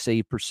 880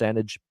 save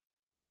percentage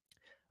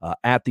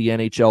at the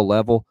NHL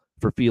level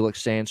for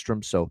Felix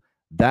Sandstrom. So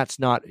that's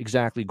not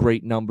exactly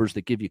great numbers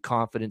that give you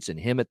confidence in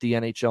him at the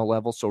NHL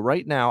level. So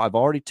right now, I've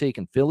already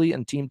taken Philly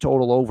and team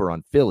total over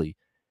on Philly.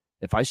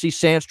 If I see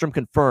Sandstrom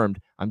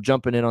confirmed, I'm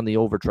jumping in on the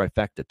over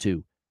trifecta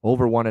too.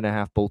 Over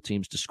 1.5, both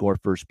teams to score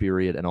first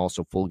period, and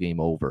also full game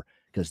over.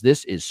 Because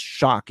this is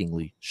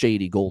shockingly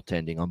shady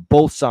goaltending on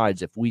both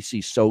sides if we see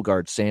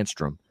Sogard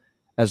Sandstrom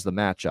as the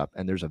matchup.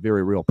 And there's a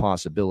very real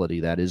possibility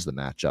that is the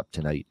matchup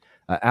tonight.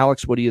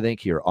 Alex, what do you think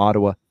here?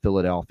 Ottawa,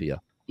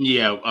 Philadelphia.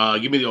 Yeah,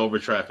 give me the over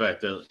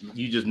trifecta.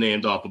 You just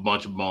named off a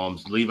bunch of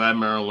bombs. Levi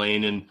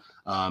Merlanen,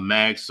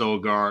 Mag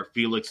Sogard,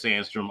 Felix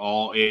Sandstrom,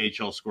 all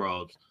AHL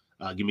scrubs.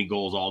 Give me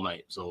goals all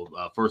night. So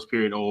first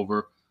period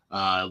over.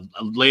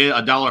 Lay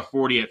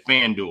 $1.40 at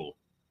FanDuel.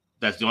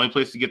 That's the only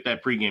place to get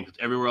that pregame because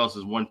everywhere else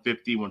is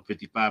 150,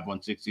 155,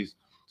 160s.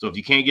 So if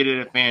you can't get it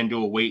at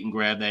FanDuel, wait and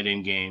grab that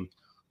in game.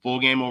 Full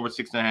game over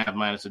 6.5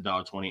 minus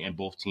 $1.20, and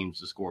both teams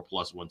to score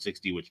plus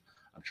 160, which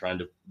I'm trying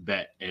to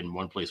bet, and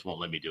one place won't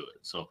let me do it.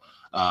 So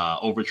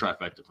over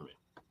trifecta for me.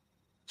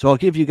 So I'll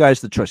give you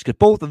guys the choice because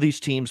both of these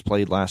teams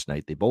played last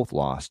night. They both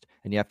lost,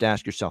 and you have to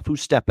ask yourself,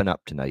 who's stepping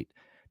up tonight?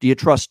 Do you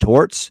trust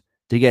Torts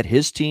to get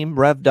his team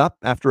revved up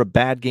after a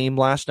bad game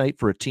last night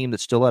for a team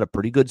that still had a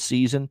pretty good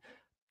season,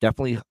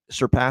 definitely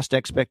surpassed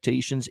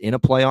expectations in a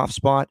playoff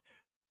spot?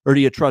 Or do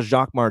you trust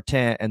Jacques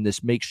Martin and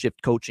this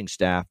makeshift coaching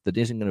staff that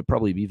isn't going to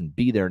probably even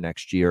be there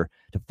next year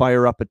to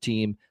fire up a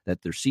team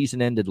that their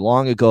season ended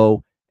long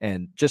ago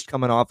and just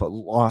coming off a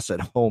loss at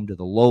home to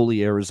the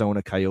lowly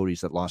Arizona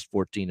Coyotes that lost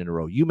 14 in a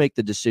row? You make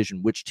the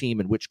decision which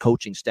team and which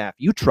coaching staff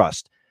you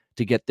trust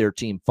to get their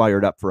team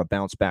fired up for a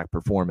bounce-back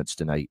performance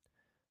tonight.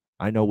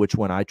 I know which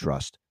one I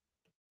trust,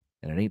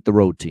 and it ain't the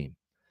road team.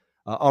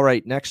 All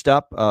right, next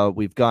up,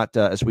 we've got,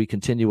 as we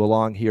continue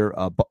along here,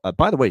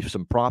 by the way,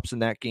 some props in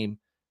that game.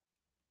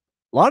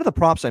 A lot of the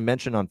props I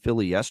mentioned on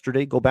Philly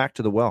yesterday go back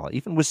to the well,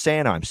 even with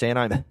Sanheim.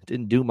 Sanheim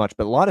didn't do much,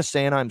 but a lot of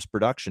Sanheim's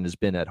production has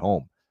been at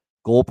home.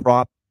 Goal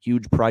prop,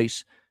 huge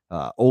price,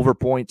 over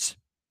points.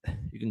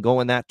 You can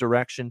go in that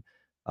direction.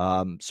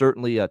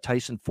 Certainly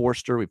Tyson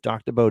Forster, we've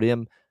talked about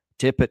him.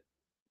 Tippett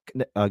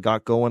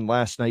got going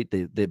last night.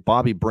 The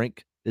Bobby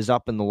Brink is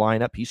up in the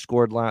lineup. He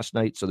scored last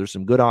night, so there's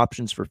some good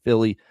options for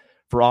Philly.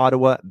 For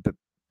Ottawa,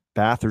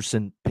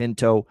 Batherson,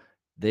 Pinto,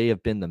 they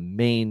have been the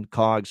main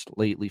cogs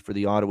lately for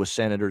the Ottawa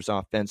Senators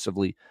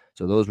offensively.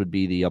 So those would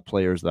be the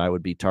players that I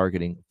would be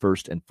targeting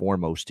first and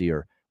foremost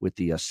here with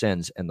the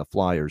Sens and the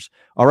Flyers.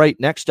 All right,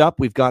 next up,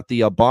 we've got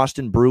the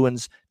Boston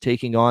Bruins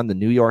taking on the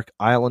New York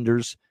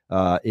Islanders.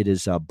 It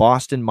is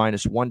Boston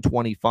minus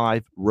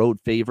 125, road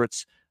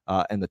favorites,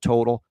 and the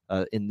total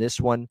in this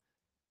one,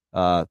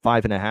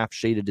 5.5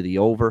 shaded to the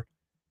over.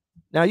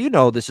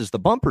 Now, this is the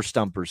bumper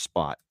stumper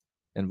spot.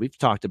 And we've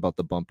talked about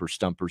the bumper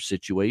stumper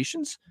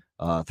situations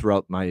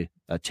throughout my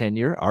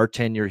our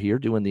tenure here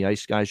doing the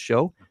Ice Guys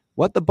show.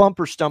 What the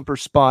bumper stumper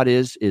spot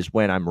is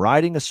when I'm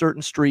riding a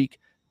certain streak,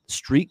 the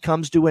streak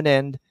comes to an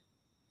end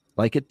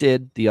like it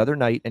did the other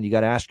night, and you got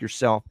to ask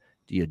yourself,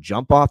 do you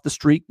jump off the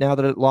streak now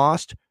that it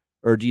lost,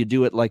 or do you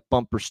do it like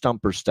bumper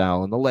stumper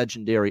style? And the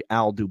legendary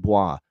Al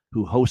Dubois,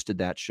 who hosted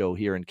that show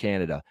here in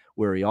Canada,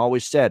 where he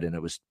always said, and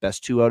it was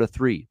best 2 out of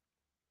 3.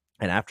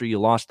 And after you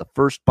lost the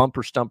first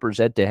bumper stumpers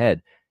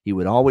head-to-head, he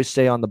would always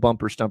say on the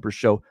Bumper Stumper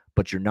show,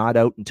 but you're not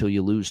out until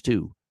you lose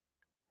 2.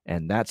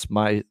 And that's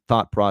my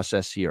thought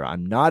process here.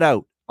 I'm not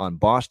out on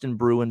Boston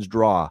Bruins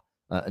draw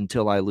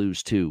until I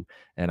lose 2.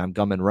 And I'm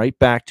coming right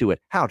back to it.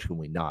 How can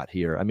we not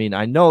here? I mean,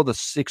 I know the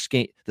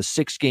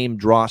 6-game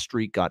draw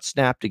streak got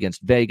snapped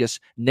against Vegas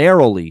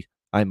narrowly,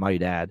 I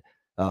might add,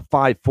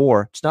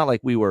 5-4. It's not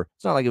like it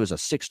was a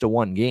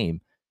 6-1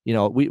 game.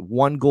 We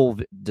 1 goal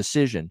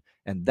decision.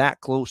 and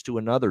that close to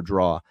another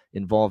draw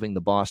involving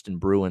the Boston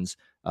Bruins.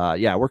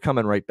 We're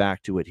coming right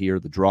back to it here.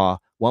 The draw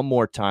one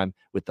more time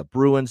with the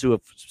Bruins, who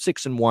have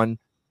 6-1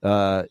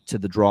 to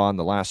the draw in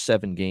the last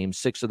 7 games,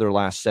 6 of their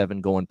last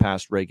 7 going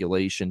past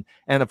regulation.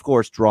 And of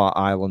course, draw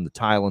island, the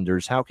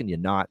Thailanders. How can you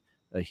not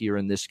here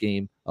in this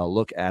game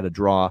look at a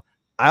draw?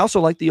 I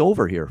also like the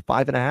over here,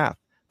 5.5.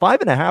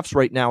 5.5's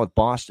right now with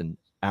Boston,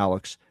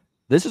 Alex.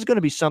 This is going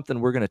to be something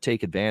we're going to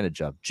take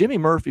advantage of. Jimmy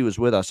Murphy was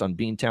with us on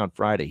Beantown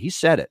Friday. He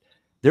said it.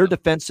 Their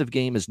defensive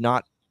game is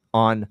not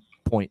on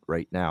point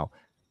right now.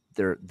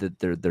 They're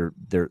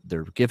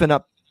giving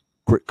up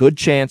good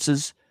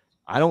chances.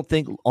 I don't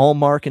think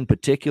Allmark in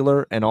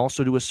particular, and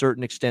also to a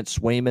certain extent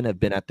Swayman, have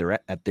been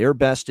at their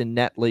best in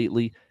net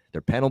lately.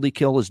 Their penalty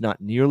kill has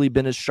not nearly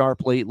been as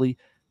sharp lately.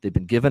 They've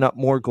been giving up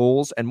more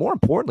goals, and more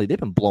importantly, they've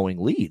been blowing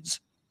leads.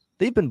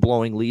 They've been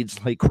blowing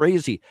leads like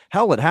crazy.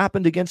 Hell, it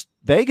happened against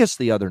Vegas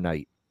the other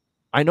night.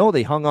 I know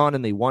they hung on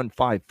and they won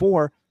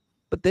 5-4,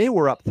 but they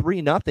were up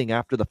 3-0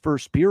 after the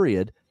first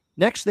period.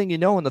 Next thing you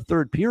know, in the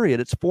third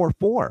period, it's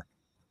 4-4.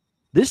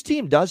 This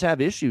team does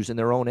have issues in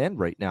their own end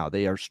right now.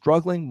 They are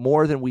struggling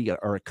more than we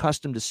are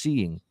accustomed to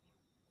seeing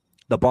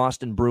the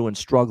Boston Bruins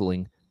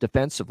struggling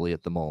defensively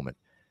at the moment.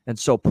 And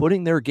so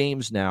putting their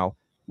games now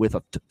with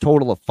a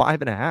total of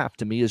 5.5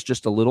 to me is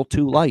just a little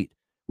too light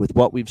with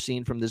what we've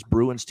seen from this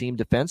Bruins team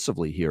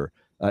defensively here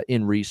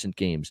in recent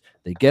games.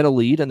 They get a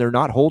lead, and they're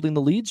not holding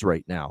the leads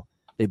right now.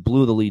 They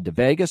blew the lead to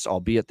Vegas,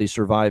 albeit they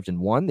survived and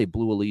won. They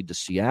blew a lead to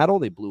Seattle.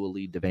 They blew a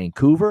lead to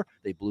Vancouver.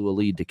 They blew a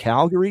lead to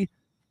Calgary.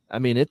 I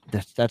mean,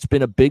 that's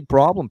been a big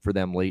problem for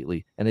them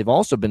lately. And they've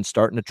also been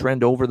starting to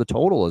trend over the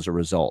total as a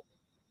result.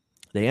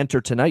 They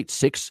enter tonight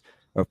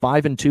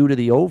 5-2 to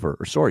the over,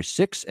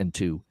 6-2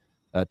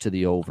 to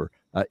the over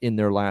in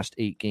their last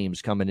 8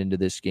 games coming into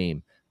this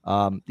game.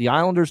 The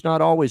Islanders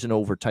not always an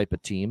over type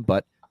of team,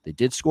 but they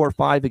did score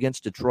 5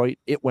 against Detroit.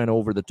 It went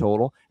over the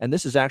total. And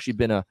this has actually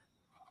been a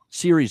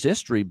series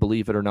history,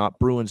 believe it or not,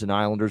 Bruins and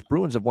Islanders.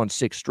 Bruins have won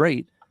 6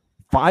 straight.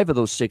 5 of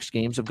those 6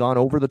 games have gone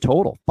over the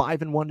total.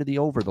 5-1 to the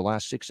over the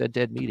last 6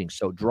 head-to-head meetings.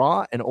 So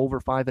draw and over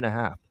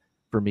 5.5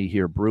 for me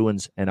here,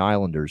 Bruins and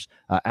Islanders.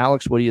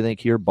 Alex, what do you think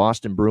here?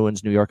 Boston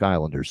Bruins, New York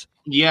Islanders.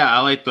 Yeah, I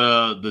like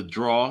the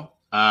draw.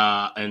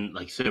 And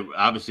like I said,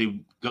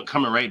 obviously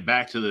coming right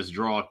back to this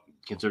draw,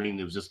 considering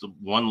there was just the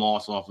one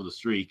loss off of the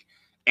streak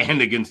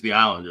and against the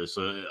Islanders.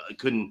 So I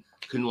couldn't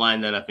line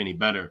that up any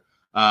better.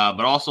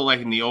 But also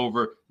liking the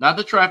over, not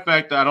the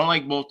trifecta. I don't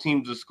like both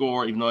teams to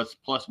score, even though it's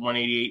plus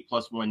 188,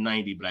 plus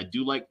 190. But I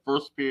do like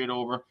first period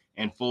over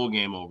and full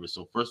game over.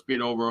 So first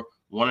period over,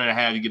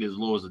 1.5, you get as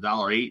low as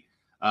 $1.08.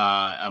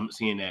 I'm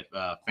seeing that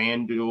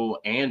FanDuel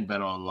and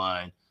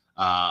BetOnline,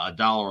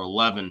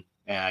 $1.11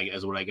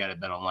 is what I got at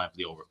BetOnline for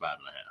the over 5.5.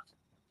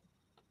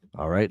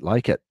 All right,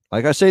 like it.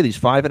 Like I say, these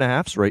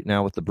 5.5s right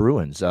now with the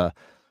Bruins.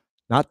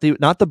 Not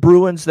the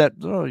Bruins that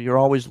you're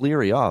always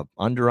leery of.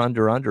 Under,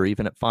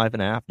 even at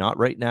 5.5. Not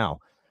right now.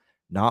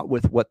 Not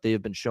with what they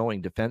have been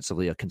showing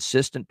defensively. A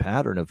consistent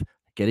pattern of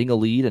getting a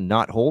lead and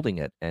not holding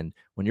it. And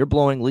when you're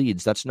blowing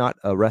leads, that's not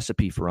a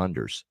recipe for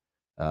unders.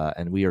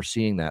 And we are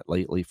seeing that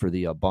lately for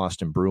the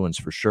Boston Bruins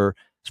for sure.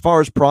 As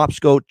far as props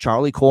go,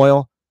 Charlie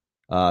Coyle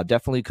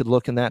definitely could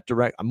look in that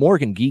direct.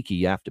 Morgan Geekie,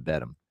 you have to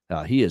bet him.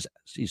 He's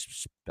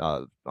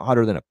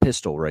hotter than a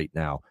pistol right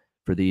now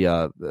for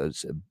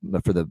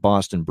the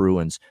Boston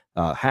Bruins.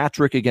 Hat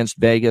trick against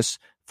Vegas,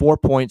 4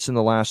 points in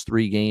the last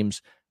 3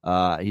 games.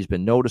 He's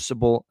been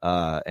noticeable,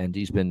 and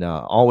he's been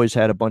always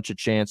had a bunch of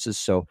chances.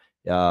 So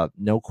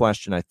no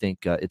question, I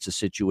think it's a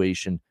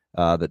situation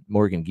that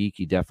Morgan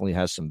Geekie definitely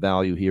has some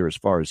value here as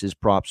far as his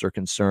props are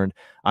concerned.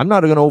 I'm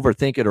not going to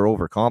overthink it or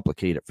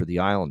overcomplicate it for the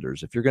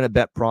Islanders. If you're going to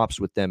bet props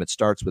with them, it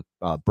starts with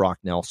Brock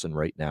Nelson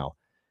right now.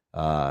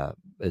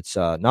 It's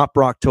not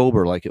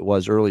Brocktober like it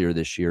was earlier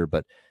this year,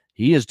 but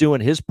he is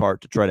doing his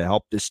part to try to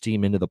help this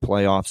team into the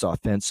playoffs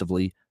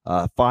offensively.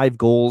 5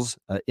 goals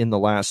in the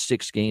last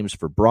 6 games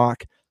for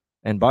Brock.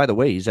 And by the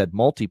way, he's had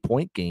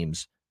multi-point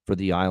games for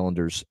the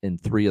Islanders in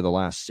 3 of the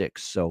last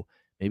 6. So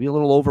maybe a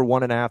little over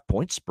 1.5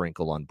 point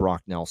sprinkle on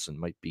Brock Nelson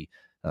might be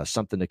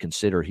something to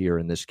consider here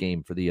in this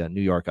game for the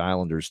New York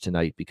Islanders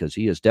tonight, because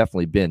he has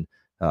definitely been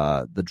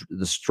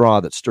the straw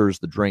that stirs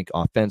the drink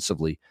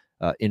offensively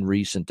in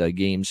recent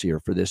games here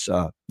for this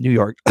New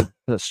York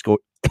this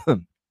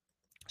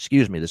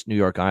New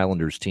York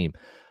Islanders team.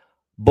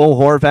 Bo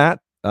Horvat,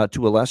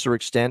 to a lesser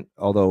extent,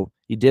 although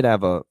he did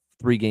have a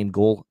 3-game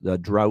goal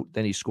drought.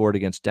 Then he scored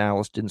against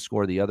Dallas, didn't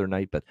score the other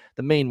night. But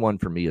the main one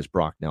for me is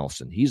Brock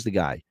Nelson. He's the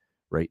guy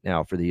right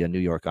now for the New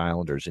York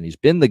Islanders, and he's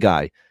been the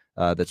guy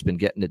that's been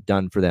getting it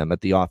done for them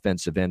at the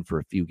offensive end for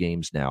a few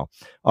games now.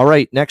 All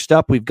right, next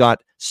up, we've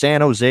got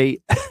San Jose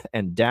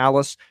and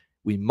Dallas.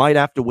 We might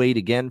have to wait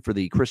again for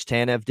the Chris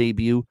Tanev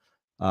debut.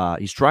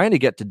 He's trying to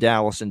get to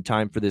Dallas in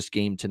time for this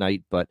game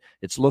tonight, but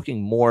it's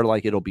looking more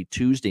like it'll be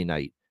Tuesday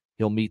night.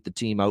 He'll meet the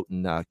team out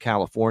in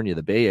California,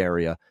 the Bay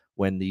Area,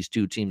 when these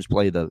two teams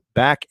play the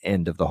back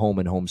end of the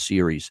home-and-home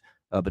series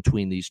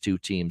between these two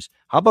teams.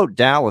 How about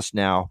Dallas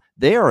now?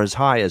 They are as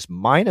high as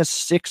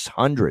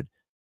 -600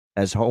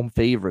 as home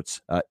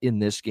favorites in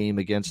this game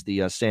against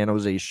the San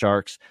Jose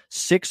Sharks.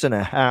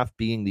 6.5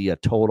 being the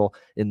total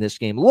in this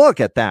game. Look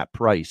at that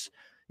price.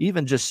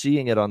 Even just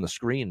seeing it on the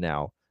screen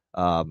now.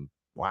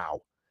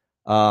 Wow.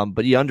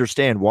 But you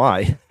understand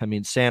why. I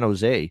mean, San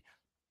Jose,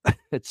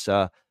 it's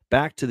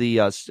back to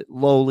the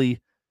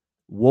lowly,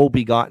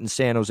 woe-begotten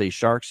San Jose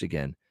Sharks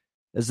again.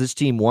 Has this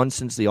team won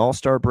since the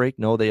All-Star break?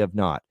 No, they have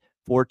not.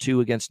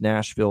 4-2 against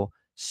Nashville,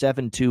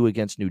 7-2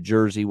 against New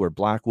Jersey, where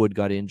Blackwood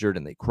got injured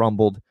and they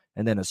crumbled,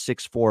 and then a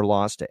 6-4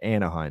 loss to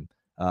Anaheim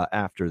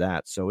after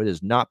that. So it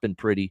has not been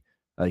pretty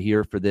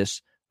here for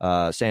this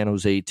San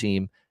Jose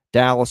team.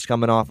 Dallas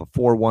coming off a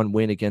 4-1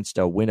 win against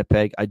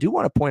Winnipeg. I do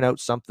want to point out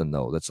something,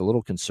 though, that's a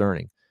little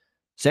concerning.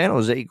 San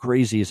Jose,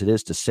 crazy as it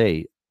is to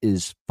say,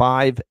 is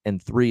 5-3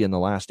 in the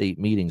last 8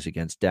 meetings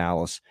against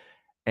Dallas.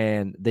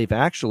 And they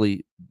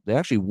actually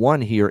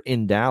won here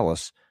in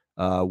Dallas.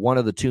 One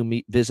of the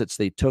 2 visits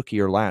they took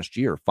here last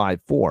year,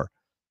 5-4.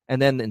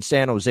 And then in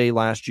San Jose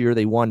last year,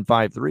 they won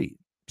 5-3.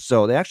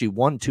 So they actually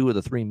won 2 of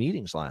the 3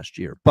 meetings last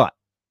year. But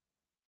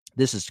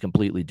this is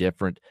completely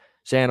different.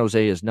 San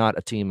Jose is not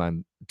a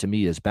team to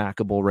me is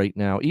backable right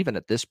now, even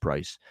at this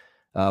price,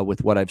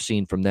 with what I've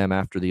seen from them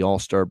after the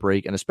All-Star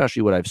break, and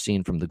especially what I've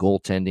seen from the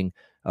goaltending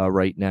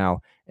right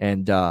now.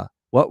 And how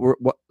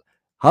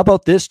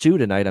about this too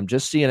tonight? I'm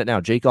just seeing it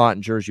now. Jake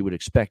Ottinger's you would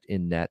expect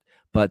in net,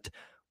 but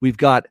we've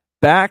got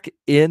back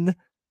in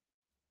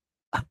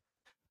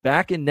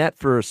net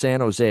for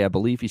San Jose. I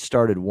believe he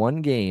started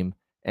 1 game.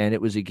 And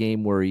it was a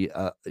game where he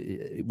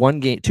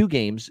 2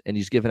 games, and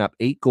he's given up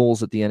 8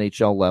 goals at the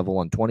NHL level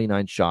on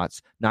 29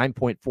 shots,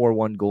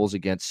 9.41 goals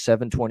against,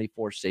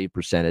 724 save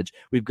percentage.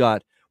 We've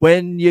got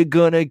when you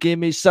gonna give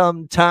me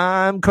some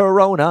time,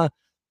 Corona.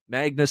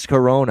 Magnus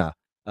Corona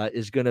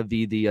is going to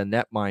be the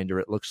netminder,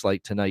 it looks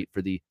like, tonight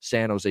for the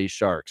San Jose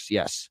Sharks.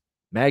 Yes,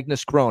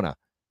 Magnus Corona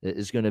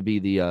is going to be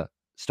the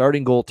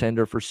starting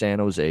goaltender for San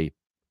Jose.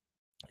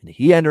 And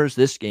he enters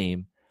this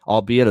game,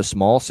 albeit a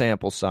small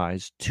sample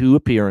size, 2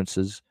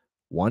 appearances,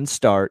 1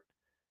 start,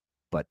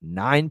 but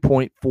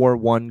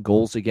 9.41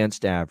 goals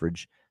against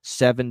average,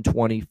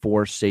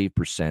 724 save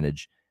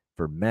percentage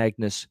for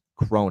Magnus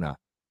Corona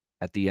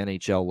at the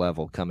NHL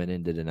level coming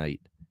into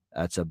tonight.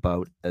 That's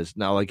about as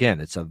now, again,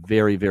 it's a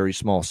very, very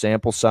small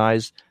sample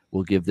size.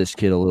 We'll give this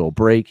kid a little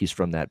break. He's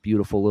from that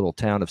beautiful little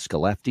town of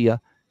Skellefteå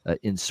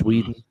in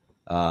Sweden.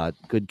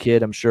 Good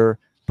kid, I'm sure.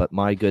 But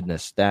my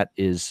goodness, that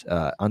is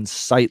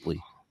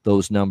unsightly,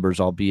 those numbers,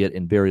 albeit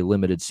in very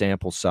limited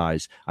sample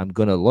size. I'm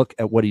going to look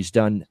at what he's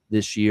done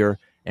this year.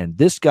 And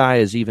this guy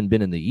has even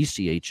been in the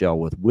ECHL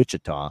with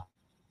Wichita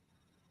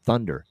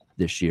Thunder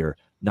this year.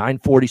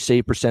 940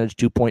 save percentage,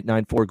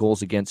 2.94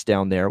 goals against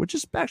down there, which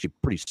is actually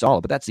pretty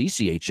solid, but that's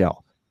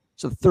ECHL.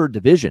 So the 3rd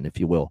division, if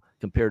you will,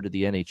 compared to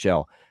the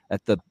NHL.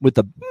 With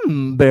the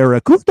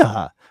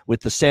Barracuda, with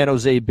the San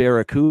Jose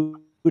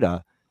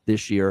Barracuda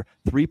this year,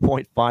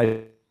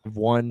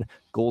 3.51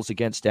 goals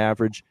against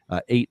average,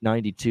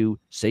 892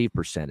 save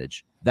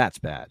percentage. That's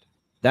bad.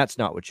 That's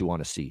not what you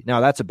want to see.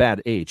 Now, that's a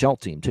bad AHL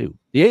team, too.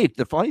 The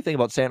funny thing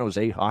about San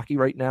Jose hockey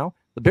right now,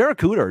 the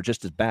Barracuda are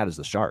just as bad as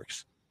the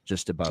Sharks.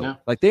 Just about. Yeah.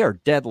 Like, they are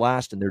dead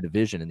last in their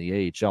division in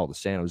the AHL, the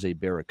San Jose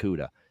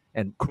Barracuda.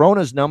 And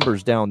Corona's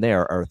numbers down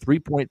there are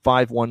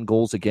 3.51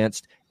 goals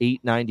against,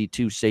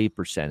 892 save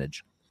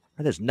percentage.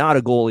 That is not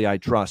a goalie I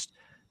trust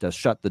to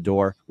shut the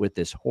door with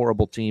this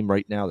horrible team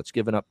right now that's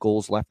giving up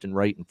goals left and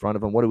right in front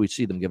of them. What do we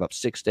see them give up?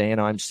 6 to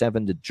Anaheim,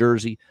 7 to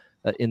Jersey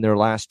in their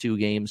last 2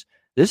 games.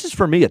 This is,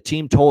 for me, a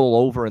team total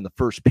over in the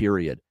first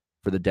period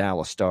for the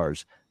Dallas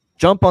Stars.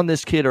 Jump on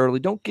this kid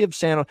early. Don't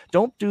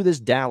do this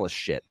Dallas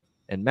shit.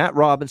 And Matt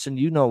Robinson,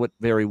 you know it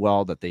very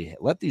well, that they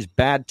let these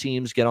bad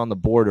teams get on the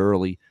board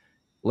early.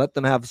 Let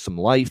them have some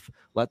life.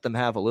 Let them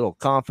have a little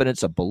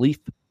confidence, a belief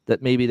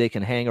that maybe they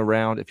can hang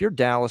around. If you're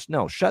Dallas,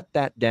 no, shut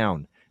that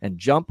down and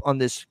jump on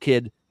this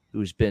kid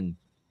who's been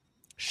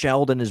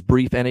shelled in his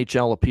brief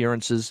NHL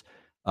appearances.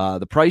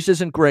 The price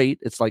isn't great.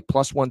 It's like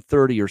plus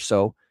 130 or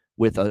so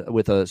with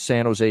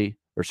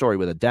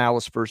a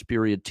Dallas first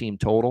period team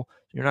total.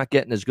 You're not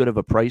getting as good of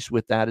a price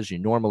with that as you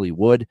normally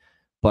would.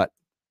 But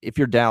if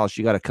you're Dallas,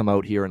 you got to come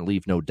out here and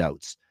leave no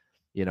doubts,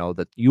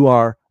 that you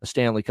are a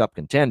Stanley Cup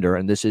contender,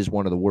 and this is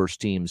one of the worst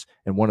teams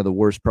and one of the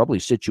worst probably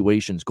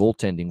situations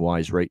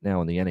goaltending-wise right now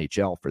in the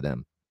NHL for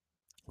them.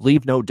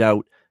 Leave no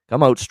doubt.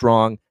 Come out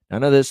strong.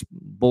 None of this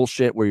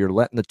bullshit where you're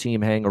letting the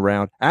team hang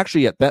around.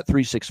 Actually, at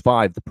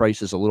Bet365, the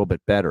price is a little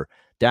bit better.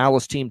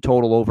 Dallas team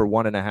total over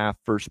 1.5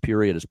 first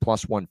period is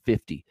plus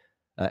 150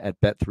 at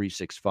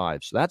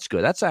Bet365. So that's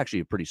good. That's actually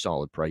a pretty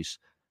solid price.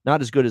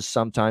 Not as good as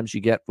sometimes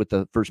you get with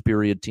the first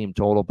period team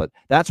total, but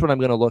that's what I'm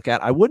going to look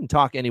at. I wouldn't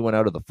talk anyone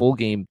out of the full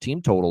game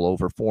team total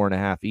over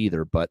 4.5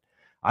 either, but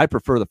I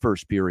prefer the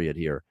first period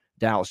here.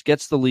 Dallas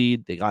gets the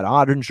lead. They got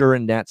Ottinger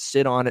and net.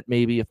 Sit on it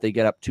maybe if they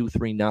get up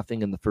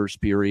 2-3-0 in the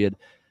first period,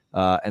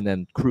 and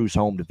then cruise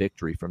home to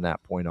victory from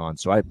that point on.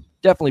 So I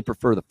definitely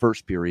prefer the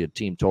first period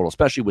team total,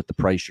 especially with the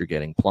price you're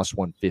getting, plus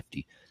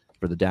 150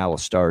 for the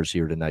Dallas Stars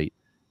here tonight.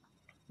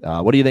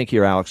 What do you think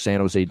here, Alex? San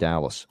Jose,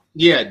 Dallas.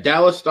 Yeah,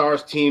 Dallas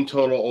Stars team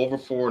total over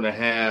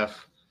 4.5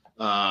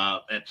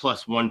 at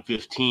plus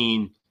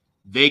 115.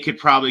 They could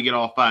probably get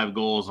all 5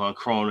 goals on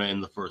Corona in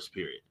the first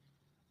period.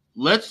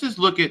 Let's just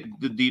look at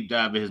the deep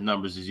dive of his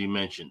numbers, as you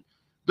mentioned.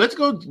 Let's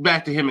go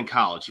back to him in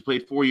college. He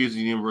played 4 years at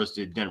the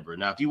University of Denver.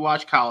 Now, if you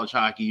watch college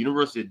hockey,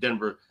 University of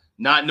Denver,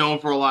 not known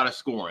for a lot of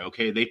scoring,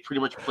 okay? They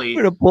pretty much played.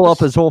 We're going to pull up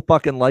his whole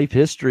fucking life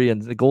history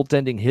and the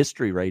goaltending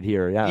history right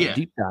here. Yeah,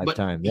 deep dive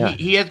time. Yeah,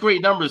 he has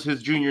great numbers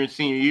his junior and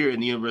senior year in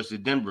the University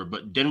of Denver,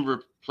 but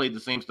Denver played the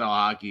same style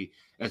of hockey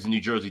as the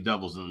New Jersey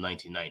Devils in the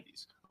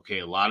 1990s. Okay,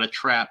 a lot of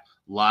trap,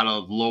 a lot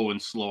of low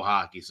and slow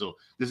hockey. So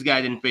this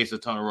guy didn't face a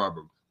ton of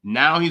rubber.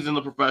 Now he's in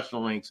the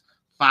professional ranks,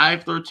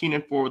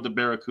 5-13-4 with the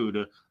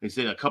Barracuda. They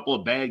said a couple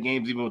of bad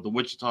games, even with the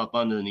Wichita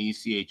Thunder in the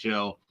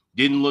ECHL.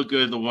 Didn't look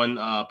good the one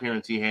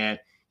appearance he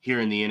had here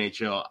in the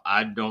NHL.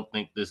 I don't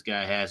think this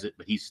guy has it,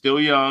 but he's still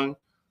young.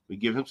 We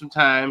give him some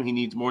time. He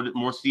needs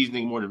more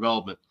seasoning, more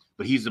development,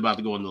 but he's about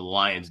to go into the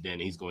Lions' den.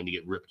 And he's going to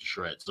get ripped to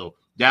shreds. So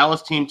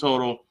Dallas team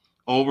total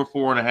over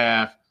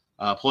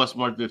 4.5, plus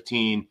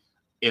 115.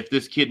 If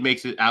this kid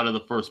makes it out of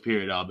the first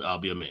period, I'll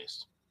be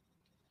amazed.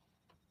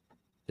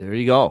 There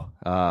you go.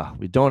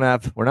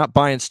 We're not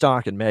buying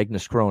stock in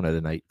Magnus Corona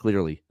tonight,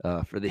 clearly,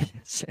 for the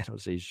San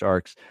Jose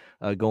Sharks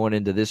going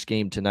into this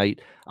game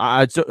tonight.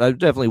 I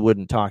definitely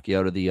wouldn't talk you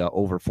out of the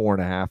over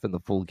 4.5 in the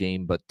full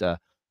game, but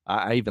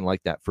I even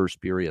like that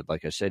first period.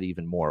 Like I said,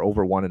 even more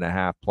over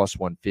 1.5 plus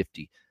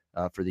 150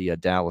 for the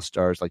Dallas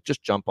Stars. Like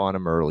just jump on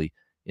them early,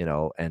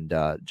 and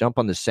jump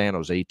on the San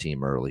Jose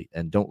team early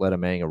and don't let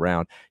them hang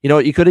around.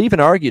 You could even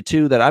argue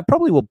too that I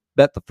probably will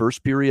bet the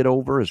first period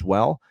over as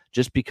well.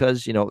 Just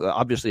because,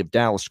 obviously if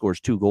Dallas scores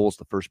 2 goals,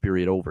 the first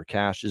period over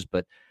cashes.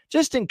 But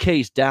just in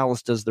case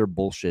Dallas does their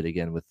bullshit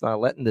again with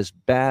letting this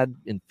bad,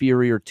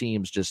 inferior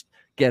teams just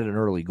get an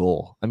early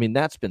goal. I mean,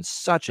 that's been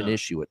such an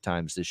issue at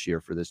times this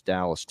year for this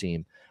Dallas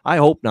team. I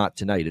hope not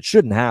tonight. It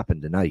shouldn't happen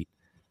tonight,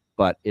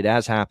 but it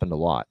has happened a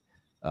lot.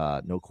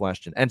 No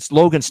question. And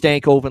Logan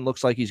Stankoven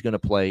looks like he's going to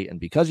play. And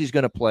because he's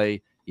going to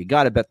play, you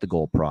got to bet the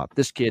goal prop.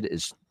 This kid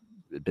has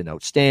been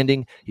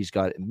outstanding. He's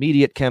got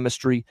immediate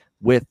chemistry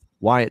with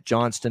Wyatt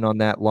Johnston on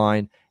that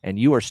line, and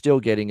you are still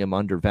getting him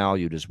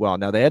undervalued as well.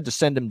 Now, they had to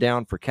send him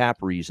down for cap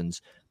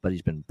reasons, but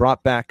he's been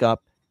brought back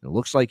up. It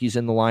looks like he's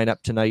in the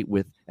lineup tonight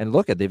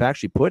they've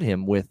actually put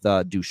him with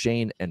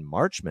Duchesne and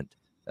Marchment.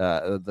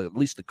 At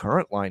least the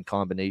current line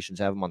combinations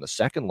have him on the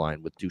second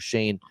line with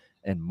Duchesne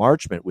and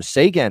Marchment with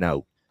Seguin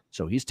out.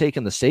 So he's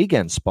taken the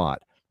Seguin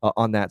spot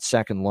on that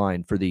second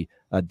line for the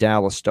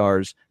Dallas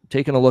Stars.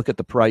 Taking a look at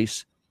the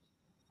price.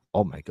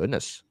 Oh, my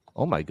goodness.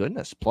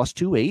 Plus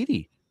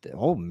 280.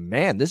 Oh,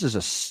 man, this is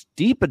a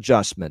steep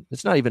adjustment.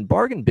 It's not even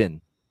bargain bin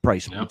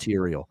price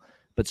material,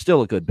 but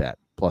still a good bet,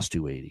 plus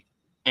 280.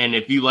 And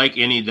if you like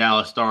any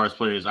Dallas Stars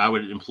players, I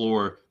would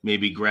implore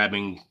maybe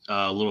grabbing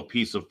a little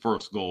piece of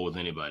first goal with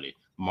anybody.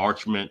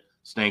 Marchment,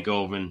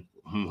 Stankoven,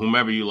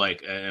 whomever you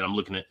like. And I'm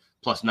looking at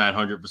plus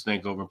 900 for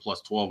Stankoven,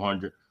 plus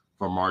 1,200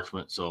 for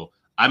Marchment. So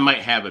I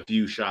might have a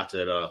few shots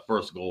at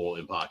first goal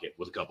in pocket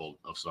with a couple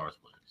of Stars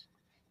players.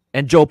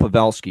 And Joe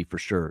Pavelski for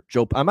sure.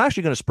 I'm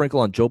actually going to sprinkle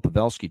on Joe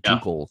Pavelski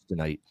 2 goals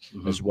tonight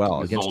as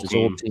well against his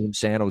old team,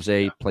 San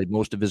Jose. Played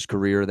most of his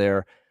career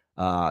there.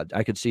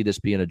 I could see this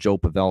being a Joe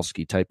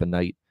Pavelski type of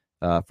night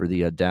for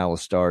the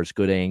Dallas Stars.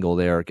 Good angle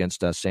there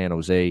against San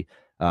Jose.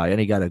 And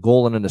he got a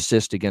goal and an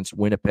assist against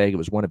Winnipeg. It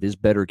was one of his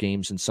better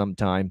games in some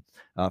time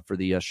for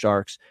the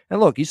Sharks.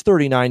 And look, he's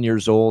 39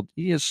 years old.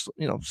 He is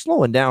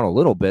slowing down a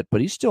little bit,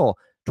 but he's still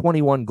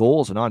 21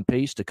 goals and on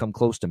pace to come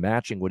close to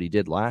matching what he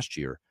did last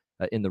year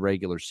in the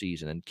regular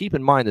season. And keep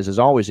in mind, this is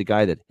always a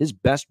guy that his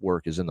best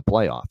work is in the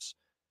playoffs,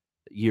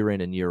 year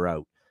in and year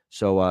out.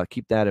 So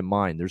keep that in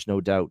mind. There's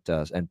no doubt.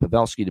 And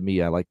Pavelski, to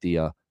me, I like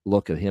the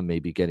look of him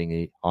maybe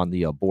getting on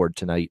the board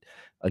tonight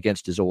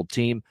against his old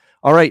team.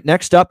 All right,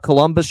 next up,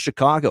 Columbus,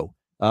 Chicago.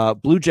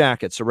 Blue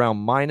Jackets around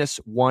minus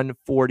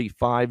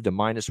 145 to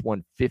minus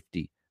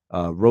 150.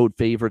 Road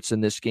favorites in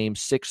this game.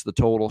 6 the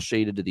total,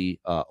 shaded to the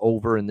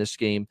over in this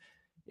game.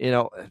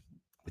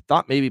 We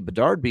thought maybe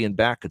Bedard being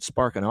back could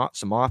spark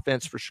some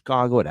offense for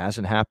Chicago. It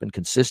hasn't happened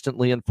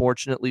consistently,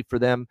 unfortunately, for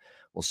them.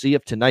 We'll see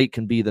if tonight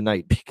can be the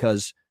night,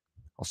 because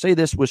I'll say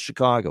this with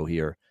Chicago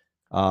here.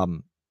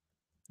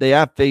 They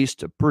have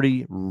faced a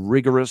pretty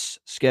rigorous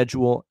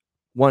schedule,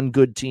 one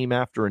good team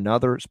after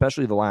another,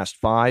 especially the last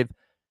 5.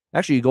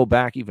 Actually, you go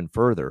back even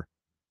further.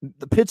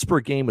 The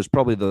Pittsburgh game was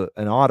probably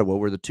and Ottawa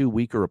were the 2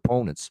 weaker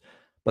opponents.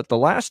 But the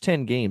last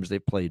 10 games, they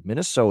played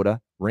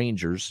Minnesota,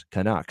 Rangers,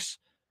 Canucks.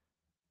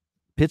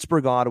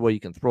 Pittsburgh, Ottawa, you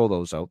can throw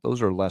those out.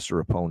 Those are lesser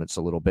opponents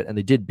a little bit. And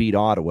they did beat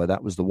Ottawa.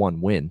 That was the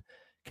one win.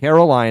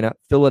 Carolina,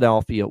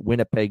 Philadelphia,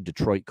 Winnipeg,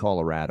 Detroit,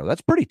 Colorado.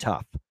 That's pretty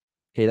tough.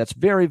 Okay, that's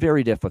very,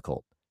 very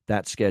difficult,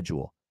 that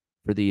schedule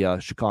for the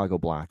Chicago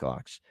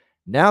Blackhawks.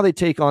 Now they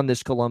take on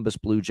this Columbus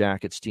Blue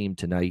Jackets team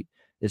tonight.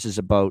 This is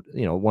about,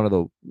 one of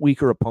the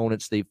weaker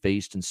opponents they've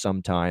faced in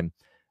some time.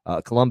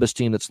 Columbus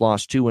team that's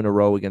lost 2 in a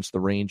row against the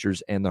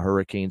Rangers and the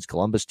Hurricanes.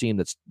 Columbus team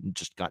that's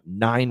just got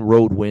 9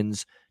 road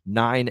wins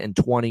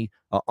 9-20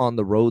 on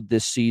the road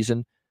this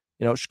season.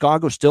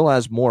 Chicago still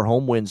has more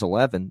home wins,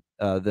 11,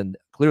 than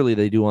clearly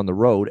they do on the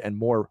road, and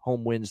more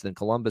home wins than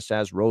Columbus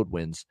has road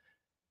wins.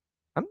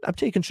 I'm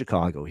taking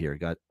Chicago here.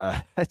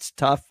 It's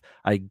tough.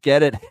 I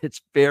get it.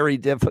 It's very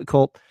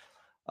difficult.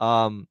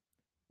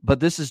 But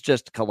this is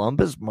just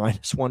Columbus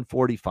minus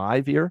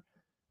 145 here.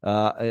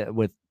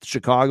 With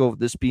Chicago,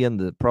 this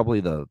being probably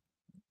the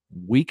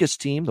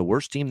weakest team, the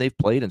worst team they've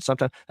played. And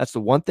sometimes that's the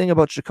one thing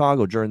about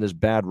Chicago during this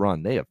bad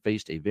run. They have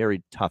faced a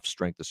very tough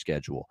strength of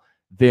schedule.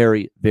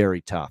 Very,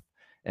 very tough.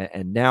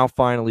 And now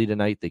finally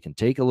tonight, they can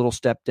take a little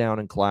step down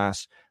in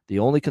class. The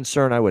only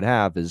concern I would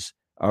have is,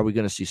 are we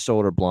going to see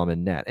Soderblom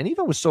in net? And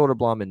even with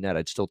Soderblom in net,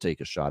 I'd still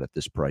take a shot at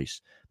this price.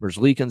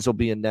 Merzlikins will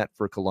be in net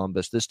for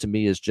Columbus. This to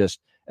me is just,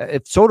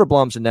 if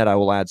Soderblom's in net, I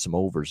will add some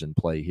overs in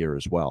play here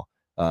as well.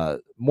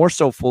 More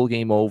so full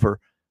game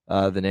over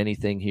than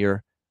anything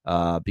here,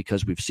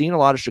 because we've seen a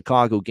lot of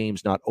Chicago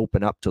games not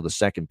open up till the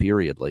second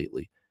period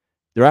lately.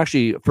 They're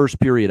actually first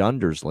period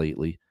unders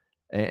lately.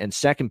 And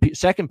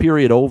second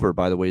period over,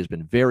 by the way, has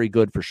been very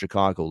good for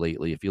Chicago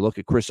lately. If you look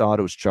at Chris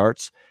Otto's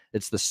charts,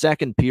 it's the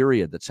second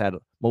period that's had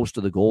most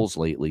of the goals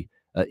lately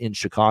in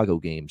Chicago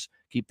games.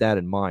 Keep that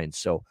in mind.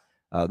 So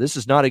this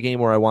is not a game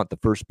where I want the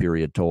first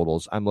period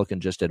totals. I'm looking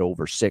just at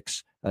over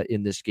 6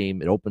 in this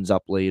game. It opens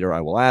up later.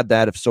 I will add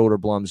that if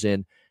Soderblom's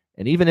in.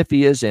 And even if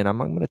he is in, I'm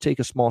going to take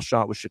a small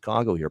shot with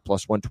Chicago here,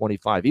 plus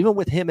 125. Even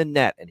with him in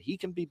net, and he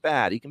can be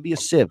bad. He can be a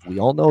sieve. We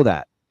all know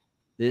that.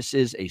 This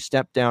is a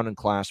step down in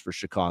class for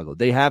Chicago.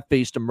 They have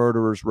faced a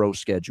murderer's row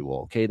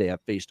schedule, okay? They have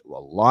faced a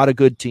lot of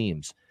good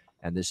teams,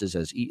 and this is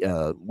as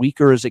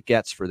weaker as it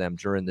gets for them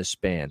during this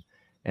span.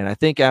 And I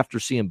think after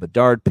seeing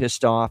Bedard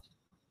pissed off,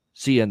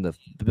 seeing the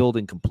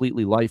building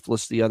completely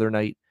lifeless the other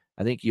night,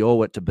 I think you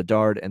owe it to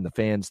Bedard and the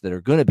fans that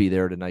are going to be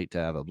there tonight to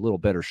have a little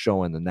better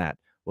showing than that,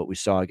 what we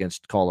saw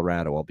against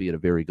Colorado, albeit a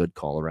very good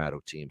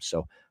Colorado team.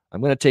 So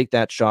I'm going to take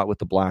that shot with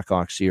the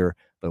Blackhawks here,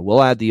 but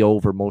we'll add the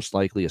over most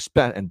likely,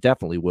 and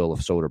definitely will if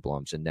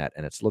Soderblom's in net,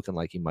 and it's looking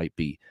like he might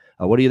be.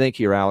 What do you think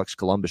here, Alex?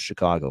 Columbus,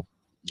 Chicago.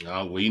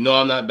 Well,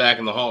 I'm not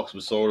backing the Hawks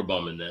with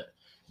Soderblom in net.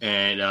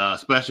 And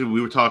especially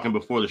we were talking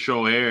before the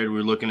show aired, we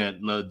were looking at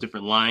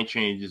different line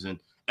changes, and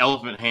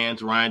Elephant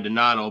Hands, Ryan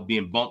Donato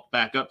being bumped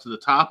back up to the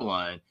top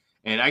line.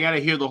 And I got to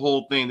hear the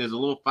whole thing. There's a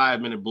little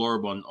 5-minute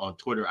blurb on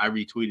Twitter. I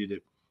retweeted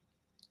it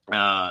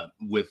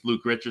with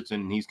Luke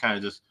Richardson, and he's kind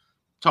of just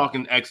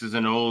talking X's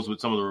and O's with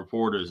some of the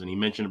reporters, and he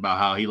mentioned about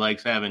how he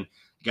likes having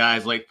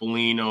guys like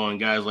Foligno and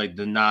guys like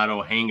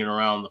Donato hanging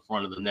around the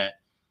front of the net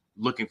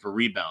looking for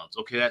rebounds.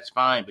 Okay, that's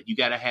fine, but you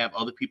got to have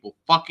other people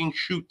fucking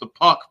shoot the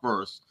puck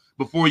first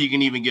before you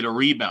can even get a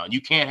rebound.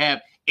 You can't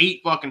have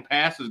 8 fucking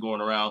passes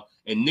going around,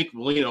 and Nick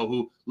Foligno,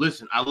 who,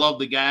 listen, I love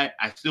the guy.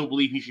 I still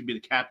believe he should be the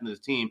captain of this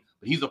team,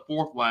 but he's a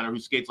fourth liner who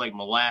skates like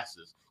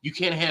molasses. You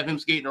can't have him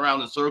skating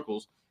around in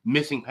circles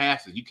missing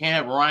passes. You can't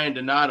have Ryan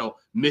Donato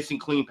missing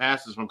clean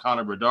passes from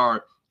Connor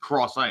Bedard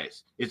cross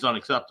ice. It's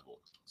unacceptable.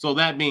 So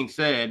that being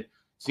said,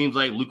 seems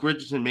like Luke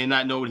Richardson may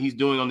not know what he's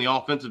doing on the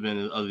offensive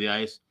end of the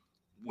ice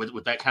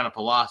with that kind of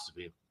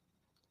philosophy.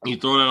 You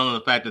throw that on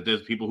the fact that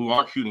there's people who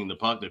aren't shooting the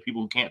puck, there are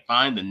people who can't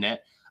find the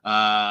net.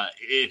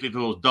 If it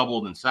was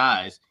doubled in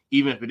size,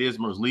 even if it is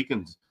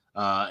Merzlikins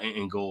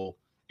in goal,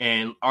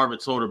 and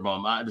Arvid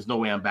Soderblom, there's no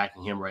way I'm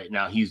backing him right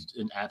now. He's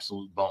an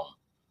absolute bum.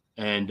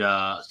 And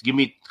give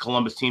me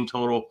Columbus team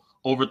total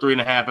over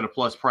 3.5 at a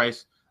plus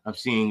price. I'm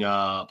seeing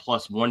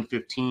plus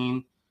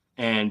 115.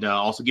 And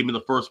also give me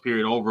the first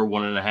period over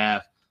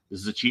 1.5. This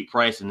is a cheap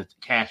price, and it's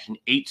cashed in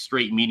 8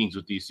 straight meetings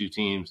with these two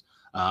teams.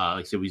 Like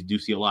I said, we do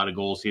see a lot of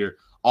goals here.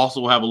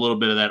 Also, we'll have a little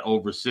bit of that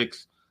over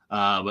 6.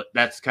 But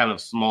that's kind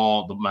of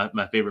small.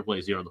 My favorite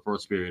plays here are the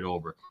first period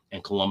over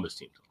and Columbus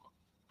team total.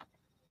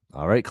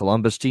 All right,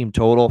 Columbus team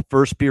total,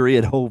 first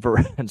period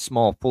over and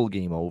small full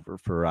game over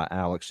for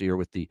Alex here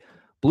with the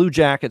Blue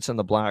Jackets and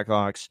the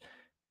Blackhawks.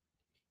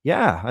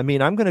 Yeah, I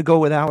mean, I'm going to go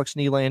with Alex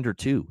Nylander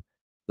too.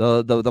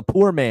 The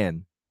poor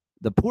man,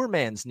 the poor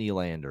man's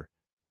Nylander.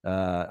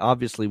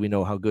 Obviously, we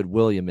know how good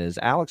William is.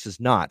 Alex is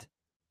not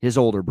his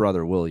older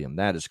brother William.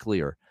 That is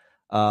clear.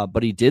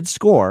 But he did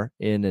score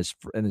and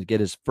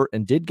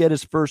did get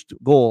his first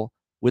goal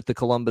with the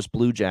Columbus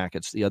Blue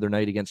Jackets the other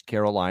night against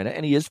Carolina.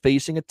 And he is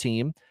facing a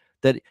team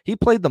that he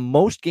played the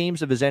most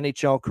games of his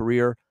NHL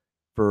career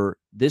for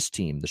this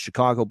team, the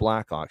Chicago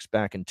Blackhawks,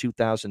 back in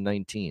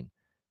 2019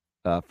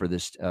 for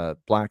this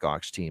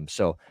Blackhawks team.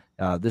 So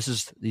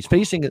he's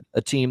facing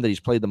a team that he's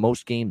played the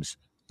most games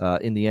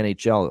in the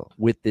NHL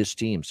with this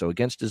team. So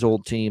against his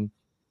old team,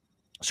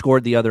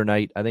 scored the other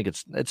night. I think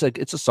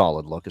it's a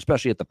solid look,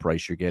 especially at the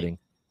price you're getting.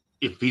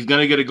 If he's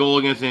going to get a goal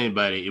against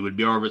anybody, it would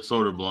be Arvid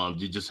Soderblom.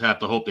 You just have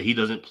to hope that he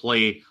doesn't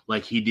play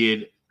like he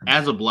did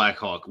as a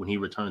Blackhawk when he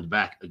returned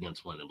back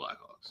against one of the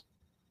Blackhawks.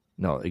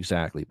 No,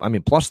 exactly. I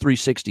mean, plus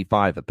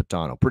 365 at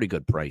Patano. Pretty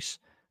good price.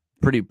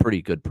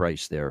 Pretty good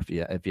price there, if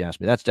you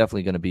ask me. That's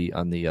definitely going to be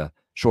on the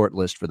short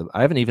list for the.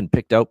 I haven't even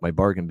picked out my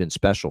bargain bin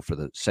special for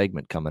the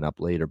segment coming up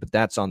later, but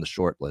that's on the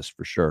short list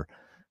for sure.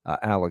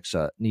 Alex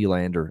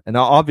Nylander. And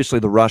obviously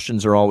the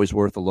Russians are always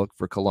worth a look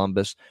for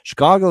Columbus.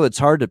 Chicago, it's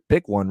hard to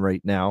pick one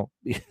right now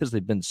because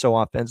they've been so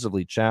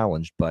offensively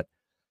challenged. But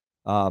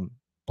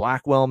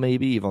Blackwell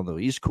maybe, even though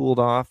he's cooled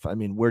off. I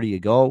mean, where do you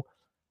go?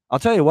 I'll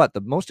tell you what,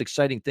 the most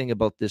exciting thing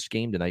about this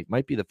game tonight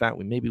might be the fact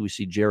we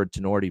see Jared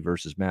Tenorti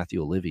versus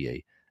Matthew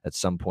Olivier at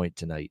some point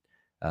tonight.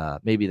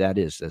 Maybe that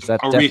is. That's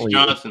definitely Reese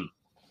Johnson.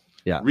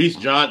 Yeah. Reese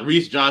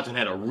Johnson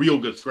had a real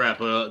good scrap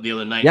the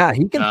other night. Yeah,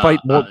 he can fight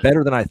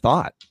better than I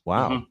thought.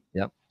 Wow. Mm-hmm.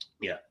 Yep.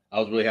 Yeah, I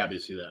was really happy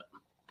to see that.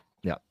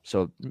 Yeah.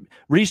 So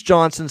Reese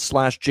Johnson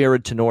 /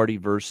 Jared Tenorti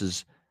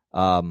versus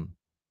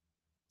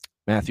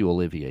Matthew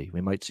Olivier.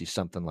 We might see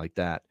something like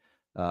that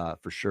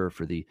for sure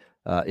for the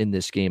in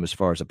this game as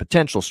far as a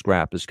potential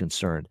scrap is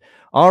concerned.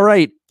 All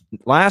right.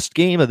 Last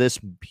game of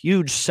this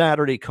huge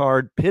Saturday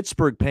card,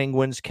 Pittsburgh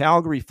Penguins,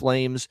 Calgary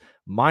Flames,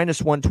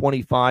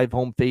 -125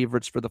 home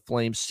favorites for the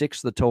Flames,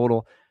 6 the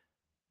total.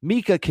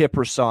 Mika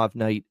Kiprasov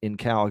night in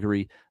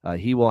Calgary.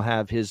 He will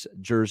have his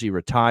jersey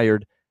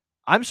retired.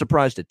 I'm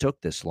surprised it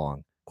took this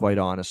long, quite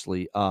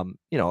honestly.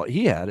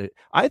 He had it.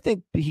 I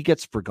think he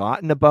gets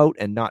forgotten about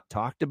and not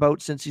talked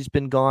about since he's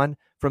been gone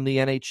from the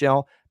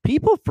NHL.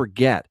 People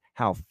forget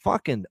how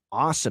fucking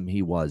awesome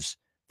he was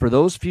for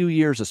those few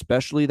years,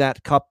 especially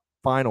that Cup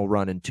final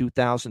run in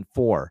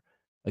 2004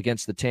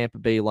 against the Tampa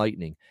Bay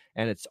Lightning.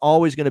 And it's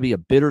always going to be a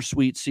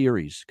bittersweet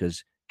series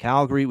because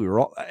Calgary,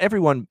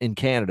 everyone in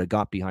Canada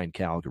got behind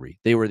Calgary.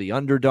 They were the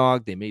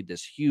underdog. They made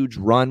this huge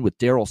run with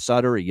Daryl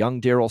Sutter, a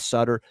young Daryl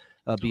Sutter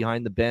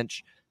behind the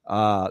bench.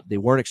 They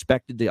weren't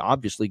expected to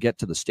obviously get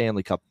to the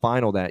Stanley Cup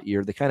final that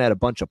year. They kind of had a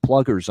bunch of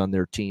pluggers on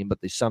their team,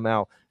 but they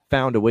somehow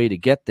found a way to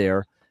get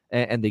there.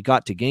 And they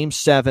got to Game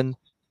 7.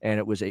 And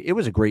it was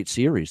a great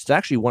series. It's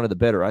actually one of the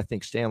better, I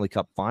think, Stanley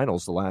Cup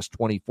finals the last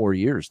 24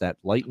 years. That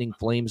Lightning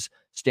Flames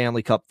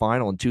Stanley Cup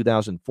final in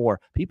 2004.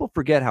 People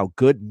forget how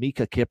good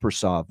Mika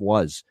Kiprasov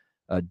was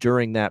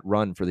during that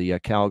run for the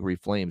Calgary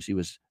Flames. He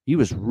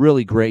was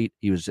really great.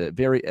 He was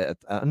very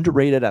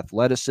underrated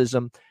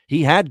athleticism.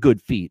 He had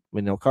good feet.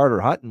 Carter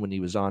Hutton, when he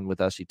was on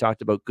with us, he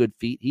talked about good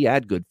feet. He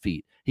had good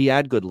feet. He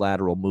had good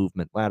lateral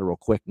movement, lateral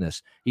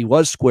quickness. He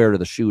was square to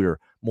the shooter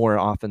more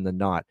often than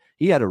not.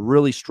 He had a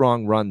really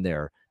strong run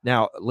there.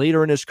 Now,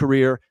 later in his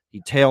career, he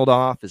tailed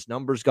off. His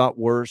numbers got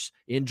worse.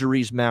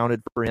 Injuries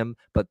mounted for him.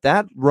 But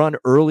that run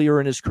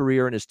earlier in his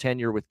career and his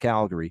tenure with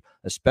Calgary,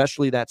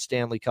 especially that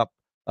Stanley Cup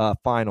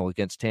final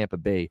against Tampa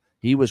Bay,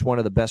 he was one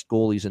of the best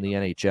goalies in the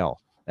NHL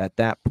at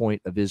that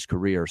point of his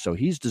career. So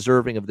he's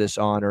deserving of this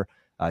honor.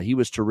 He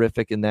was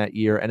terrific in that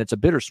year. And it's a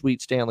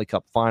bittersweet Stanley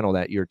Cup final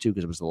that year, too,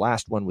 because it was the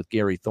last one with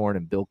Gary Thorne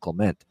and Bill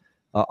Clement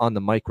on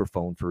the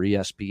microphone for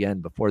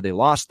ESPN before they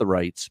lost the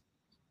rights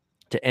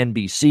to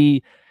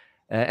NBC.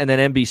 And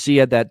then NBC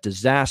had that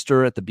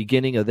disaster at the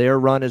beginning of their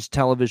run as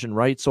television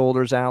rights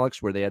holders,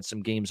 Alex, where they had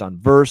some games on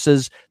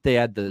Versus. They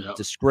had the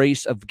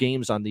disgrace of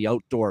games on the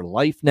Outdoor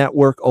Life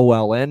Network,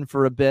 OLN,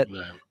 for a bit.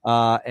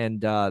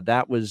 And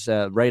that was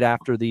right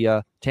after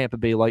the Tampa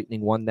Bay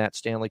Lightning won that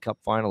Stanley Cup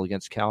final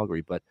against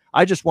Calgary. But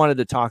I just wanted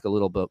to talk a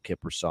little about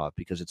Kiprasov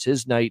because it's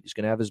his night. He's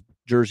going to have his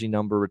jersey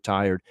number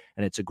retired.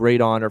 And it's a great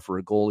honor for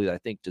a goalie that I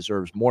think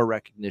deserves more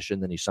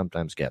recognition than he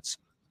sometimes gets.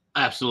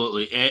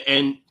 Absolutely.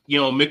 And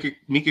Mika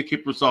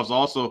Kiprasov's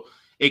also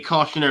a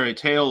cautionary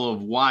tale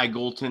of why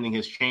goaltending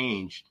has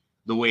changed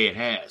the way it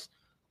has.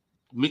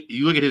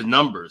 You look at his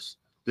numbers.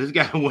 This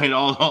guy went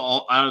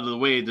all out of the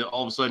way to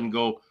all of a sudden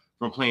go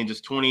from playing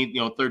just 20,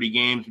 30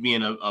 games,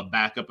 being a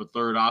backup, a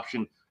third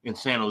option in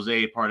San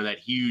Jose, part of that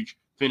huge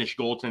Finnish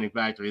goaltending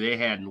factory they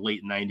had in the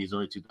late 90s,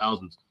 early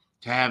 2000s,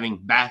 to having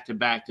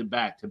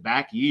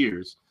back-to-back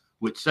years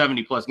with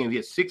 70-plus games.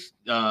 He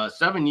had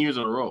 7 years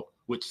in a row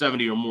with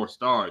 70 or more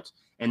starts,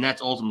 and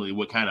that's ultimately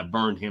what kind of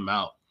burned him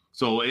out.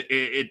 So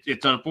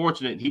it's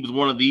unfortunate. He was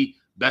one of the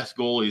best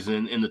goalies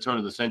in the turn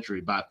of the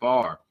century by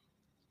far.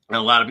 And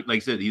a lot of, like I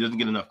said, he doesn't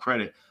get enough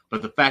credit.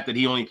 But the fact that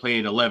he only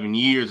played 11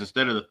 years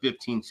instead of the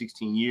 15,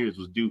 16 years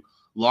was due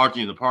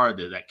largely to the part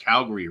that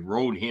Calgary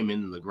rode him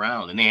into the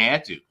ground, and they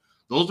had to.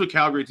 Those were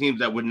Calgary teams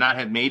that would not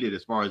have made it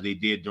as far as they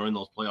did during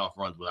those playoff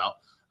runs without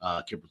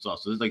Kiprasov.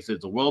 So, like I said,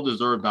 it's a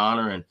well-deserved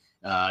honor. And,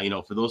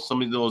 for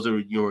some of those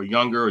you're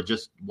younger or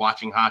just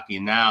watching hockey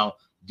and now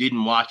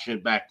didn't watch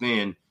it back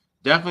then,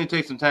 definitely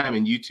take some time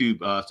and YouTube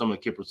some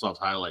of Kiprasov's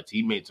highlights.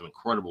 He made some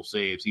incredible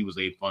saves. He was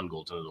a fun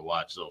goaltender to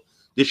watch. So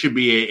this should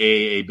be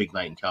a big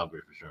night in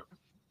Calgary for sure.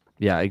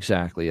 Yeah,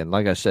 exactly. And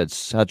like I said,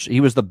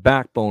 he was the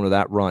backbone of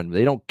that run.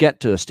 They don't get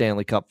to a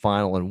Stanley Cup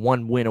final and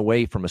one win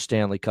away from a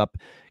Stanley Cup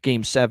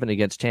Game 7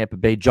 against Tampa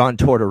Bay. John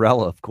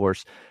Tortorella, of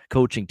course,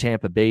 coaching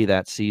Tampa Bay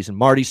that season.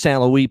 Marty St.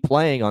 Louis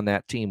playing on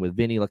that team with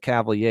Vinny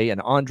Lecavalier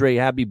and Andre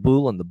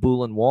Habibulin, the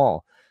Bulin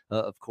Wall,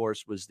 of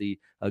course, was the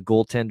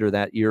goaltender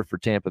that year for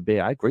Tampa Bay.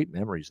 I have great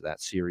memories of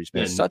that series,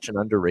 man. Such an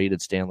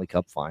underrated Stanley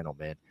Cup final,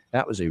 man.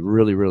 That was a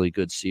really, really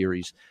good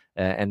series.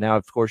 And now,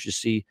 of course, you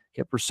see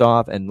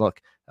Kiprasov and look,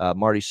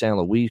 Marty St.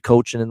 Louis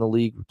coaching in the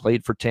league,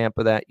 played for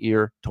Tampa that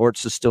year.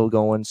 Torts is still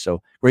going,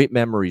 so great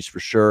memories for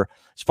sure.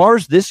 As far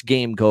as this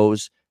game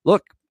goes,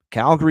 look,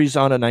 Calgary's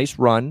on a nice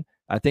run.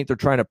 I think they're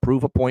trying to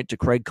prove a point to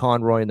Craig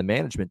Conroy and the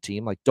management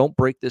team. Like, don't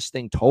break this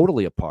thing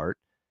totally apart.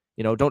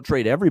 Don't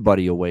trade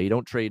everybody away.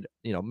 Don't trade,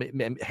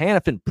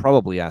 Hanifin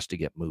probably has to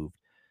get moved.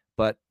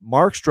 But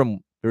Markstrom,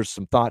 there's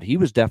some thought he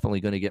was definitely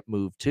going to get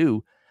moved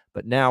too.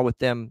 But now with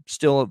them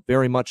still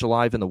very much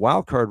alive in the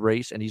wild card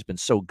race, and he's been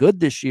so good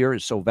this year,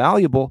 is so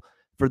valuable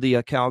for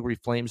the Calgary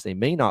Flames, they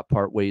may not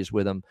part ways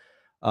with him.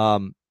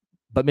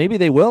 But maybe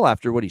they will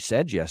after what he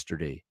said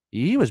yesterday.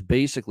 He was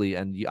basically,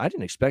 and I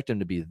didn't expect him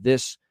to be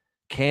this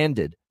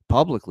candid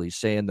publicly,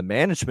 saying the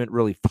management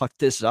really fucked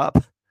this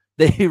up.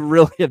 They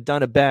really have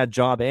done a bad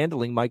job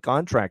handling my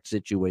contract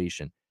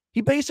situation.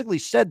 He basically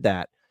said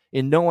that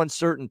in no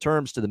uncertain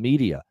terms to the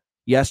media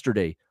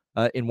yesterday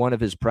in one of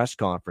his press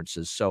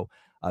conferences. So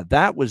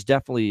that was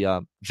definitely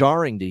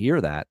jarring to hear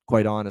that,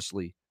 quite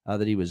honestly,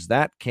 that he was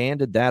that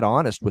candid, that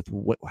honest with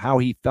how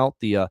he felt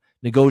the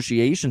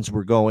negotiations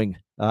were going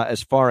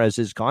as far as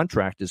his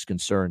contract is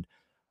concerned.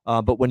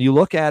 But when you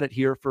look at it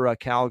here for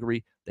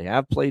Calgary, they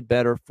have played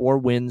better, 4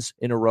 wins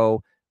in a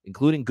row,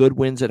 including good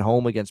wins at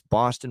home against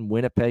Boston,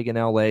 Winnipeg, and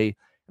LA. And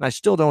I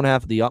still don't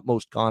have the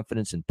utmost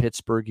confidence in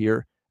Pittsburgh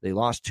here. They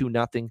lost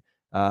 2-0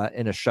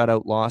 in a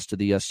shutout loss to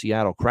the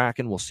Seattle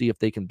Kraken. We'll see if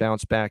they can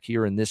bounce back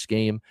here in this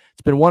game.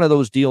 It's been one of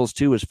those deals,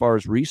 too, as far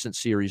as recent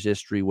series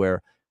history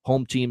where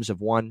home teams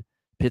have won.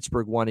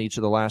 Pittsburgh won each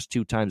of the last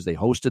 2 times they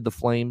hosted the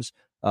Flames.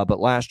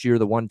 But last year,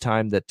 the one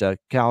time that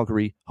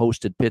Calgary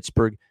hosted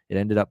Pittsburgh, it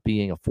ended up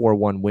being a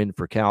 4-1 win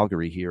for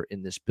Calgary here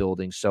in this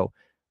building. So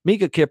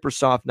Mika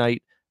Kiprusoff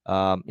night,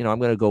 I'm going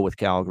to go with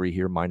Calgary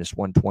here, minus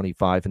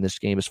 125 in this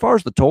game. As far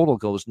as the total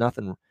goes,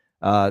 nothing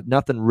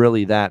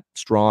really that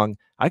strong.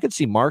 I could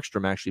see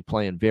Markstrom actually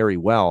playing very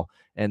well.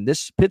 And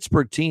this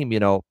Pittsburgh team,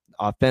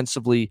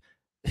 offensively,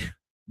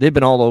 they've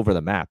been all over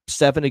the map.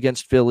 7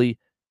 against Philly,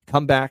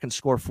 come back and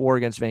score 4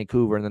 against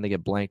Vancouver, and then they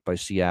get blanked by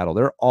Seattle.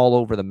 They're all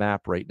over the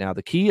map right now.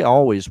 The key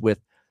always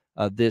with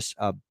this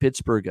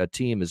Pittsburgh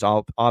team is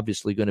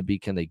obviously going to be,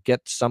 can they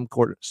get some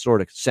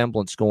sort of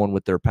semblance going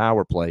with their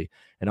power play?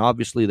 And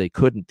obviously they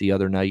couldn't the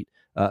other night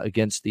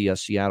against the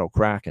Seattle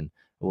Kraken.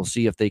 We'll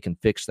see if they can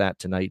fix that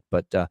tonight.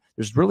 But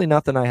there's really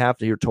nothing I have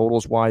to hear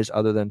totals-wise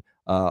other than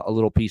a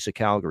little piece of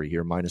Calgary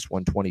here, minus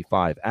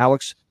 125.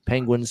 Alex,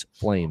 Penguins,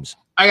 Flames.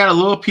 I got a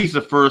little piece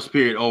of first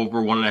period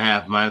over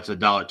 1.5 minus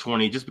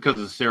 $1.20 just because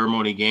it's a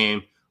ceremony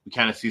game. We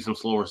kind of see some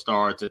slower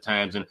starts at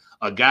times. And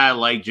a guy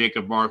like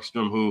Jacob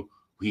Markstrom, who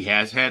he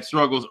has had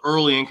struggles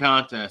early in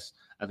contests,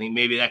 I think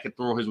maybe that could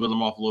throw his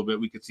rhythm off a little bit.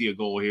 We could see a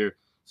goal here.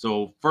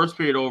 So first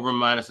period over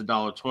minus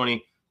 $1.20,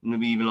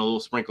 maybe even a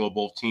little sprinkle of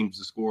both teams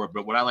to score.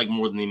 But what I like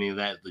more than any of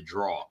that is the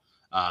draw,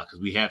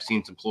 because we have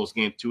seen some close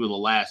games. 2 of the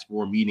last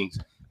 4 meetings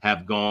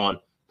have gone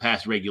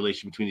past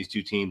regulation between these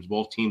 2 teams.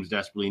 Both teams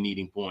desperately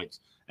needing points.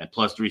 At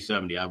plus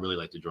 370, I really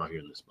like the draw here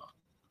in this spot.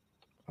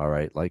 All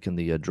right, liking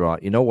the draw.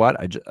 You know what?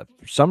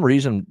 For some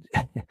reason,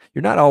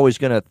 you're not always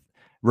going to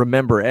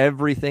remember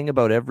everything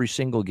about every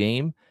single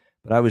game,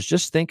 but I was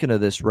just thinking of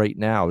this right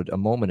now a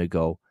moment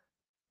ago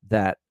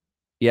that,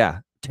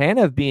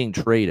 Tanev being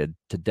traded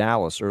to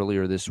Dallas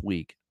earlier this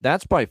week,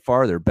 that's by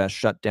far their best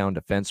shutdown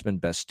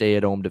defenseman, best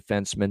stay-at-home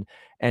defenseman.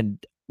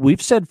 And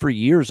we've said for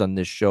years on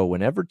this show,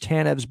 whenever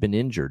Tanev's been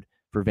injured,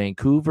 for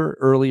Vancouver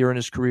earlier in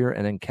his career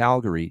and then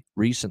Calgary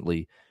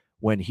recently,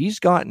 when he's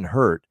gotten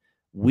hurt,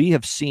 we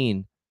have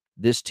seen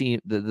this team,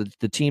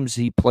 the teams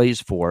he plays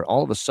for,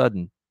 all of a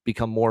sudden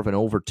become more of an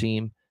over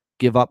team,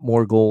 give up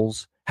more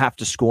goals, have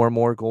to score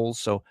more goals.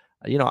 So,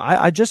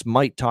 I just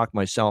might talk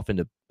myself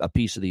into a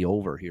piece of the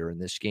over here in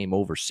this game,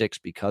 over 6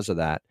 because of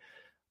that.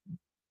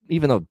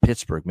 Even though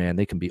Pittsburgh, man,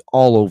 they can be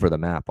all over the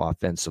map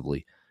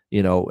offensively,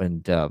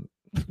 and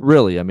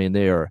really, I mean,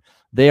 they are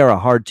a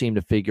hard team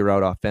to figure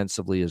out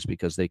offensively, is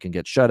because they can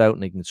get shut out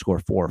and they can score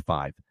 4 or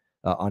 5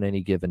 on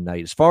any given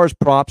night. As far as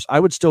props,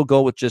 I would still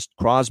go with just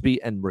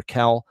Crosby and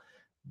Raquel.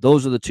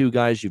 Those are the 2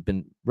 guys 2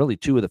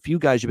 of the few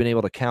guys you've been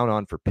able to count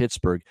on for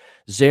Pittsburgh.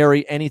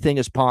 Zary, anything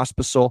is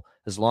possible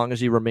as long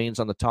as he remains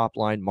on the top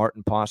line.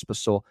 Martin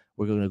Pospisil,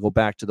 we're going to go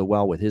back to the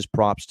well with his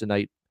props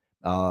tonight.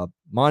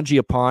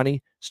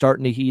 Mangiapane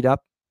starting to heat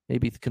up.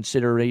 Maybe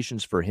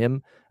considerations for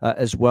him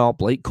as well.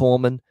 Blake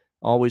Coleman,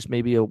 always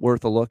maybe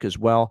worth a look as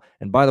well.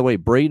 And by the way,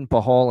 Braden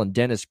Pahal and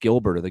Dennis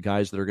Gilbert are the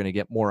guys that are going to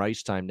get more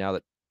ice time now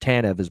that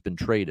Tanev has been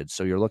traded.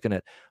 So you're looking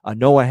at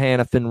Noah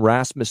Hanifin,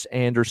 Rasmus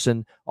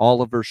Anderson,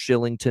 Oliver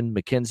Shillington,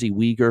 Mackenzie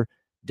Weegar,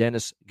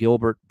 Dennis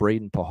Gilbert,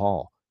 Braden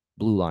Pahal.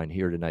 Blue line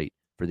here tonight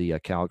for the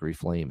Calgary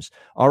Flames.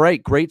 All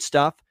right, great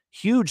stuff.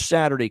 Huge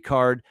Saturday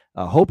card.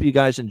 Hope you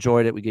guys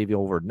enjoyed it. We gave you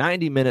over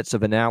 90 minutes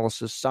of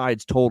analysis,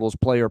 sides, totals,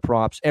 player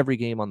props, every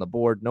game on the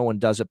board. No one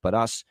does it but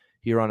us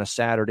here on a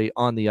Saturday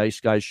on the Ice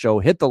Guys Show.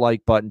 Hit the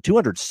like button.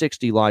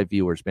 260 live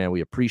viewers, man.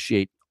 We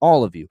appreciate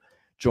all of you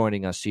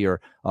joining us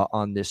here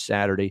on this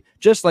Saturday,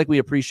 just like we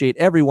appreciate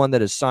everyone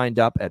that has signed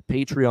up at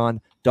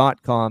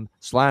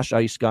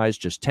patreon.com/iceguys,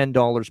 just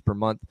 $10 per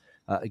month.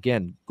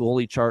 Again,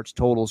 goalie charts,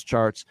 totals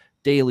charts,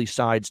 daily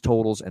sides,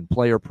 totals, and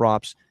player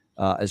props,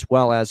 as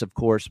well as, of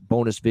course,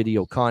 bonus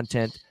video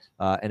content.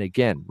 And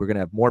again, we're going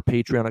to have more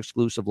Patreon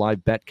exclusive live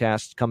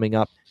betcasts coming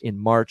up in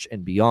March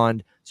and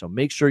beyond. So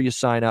make sure you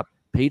sign up.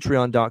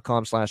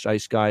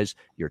 Patreon.com/IceGuys.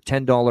 Your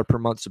 $10 per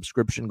month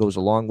subscription goes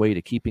a long way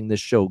to keeping this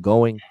show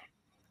going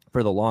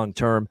for the long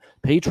term.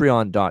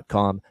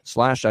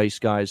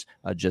 Patreon.com/IceGuys,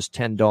 just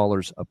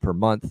 $10 per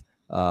month.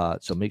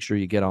 So make sure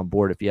you get on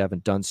board if you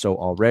haven't done so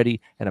already.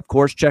 And of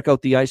course, check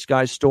out the Ice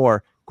Guys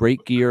store.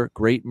 Great gear,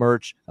 great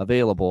merch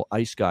available.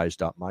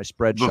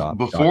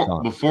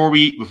 iceguys.myspreadshop.com. Before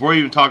we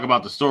even talk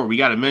about the store, we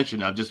got to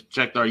mention, I've just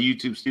checked our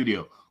YouTube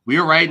studio. We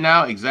are right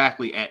now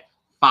exactly at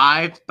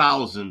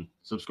 5,000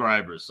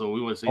 subscribers. So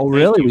we want to say, oh,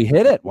 really? We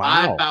hit it.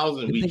 Wow.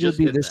 5,000. We just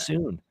hit hit this that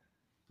soon.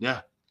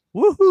 Yeah.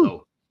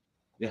 Woohoo.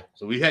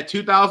 So we had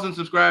 2,000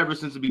 subscribers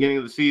since the beginning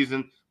of the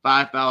season,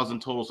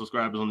 5,000 total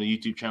subscribers on the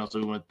YouTube channel. So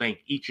we want to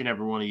thank each and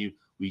every one of you.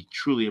 We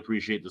truly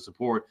appreciate the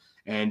support.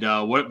 And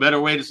what better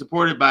way to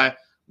support it by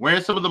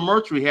wearing some of the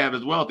merch we have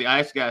as well at the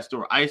Ice Guys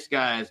store,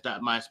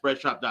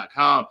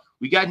 iceguys.myspreadshop.com.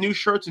 We got new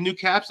shirts and new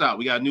caps out.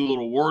 We got a new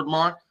little word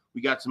mark.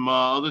 We got some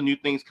other new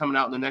things coming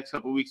out in the next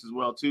couple of weeks as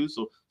well, too.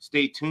 So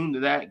stay tuned to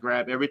that.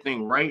 Grab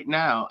everything right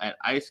now at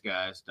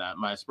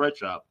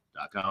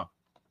iceguys.myspreadshop.com.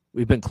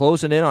 We've been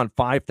closing in on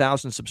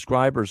 5,000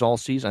 subscribers all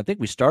season. I think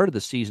we started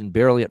the season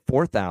barely at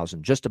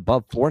 4,000, just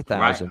above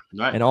 4,000.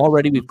 Right. And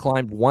already we've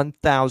climbed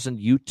 1,000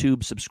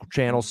 YouTube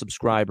channel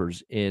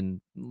subscribers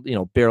in,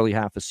 barely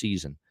half a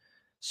season.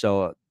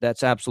 So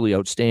that's absolutely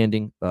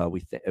outstanding.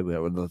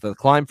 The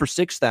climb for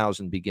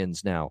 6,000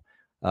 begins now.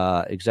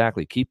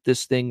 Exactly. Keep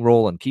this thing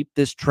rolling. Keep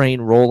this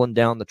train rolling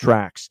down the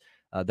tracks.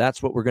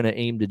 That's what we're going to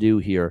aim to do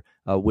here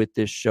with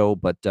this show.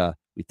 But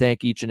we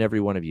thank each and every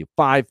one of you.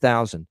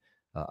 5,000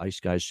 Ice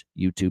Guys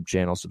YouTube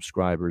channel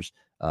subscribers.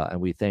 And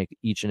we thank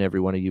each and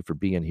every one of you for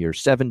being here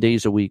 7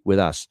 days a week with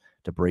us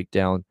to break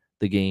down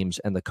the games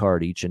and the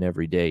card each and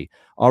every day.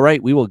 All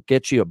right, we will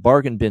get you a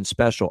bargain bin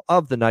special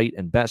of the night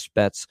and best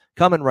bets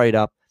coming right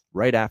up,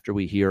 right after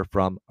we hear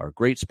from our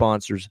great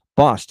sponsors,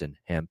 Boston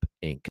Hemp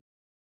Inc.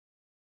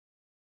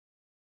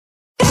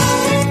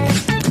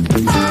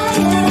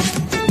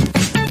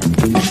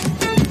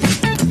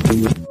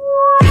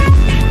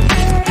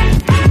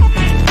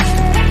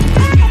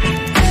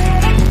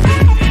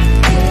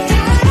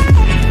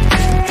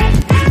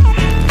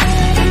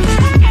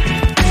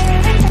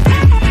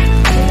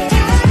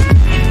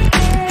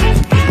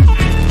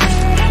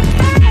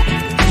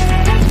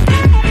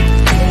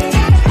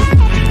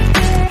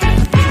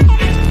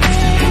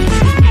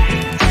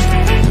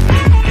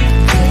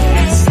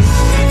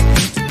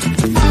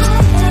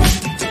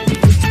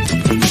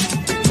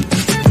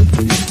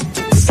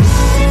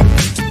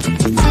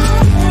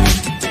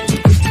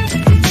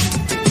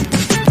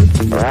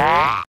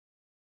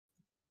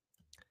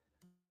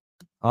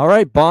 All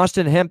right,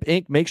 Boston Hemp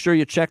Inc. Make sure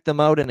you check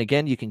them out. And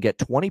again, you can get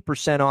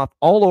 20% off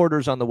all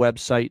orders on the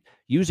website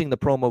using the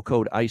promo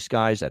code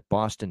IceGuys at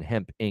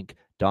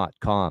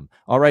bostonhempinc.com.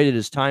 All right, it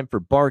is time for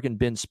bargain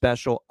bin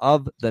special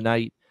of the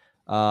night.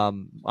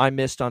 I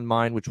missed on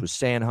mine, which was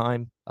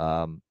Sanheim.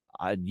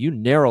 You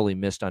narrowly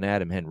missed on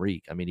Adam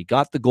Henrique. I mean, he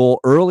got the goal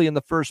early in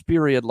the first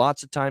period,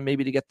 lots of time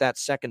maybe to get that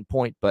second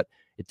point, but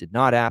it did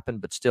not happen.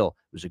 But still,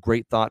 it was a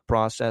great thought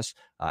process.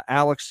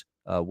 Alex,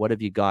 what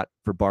have you got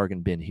for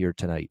bargain bin here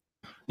tonight?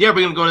 Yeah, we're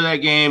going to go to that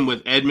game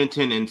with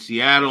Edmonton and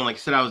Seattle. Like I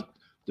said, I was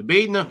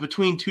debating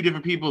between two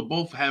different people.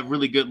 Both have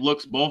really good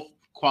looks. Both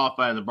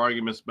qualify in the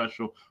bargain bin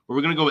special. But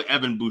we're going to go with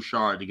Evan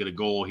Bouchard to get a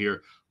goal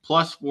here.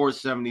 Plus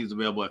 470 is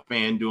available at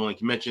FanDuel.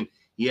 Like you mentioned,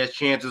 he has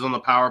chances on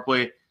the power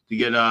play to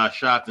get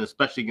shots, and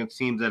especially against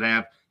teams that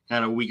have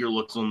kind of weaker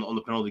looks on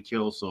the penalty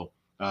kill. So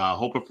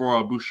hoping for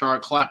a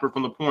Bouchard clapper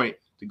from the point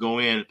to go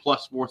in.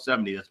 Plus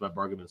 470. That's my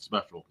bargain bin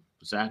special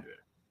for Saturday.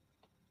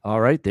 All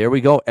right, there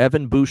we go.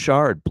 Evan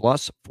Bouchard,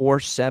 plus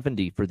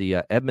 470 for the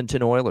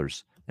Edmonton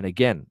Oilers. And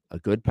again, a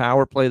good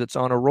power play that's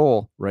on a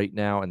roll right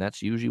now, and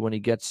that's usually when he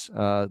gets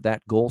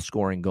that goal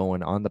scoring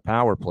going on the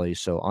power play,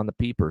 so on the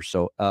peeper.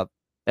 So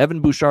Evan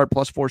Bouchard,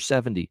 plus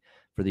 470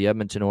 for the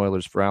Edmonton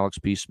Oilers for Alex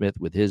P. Smith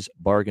with his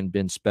bargain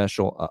bin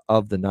special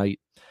of the night.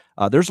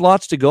 There's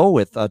lots to go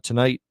with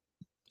tonight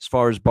as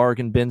far as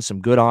bargain bin, some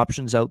good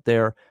options out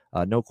there,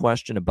 no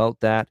question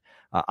about that.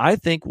 I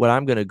think what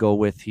I'm going to go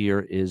with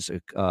here is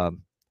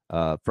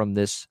from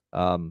this,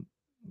 I'm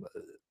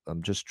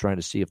just trying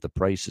to see if the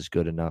price is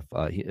good enough.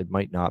 It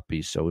might not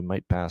be, so we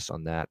might pass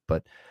on that.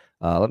 But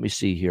let me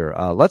see here.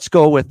 Let's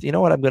go with, you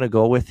know what I'm going to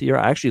go with here?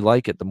 I actually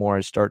like it the more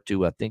I start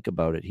to think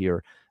about it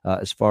here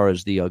as far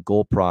as the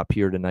goal prop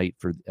here tonight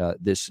for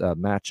this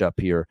matchup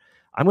here.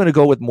 I'm going to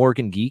go with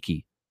Morgan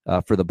Geekie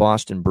for the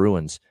Boston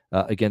Bruins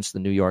against the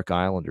New York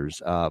Islanders.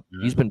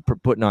 He's been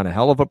putting on a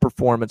hell of a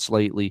performance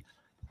lately.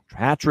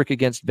 Hat-trick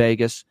against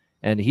Vegas.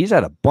 And he's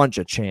had a bunch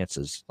of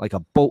chances, like a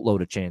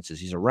boatload of chances.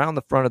 He's around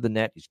the front of the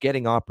net. He's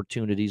getting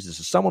opportunities.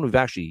 This is someone we've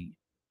actually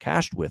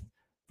cashed with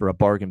for a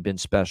bargain bin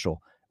special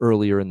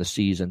earlier in the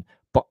season.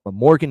 But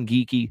Morgan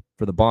Geekie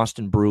for the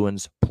Boston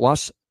Bruins,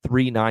 plus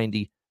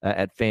 390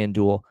 at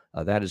FanDuel.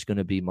 That is going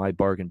to be my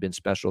bargain bin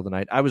special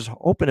tonight. I was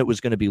hoping it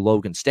was going to be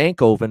Logan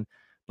Stankoven,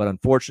 but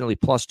unfortunately,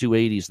 plus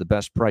 280 is the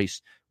best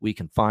price we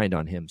can find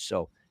on him.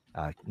 So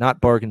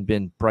not bargain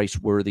bin price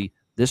worthy.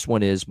 This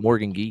one is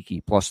Morgan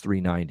Geeky plus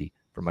 390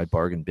 for my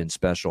bargain bin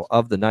special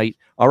of the night.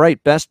 All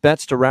right, best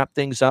bets to wrap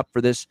things up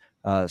for this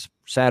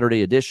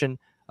Saturday edition.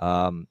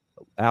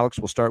 Alex,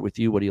 we'll start with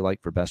you. What do you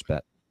like for best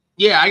bet?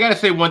 Yeah, I got to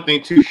say one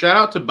thing, too. Shout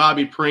out to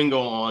Bobby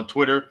Pringle on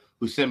Twitter,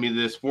 who sent me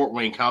this Fort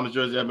Wayne Comets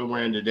jersey I've been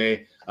wearing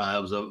today.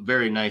 It was a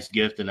very nice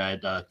gift, and I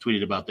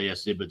tweeted about that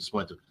yesterday, but just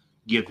wanted to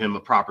give him a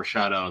proper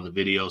shout-out on the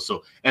video.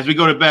 So as we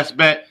go to best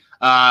bet,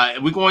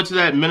 we go into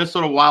that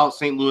Minnesota Wild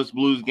St. Louis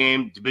Blues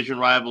game. Division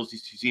rivals,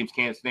 these two teams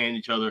can't stand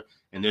each other,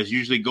 and there's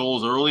usually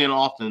goals early and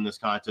often in this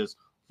contest.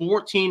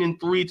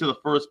 14-3 to the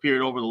first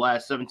period over the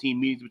last 17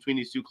 meetings between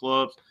these two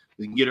clubs.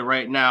 You can get it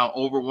right now,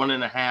 over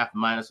 1.5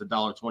 minus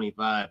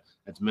 $1.25.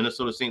 That's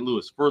Minnesota St.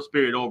 Louis. First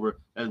period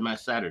over. That's my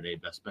Saturday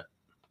best bet.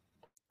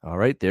 All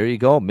right, there you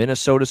go.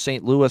 Minnesota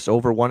St. Louis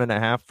over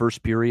 1.5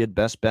 first period.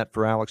 Best bet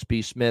for Alex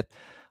P. Smith.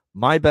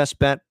 My best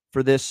bet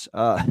for this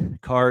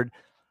card,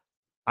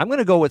 I'm going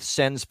to go with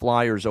Sens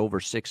Flyers over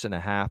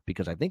 6.5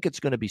 because I think it's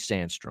going to be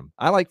Sandstrom.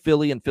 I like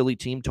Philly and Philly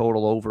team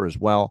total over as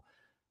well.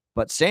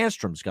 But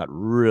Sandstrom's got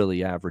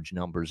really average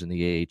numbers in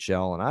the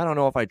AHL, and I don't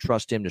know if I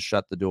trust him to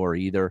shut the door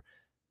either.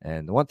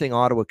 And the one thing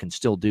Ottawa can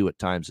still do at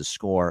times is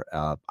score.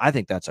 I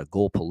think that's a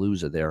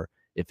goal-palooza there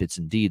if it's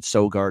indeed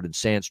Sogard and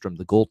Sandstrom,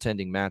 the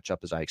goaltending matchup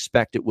as I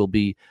expect it will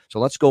be. So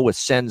let's go with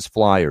Sens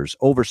Flyers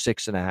over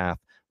 6.5,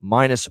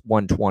 minus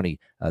 120.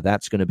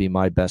 That's going to be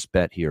my best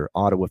bet here.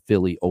 Ottawa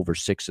Philly over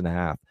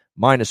 6.5,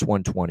 minus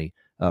 120.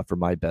 For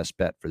my best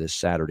bet for this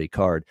Saturday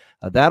card.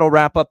 That'll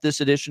wrap up this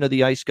edition of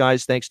the Ice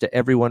Guys. Thanks to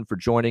everyone for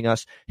joining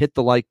us. Hit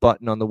the like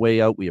button on the way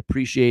out. We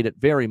appreciate it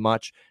very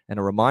much. And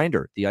a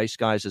reminder, the Ice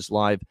Guys is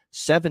live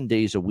 7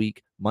 days a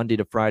week, Monday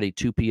to Friday,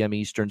 2 p.m.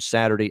 Eastern,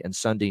 Saturday and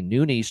Sunday,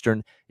 noon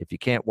Eastern. If you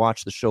can't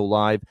watch the show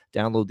live,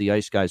 download the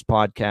Ice Guys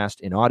podcast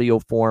in audio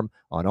form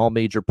on all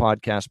major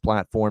podcast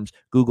platforms,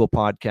 Google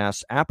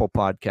Podcasts, Apple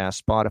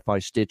Podcasts,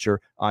 Spotify, Stitcher,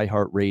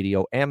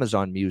 iHeartRadio,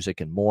 Amazon Music,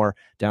 and more.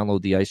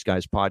 Download the Ice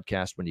Guys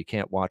podcast when you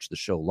can't watch the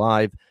show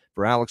live.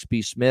 For Alex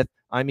B. Smith,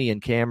 I'm Ian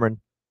Cameron.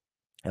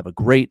 Have a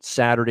great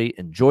Saturday.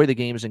 Enjoy the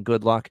games and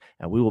good luck.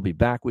 And we will be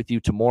back with you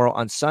tomorrow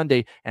on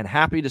Sunday. And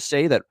happy to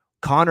say that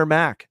Connor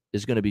Mack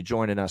is going to be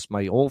joining us,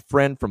 my old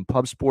friend from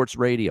Pub Sports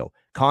Radio.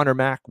 Connor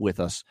Mack with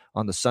us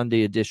on the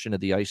Sunday edition of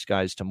the Ice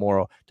Guys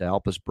tomorrow to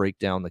help us break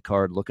down the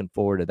card. Looking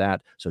forward to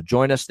that. So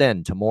join us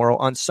then tomorrow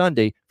on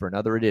Sunday for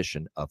another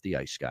edition of the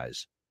Ice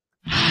Guys.